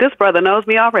know, this brother knows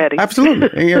me already.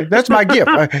 Absolutely. Yeah, that's my gift.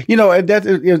 You know,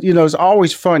 it's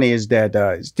always funny is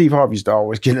that Steve Harvey used to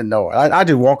always get annoyed. I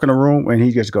just walk in the room and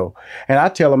he just go, and I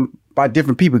tell him about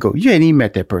different people, go, you ain't even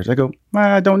met that person. I go,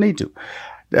 well, I don't need to.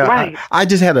 Right. I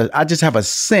just have a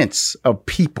sense of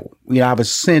people. You know, I have a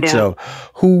sense of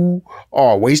who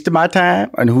are wasting my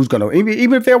time and who's going to,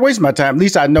 even if they're wasting my time, at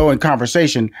least I know in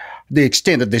conversation the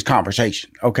extent of this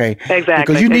conversation. Okay. Exactly.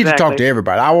 Because you need to talk to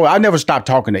everybody. I never stopped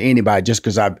talking to anybody just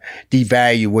because I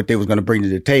devalue what they was going to bring to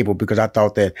the table, because I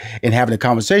thought that in having a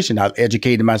conversation, I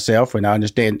educated myself and I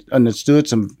understood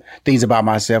some things about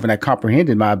myself, and I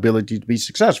comprehended my ability to be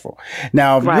successful.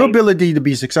 Now, your ability to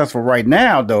be successful right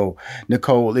now, though,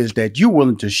 Nicole, is that you're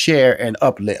willing to share and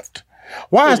uplift.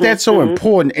 Why is that so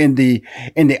important in the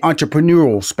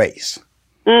entrepreneurial space?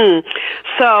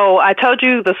 So I told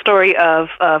you the story of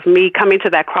me coming to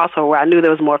that crossroad where I knew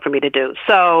there was more for me to do.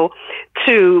 So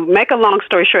to make a long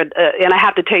story short, and I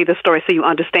have to tell you the story so you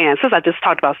understand, since I just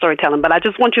talked about storytelling, but I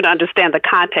just want you to understand the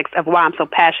context of why I'm so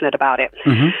passionate about it.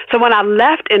 So when I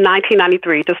left in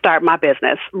 1993 to start my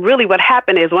business, really what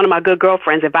happened is one of my good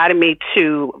girlfriends invited me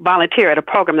to volunteer at a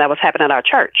program that was happening at our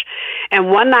church.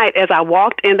 And one night as I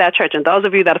walked in that church, and those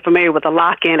of you that are familiar with a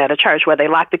lock-in at a church where they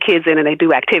lock the kids in and they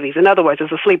do activities, in other words,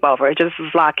 it's a sleepover. It just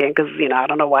is lock-in because, you know, I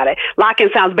don't know why lock-in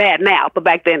sounds bad now, but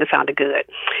back then it sounded good.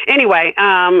 Anyway,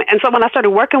 and so when I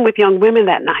started working with young women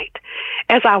that night,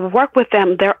 as I worked with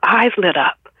them, their eyes lit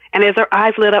up. And as their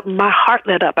eyes lit up, my heart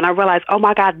lit up. And I realized, oh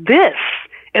my God, this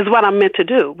is what I'm meant to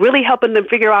do, really helping them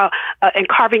figure out and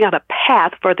carving out a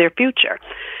path for their future.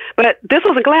 But this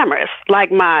wasn't glamorous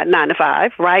like my 9 to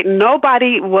 5, right?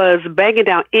 Nobody was banging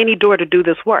down any door to do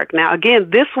this work. Now, again,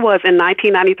 this was in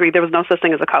 1993. There was no such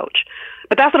thing as a coach.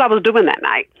 But that's what I was doing that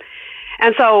night.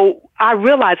 And so I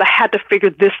realized I had to figure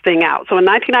this thing out. So in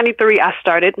 1993, I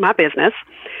started my business.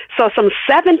 So some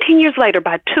 17 years later,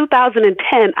 by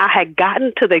 2010, I had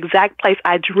gotten to the exact place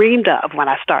I dreamed of when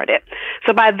I started.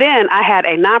 So by then, I had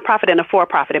a nonprofit and a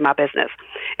for-profit in my business.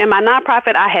 In my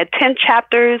nonprofit, I had 10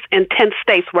 chapters in 10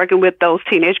 states working with those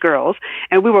teenage girls,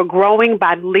 and we were growing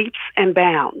by leaps and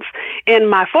bounds. In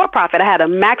my for-profit, I had a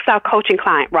maxed-out coaching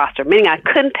client roster, meaning I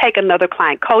couldn't take another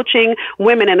client, coaching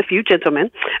women and a few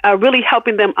gentlemen, really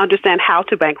helping them understand how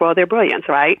to bankroll their brilliance,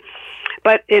 right?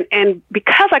 But and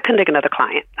because I couldn't take another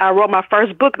client, I wrote my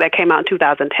first book that came out in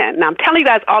 2010. Now, I'm telling you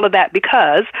guys all of that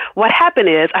because what happened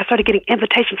is I started getting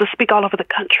invitations to speak all over the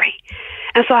country.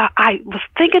 And so I was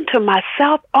thinking to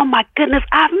myself, oh, my goodness,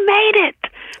 I've made it.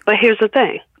 But here's the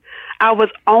thing. I was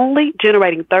only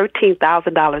generating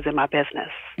 $13,000 in my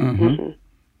business.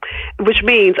 Which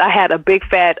means I had a big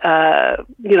fat,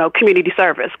 community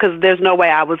service, because there's no way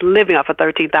I was living off of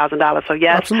 $13,000. So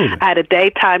yes, absolutely. I had a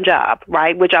daytime job,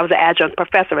 right, which I was an adjunct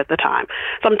professor at the time.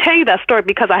 So I'm telling you that story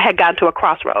because I had gotten to a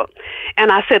crossroad,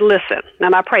 and I said, listen,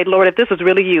 and I prayed, Lord, if this is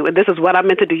really you and this is what I'm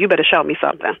meant to do, you better show me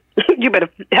something. You better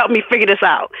help me figure this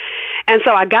out. And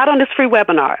so I got on this free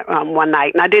webinar one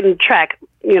night, and I didn't track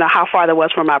how far that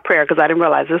was from my prayer because I didn't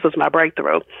realize this was my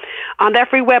breakthrough. On that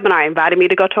free webinar, invited me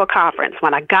to go to a conference.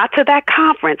 When I got to that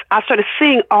conference, I started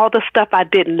seeing all the stuff I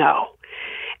didn't know.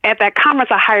 At that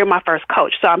conference, I hired my first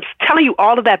coach. So I'm telling you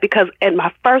all of that because in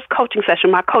my first coaching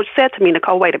session, my coach said to me,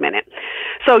 Nicole, wait a minute.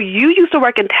 So you used to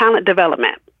work in talent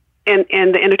development in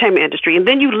the entertainment industry, and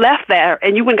then you left there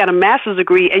and you went and got a master's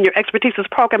degree, and your expertise is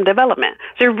program development.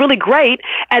 So you're really great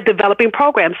at developing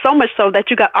programs, so much so that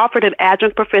you got offered an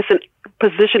adjunct professor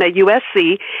position at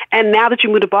USC, and now that you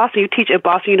moved to Boston, you teach at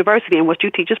Boston University, and what you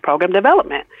teach is program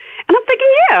development. And I'm thinking,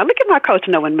 yeah, look at my coach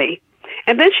knowing me.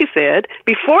 And then she said,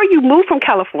 before you moved from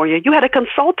California, you had a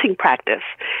consulting practice.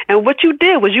 And what you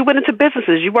did was you went into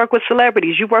businesses, you work with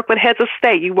celebrities, you work with heads of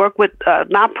state, you work with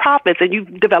nonprofits, and you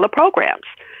develop programs.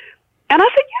 And I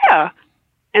said, yeah.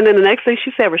 And then the next thing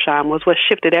she said, Rashawn, was what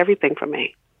shifted everything for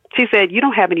me. She said, you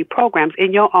don't have any programs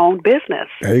in your own business.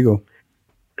 There you go.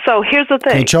 So here's the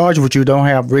thing. Can't charge what you don't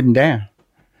have written down.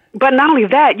 But not only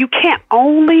that, you can't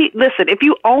only, listen, if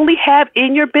you only have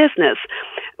in your business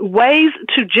ways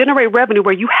to generate revenue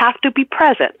where you have to be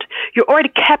present, you're already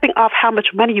capping off how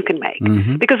much money you can make.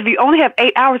 Mm-hmm. Because if you only have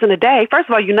 8 hours in a day, first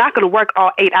of all, you're not going to work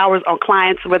all 8 hours on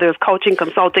clients, whether it's coaching,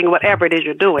 consulting, whatever it is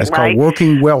you're doing, That's right? called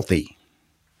working wealthy.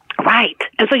 Right.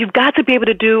 And so you've got to be able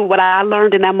to do what I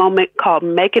learned in that moment called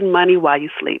making money while you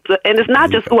sleep. And it's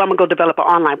not just, I'm going to go develop an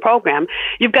online program.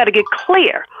 You've got to get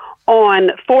clear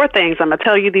on 4 things. I'm going to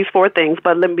tell you these 4 things,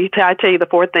 but let me tell you the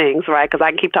 4 things, right? Because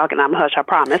I can keep talking. I'm hush, I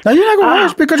promise. Now, you're not going to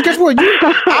hush because guess what?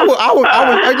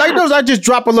 I just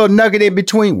drop a little nugget in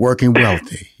between working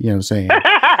wealthy. You know what I'm saying?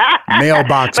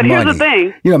 Mailbox but money. Here's the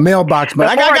thing. You know, mailbox money.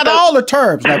 I got all the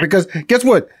terms now because guess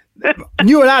what?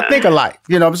 You and I think alike.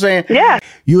 You know what I'm saying? Yeah.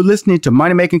 You're listening to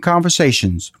Money Making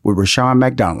Conversations with Rashawn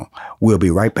McDonald. We'll be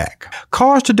right back.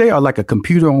 Cars today are like a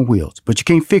computer on wheels, but you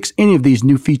can't fix any of these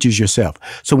new features yourself.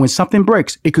 So when something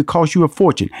breaks, it could cost you a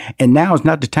fortune. And now is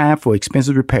not the time for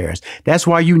expensive repairs. That's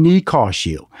why you need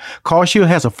CarShield. CarShield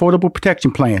has affordable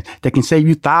protection plans that can save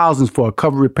you thousands for a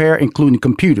covered repair, including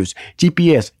computers,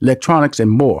 GPS, electronics, and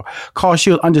more.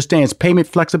 CarShield understands payment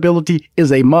flexibility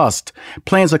is a must.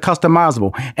 Plans are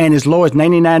customizable and as low as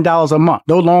 $99 a month.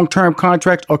 No long-term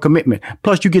contracts or commitment.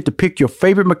 Plus, you get to pick your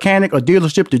favorite mechanic or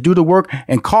dealership to do the work,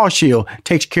 and CarShield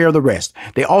takes care of the rest.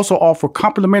 They also offer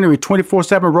complimentary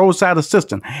 24/7 roadside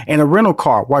assistance and a rental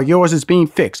car while yours is being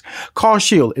fixed.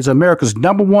 CarShield is America's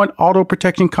 #1 auto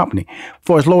protection company.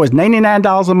 For as low as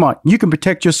 $99 a month, you can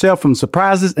protect yourself from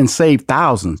surprises and save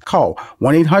thousands. Call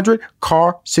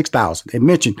 1-800-CAR-6000 and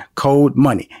mention code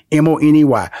MONEY,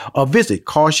 M-O-N-E-Y, or visit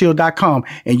carshield.com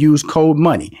and use code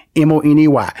MONEY,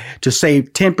 M-O-N-E-Y, to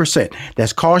save 10%.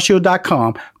 That's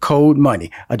carshield.com, code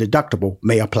MONEY. A deductible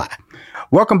may apply.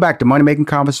 Welcome back to Money Making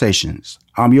Conversations.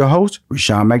 I'm your host,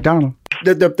 Rashawn McDonald.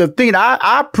 The thing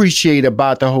I appreciate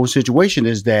about the whole situation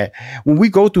is that when we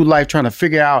go through life trying to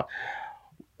figure out,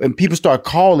 and people start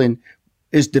calling,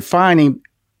 is defining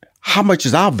how much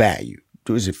is our value.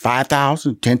 Is it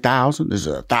 5,000, 10,000? Is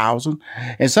it 1,000?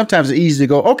 And sometimes it's easy to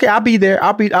go, okay, I'll be there.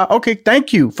 Okay,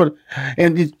 thank you for.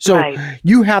 And so right.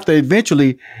 You have to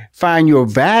eventually find your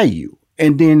value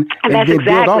and then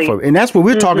build off of it. And that's what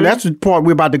we're talking. That's the part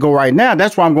we're about to go right now.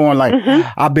 That's why I'm going like,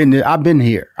 I've been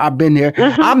here.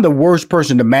 I'm the worst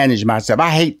person to manage myself. I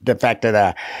hate the fact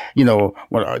that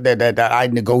that I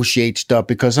negotiate stuff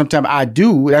because sometimes I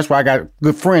do. That's why I got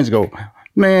good friends go,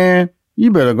 man, you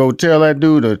better go tell that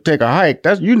dude to take a hike.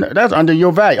 That's under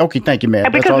your value. Okay, thank you, man.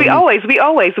 Because we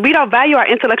don't value our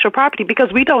intellectual property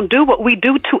because we don't do what we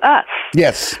do to us.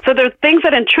 Yes. So there's things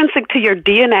that are intrinsic to your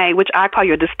DNA, which I call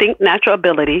your distinct natural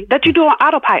ability, that you do on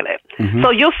autopilot. Mm-hmm.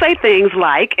 So you'll say things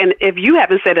like, and if you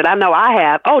haven't said it, I know I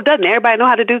have, oh, doesn't everybody know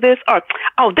how to do this? Or,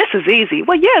 oh, this is easy.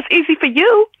 Well, yeah, it's easy for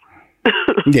you.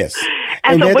 Yes.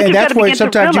 and that's why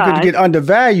sometimes you could get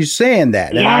undervalued saying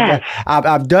that. And yes.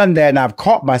 I've done that and I've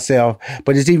caught myself,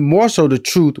 but it's even more so the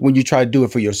truth when you try to do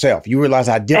it for yourself. You realize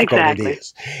how difficult it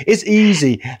is. It's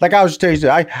easy. Like I was telling you,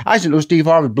 I should know Steve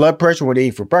Harvey's blood pressure, what he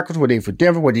ate for breakfast, what he ate for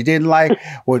dinner, what he didn't like,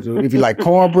 if he liked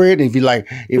cornbread, if he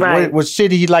liked, what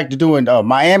city he liked to do in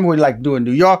Miami, what he liked to do in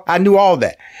New York. I knew all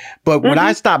that. But when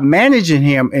I stopped managing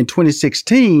him in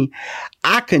 2016,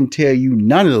 I couldn't tell you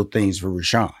none of those things for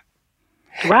Rashawn.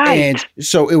 Right. And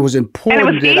so it was important. And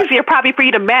it was easier probably for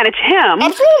you to manage him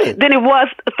Absolutely. Than it was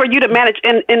for you to manage.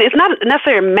 And it's not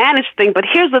necessarily a managed thing, but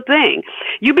here's the thing.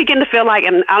 You begin to feel like,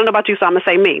 and I don't know about you, so I'm going to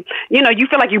say me, you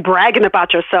feel like you're bragging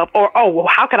about yourself or, oh, well,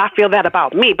 how could I feel that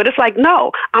about me? But it's like,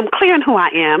 no, I'm clear on who I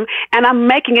am and I'm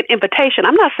making an invitation.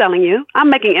 I'm not selling you. I'm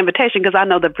making an invitation because I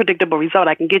know the predictable result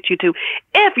I can get you to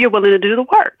if you're willing to do the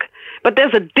work. But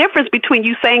there's a difference between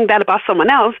you saying that about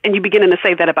someone else and you beginning to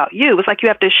say that about you. It's like you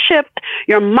have to shift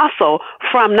your muscle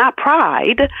from not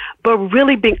pride, but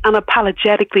really being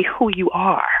unapologetically who you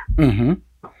are. Mm-hmm.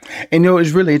 And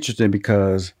it's really interesting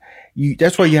because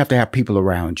that's why you have to have people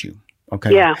around you.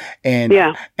 Okay. Yeah.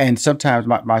 And sometimes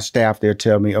my staff, they'll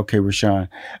tell me, okay, Rashawn,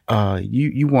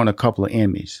 you won a couple of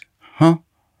Emmys. Huh?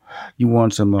 You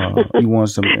want some?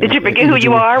 Did you forget who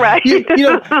you are, right?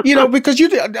 Because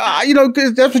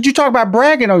cause that's what you talk about,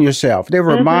 bragging on yourself. They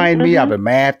remind me I have a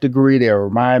math degree. They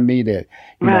remind me that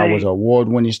I was an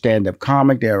award-winning stand-up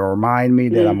comic. They remind me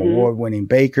that I'm an award-winning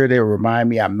baker. They remind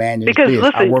me I manage because this.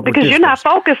 Listen, I work because with you're not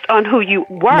focused on who you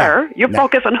were. You're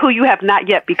focused on who you have not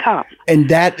yet become. And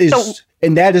that is.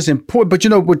 And that is important. But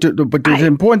the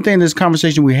important thing in this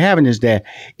conversation we're having is that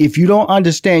if you don't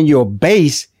understand your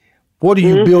base, what are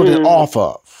you building off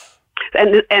of?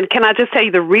 And can I just tell you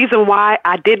the reason why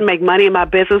I didn't make money in my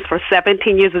business for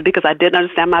 17 years is because I didn't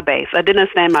understand my base. I didn't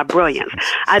understand my brilliance.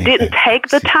 I didn't take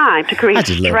the time to create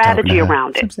strategy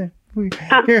around it.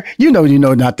 Here,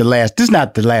 not the last. This is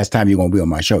not the last time you're going to be on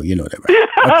my show. You know that, right?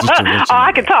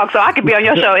 I can talk, so I can be on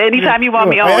your show anytime you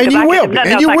want me on. And you will be.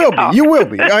 You will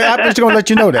be. I'm just going to let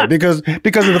you know that because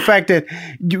of the fact that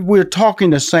we're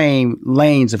talking the same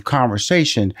lanes of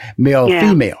conversation, male,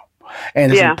 female.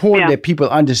 And it's important that people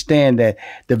understand that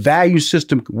the value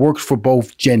system works for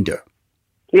both gender.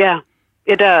 Yeah,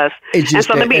 it does. And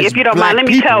so if you don't mind, let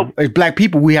me tell. As Black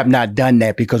people, we have not done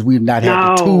that because we've not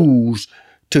had the tools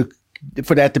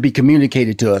for that to be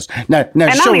communicated to us. Now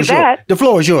the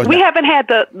floor is yours. We haven't had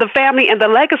the family and the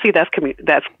legacy that's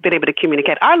been able to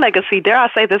communicate. Our legacy, dare I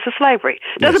say this, is slavery.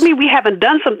 Doesn't mean we haven't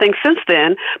done some things since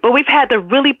then, but we've had to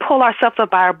really pull ourselves up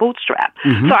by our bootstrap.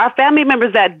 So our family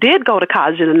members that did go to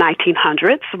college in the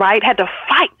 1900s, right, had to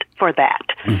fight for that.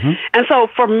 And so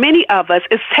for many of us,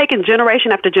 it's taken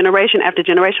generation after generation after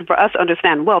generation for us to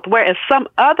understand wealth, whereas some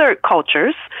other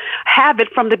cultures have it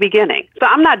from the beginning. So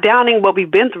I'm not downing what we've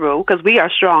been through because we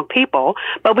are strong people,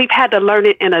 but we've had to learn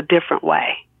it in a different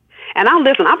way. And I'm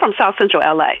from South Central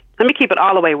LA. Let me keep it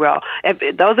all the way real.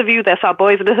 If those of you that saw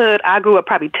Boys in the Hood, I grew up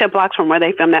probably 10 blocks from where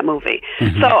they filmed that movie.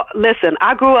 So listen,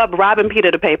 I grew up robbing Peter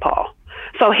to pay Paul.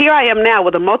 So here I am now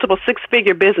with a multiple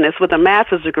six-figure business with a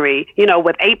master's degree,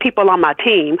 with 8 people on my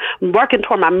team, working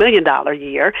toward my $1 million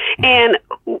year. And,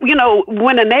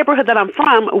 when the neighborhood that I'm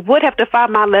from would have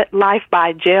defined my life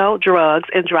by jail, drugs,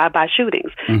 and drive-by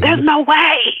shootings. There's no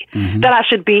way that I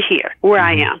should be here where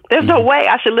I am. There's no way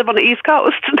I should live on the East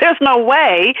Coast. There's no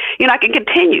way, I can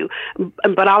continue.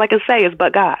 But all I can say is,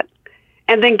 but God.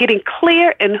 And then getting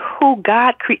clear in who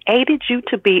God created you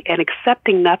to be and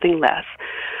accepting nothing less.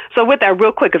 So with that,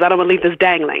 real quick, because I don't want to leave this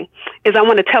dangling, is I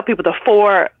want to tell people the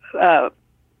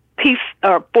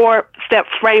 4-step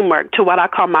framework to what I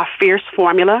call my Fierce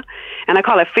formula. And I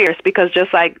call it Fierce because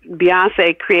just like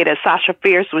Beyonce created Sasha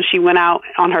Fierce when she went out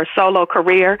on her solo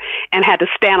career and had to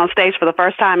stand on stage for the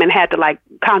first time and had to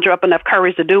conjure up enough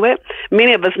courage to do it,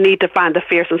 many of us need to find the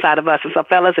fierce inside of us. And so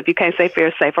fellas, if you can't say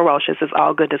fierce, say ferocious. It's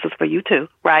all good. This is for you too,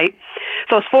 right?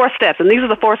 So it's 4 steps. And these are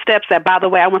the 4 steps that, by the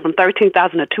way, I went from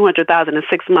 13,000 to 200,000 in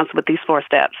 6 months with these 4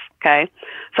 steps. Okay.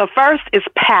 So first is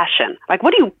passion.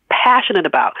 What are you passionate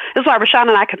about? This is why Rashawn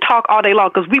and I can talk all day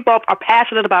long because we both are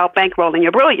passionate about bankrolling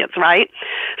your brilliance, right?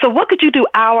 So what could you do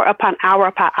hour upon hour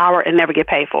upon hour and never get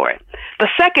paid for it? The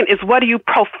second is what are you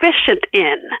proficient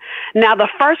in? Now, the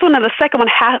first one and the second one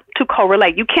have to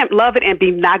correlate. You can't love it and be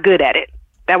not good at it.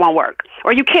 That won't work.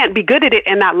 Or you can't be good at it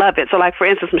and not love it. So for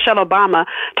instance, Michelle Obama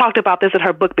talked about this in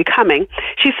her book, Becoming.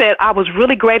 She said, I was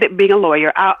really great at being a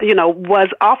lawyer. I, was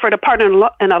offered a partner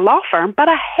in a law firm, but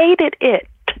I hated it.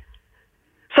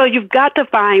 So you've got to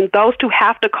find those 2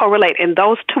 have to correlate, and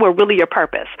those 2 are really your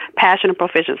purpose, passion and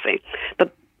proficiency. The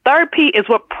third P is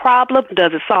what problem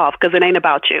does it solve, because it ain't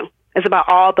about you. It's about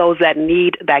all those that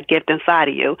need that gift inside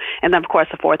of you. And then, of course,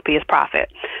 the 4th P is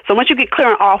profit. So once you get clear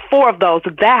on all 4 of those,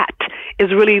 that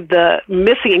is really the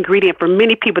missing ingredient for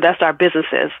many people that start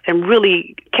businesses and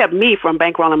really kept me from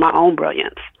bankrolling my own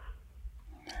brilliance.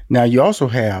 Now, you also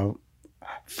have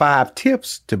 5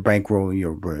 tips to bankroll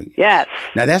your brilliance. Yes.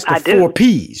 Now that's the 4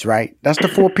 P's, right? That's the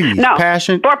 4 P's. No,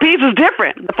 passion. 4 P's is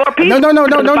different. The 4 P's.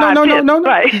 No.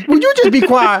 Right. Will you just be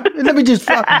quiet? Let me just.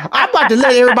 I'm about to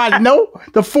let everybody know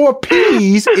the 4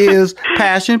 P's is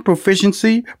passion,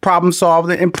 proficiency, problem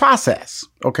solving, and process.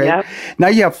 Okay. Yep. Now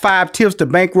you have 5 tips to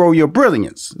bankroll your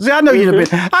brilliance. See, I know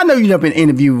you've been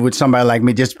interviewed with somebody like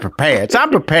me, just prepared. So I'm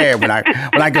prepared when I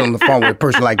get on the phone with a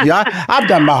person like you. I've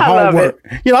done my homework.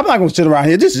 I'm not going to sit around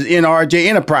here. This is NRJ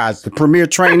Enterprise, the premier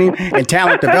training and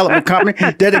talent development company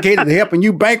dedicated to helping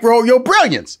you bankroll your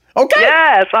brilliance. Okay.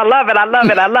 Yes, I love it. I love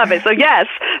it. I love it. So yes,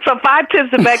 so 5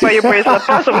 tips to back by your brain. So the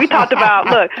first one we talked about.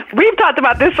 Look, we've talked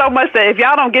about this so much that if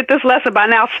y'all don't get this lesson by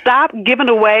now, stop giving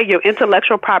away your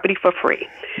intellectual property for free.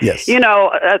 Yes. You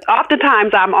know,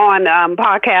 oftentimes I'm on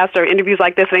podcasts or interviews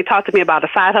like this, and they talk to me about a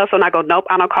side hustle, and I go, nope,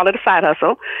 I don't call it a side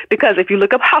hustle, because if you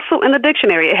look up hustle in the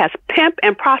dictionary, it has pimp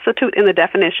and prostitute in the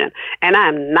definition, and I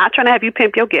am not trying to have you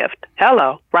pimp your gift.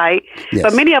 Hello, right? Yes.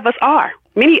 But many of us are.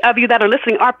 Many of you that are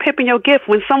listening are pimping your gift.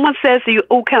 When someone says to you,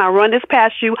 oh, can I run this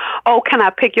past you? Oh, can I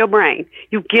pick your brain?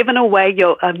 You've given away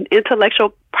your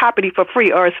intellectual property for free.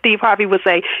 Or as Steve Harvey would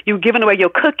say, you've given away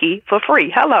your cookie for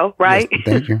free. Hello, right? Yes,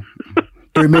 thank you.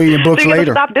 3 million books So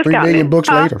later. stop 3 million books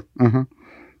later. Mm-hmm.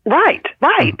 Right.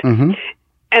 Mm-hmm.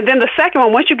 And then the second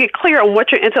one, once you get clear on what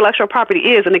your intellectual property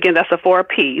is, and again, that's the 4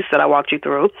 Ps that I walked you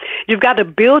through, you've got to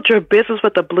build your business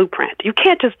with a blueprint. You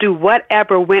can't just do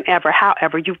whatever, whenever,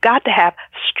 however. You've got to have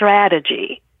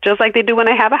strategy, just like they do when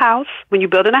they have a house. When you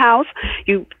build in a house,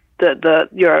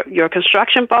 your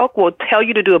construction folk will tell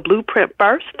you to do a blueprint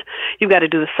first. You've got to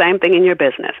do the same thing in your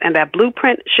business, and that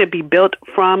blueprint should be built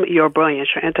from your brilliance,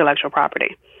 your intellectual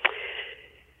property.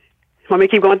 Want me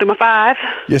to keep going through my 5?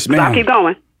 Yes, ma'am. I'll keep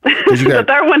going. The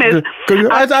third one is...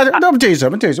 Let me tell you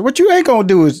something. What you ain't going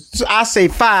to do is, I say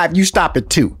 5, you stop at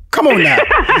 2. Come on now.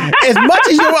 As much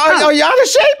as you are you out of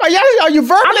shape? Are you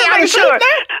verbally out of shape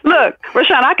now? Look,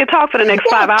 Rashawn, I could talk for the next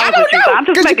 5 hours with you, so I'm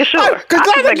just making sure.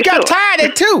 Because you got tired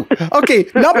at 2. Okay,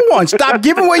 number 1, stop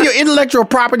giving away your intellectual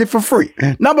property for free.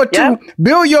 Number 2,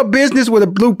 build your business with a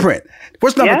blueprint.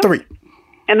 What's number 3?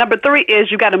 And number 3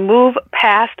 is you got to move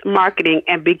past marketing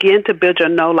and begin to build your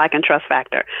know, like, and trust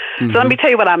factor. Mm-hmm. So let me tell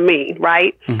you what I mean,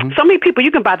 right? Mm-hmm. So many people,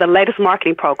 you can buy the latest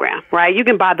marketing program, right? You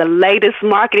can buy the latest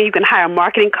marketing. You can hire a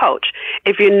marketing coach.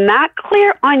 If you're not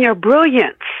clear on your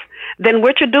brilliance, then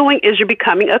what you're doing is you're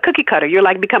becoming a cookie cutter. You're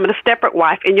like becoming a stepford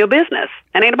wife in your business.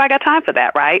 And ain't nobody got time for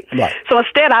that, right? So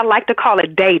instead, I like to call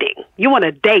it dating. You want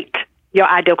to date your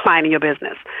ideal client in your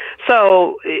business.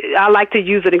 So I like to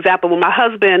use an example. When my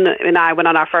husband and I went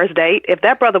on our first date, if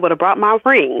that brother would have brought my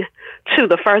ring to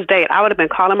the first date, I would have been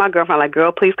calling my girlfriend like,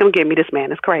 girl, please come get me. This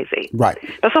man is crazy. Right.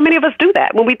 But so many of us do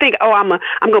that. When we think, oh, I'm going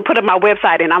to put up my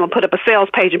website and I'm going to put up a sales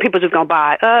page and people are just going to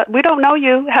buy. We don't know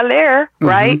you. Hello,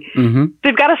 right? Mm-hmm. So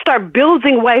you've got to start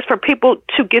building ways for people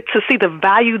to get to see the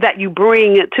value that you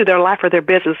bring to their life or their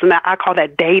business. And I call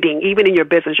that dating. Even in your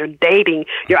business, you're dating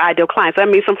your ideal clients. That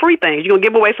means some free things. You're going to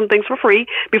give away some things for free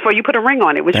before you put a ring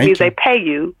on it, which means they pay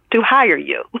you to hire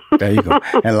you. There you go.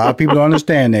 And a lot of people don't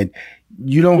understand that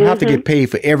you don't have to get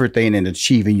paid for everything in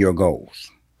achieving your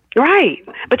goals. Right.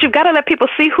 But you've got to let people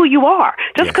see who you are.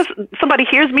 Just because somebody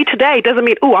hears me today doesn't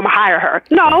mean, oh, I'm going to hire her.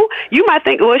 No, you might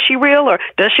think, oh, is she real, or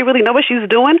does she really know what she's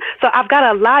doing? So I've got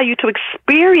to allow you to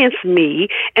experience me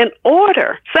in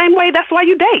order. Same way, that's why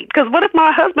you date. Because what if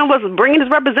my husband was bringing his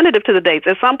representative to the dates?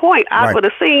 At some point, I would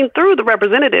have seen through the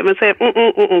representative and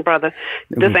said, brother,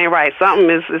 this ain't right. Something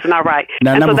is not right.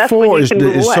 Now, and number 4 is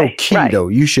so key, though.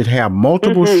 You should have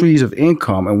multiple streams of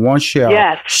income, and one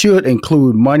should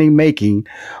include money making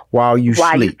while you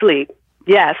sleep.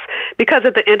 Yes, because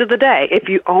at the end of the day, if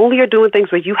you only are doing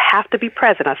things where you have to be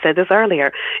present, I said this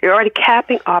earlier, you're already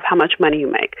capping off how much money you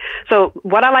make. So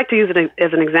what I like to use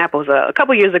as an example is a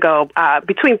couple years ago,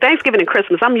 between Thanksgiving and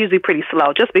Christmas, I'm usually pretty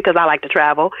slow just because I like to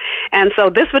travel. And so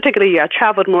this particular year, I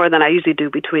traveled more than I usually do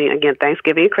between, again,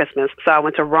 Thanksgiving and Christmas. So I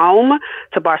went to Rome,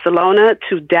 to Barcelona,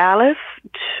 to Dallas,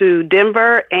 to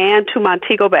Denver, and to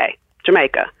Montego Bay,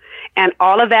 Jamaica. And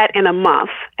all of that in a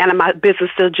month, and my business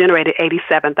still generated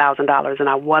 $87,000, and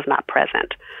I was not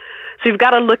present. So you've got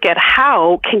to look at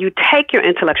how can you take your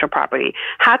intellectual property,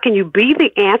 how can you be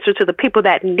the answer to the people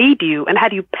that need you, and how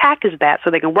do you package that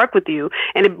so they can work with you,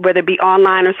 and whether it be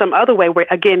online or some other way where,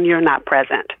 again, you're not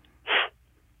present.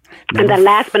 And then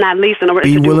last but not least, in order to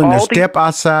do all be willing to step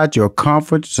outside your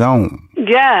comfort zone.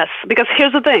 Yes, because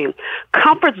here's the thing.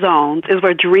 Comfort zones is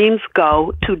where dreams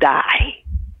go to die.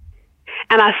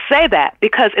 And I say that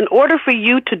because in order for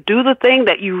you to do the thing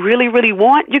that you really, really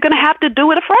want, you're going to have to do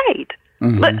it afraid.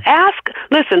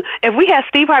 Listen, if we had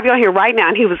Steve Harvey on here right now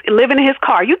and he was living in his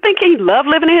car, you think he loved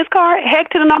living in his car? Heck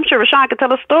to the no, I'm sure Rashawn could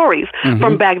tell us stories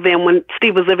from back then when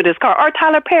Steve was living in his car. Or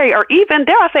Tyler Perry, or even,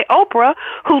 dare I say, Oprah,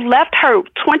 who left her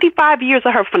 25 years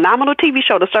of her phenomenal TV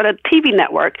show to start a TV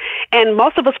network. And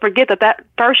most of us forget that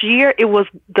first year, it was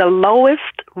the lowest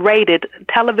rated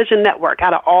television network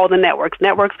out of all the networks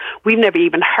we've never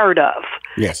even heard of.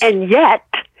 Yes. And yet,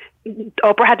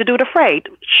 Oprah had to do it afraid.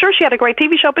 Sure, she had a great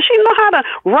TV show, but she didn't know how to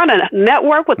run a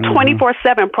network with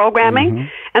 24/7 programming.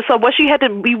 And so what she had to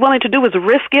be willing to do was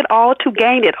risk it all to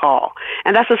gain it all.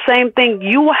 And that's the same thing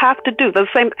you will have to do. The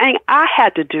same thing I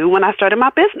had to do when I started my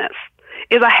business.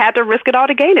 is I had to risk it all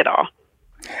to gain it all.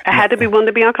 I had to be willing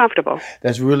to be uncomfortable.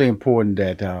 That's really important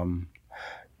that,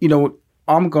 you know,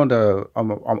 I'm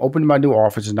opening my new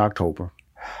office in October.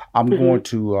 I'm going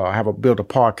to build a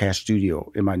podcast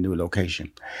studio in my new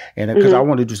location. And because I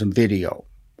want to do some video.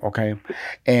 Okay.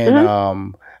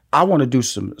 And, I want to do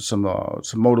some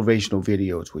motivational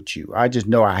videos with you. I just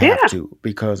know I have to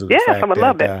because of the fact I would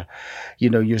love it. You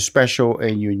know, you're special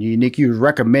and you're unique. You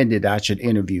recommended I should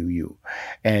interview you,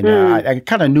 and I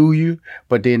kind of knew you,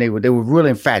 but then they were really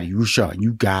emphatic. Rushion,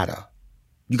 you gotta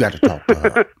talk to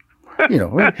her. you know,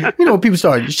 when people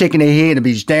start shaking their head and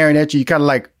be staring at you, you kind of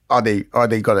like, are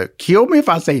they gonna kill me if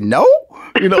I say no?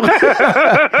 You know, well,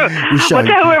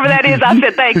 tell whoever that is, I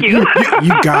said thank you.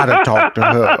 you gotta talk to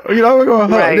her. You know, her.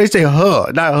 Right. They say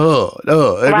her, not her.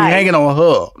 They be hanging on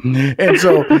her, and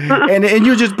so and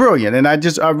you're just brilliant. And I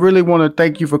really want to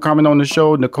thank you for coming on the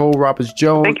show, Nicole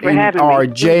Roberts-Jones. Thank you for having me.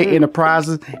 RJ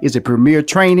Enterprises is a premier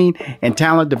training and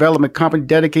talent development company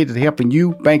dedicated to helping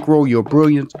you bankroll your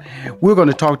brilliance. We're going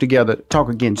to talk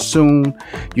again soon.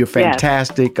 You're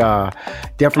fantastic.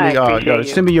 Definitely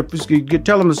send me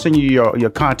tell them to send you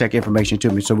your contact information to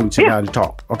me so we can sit down and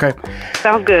talk. Okay.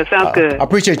 Sounds good. I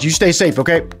appreciate you. Stay safe.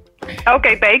 Okay.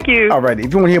 Okay. Thank you. All right.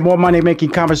 If you want to hear more Money Making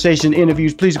Conversation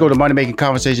interviews, please go to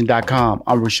moneymakingconversation.com.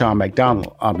 I'm Rushion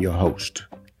McDonald. I'm your host.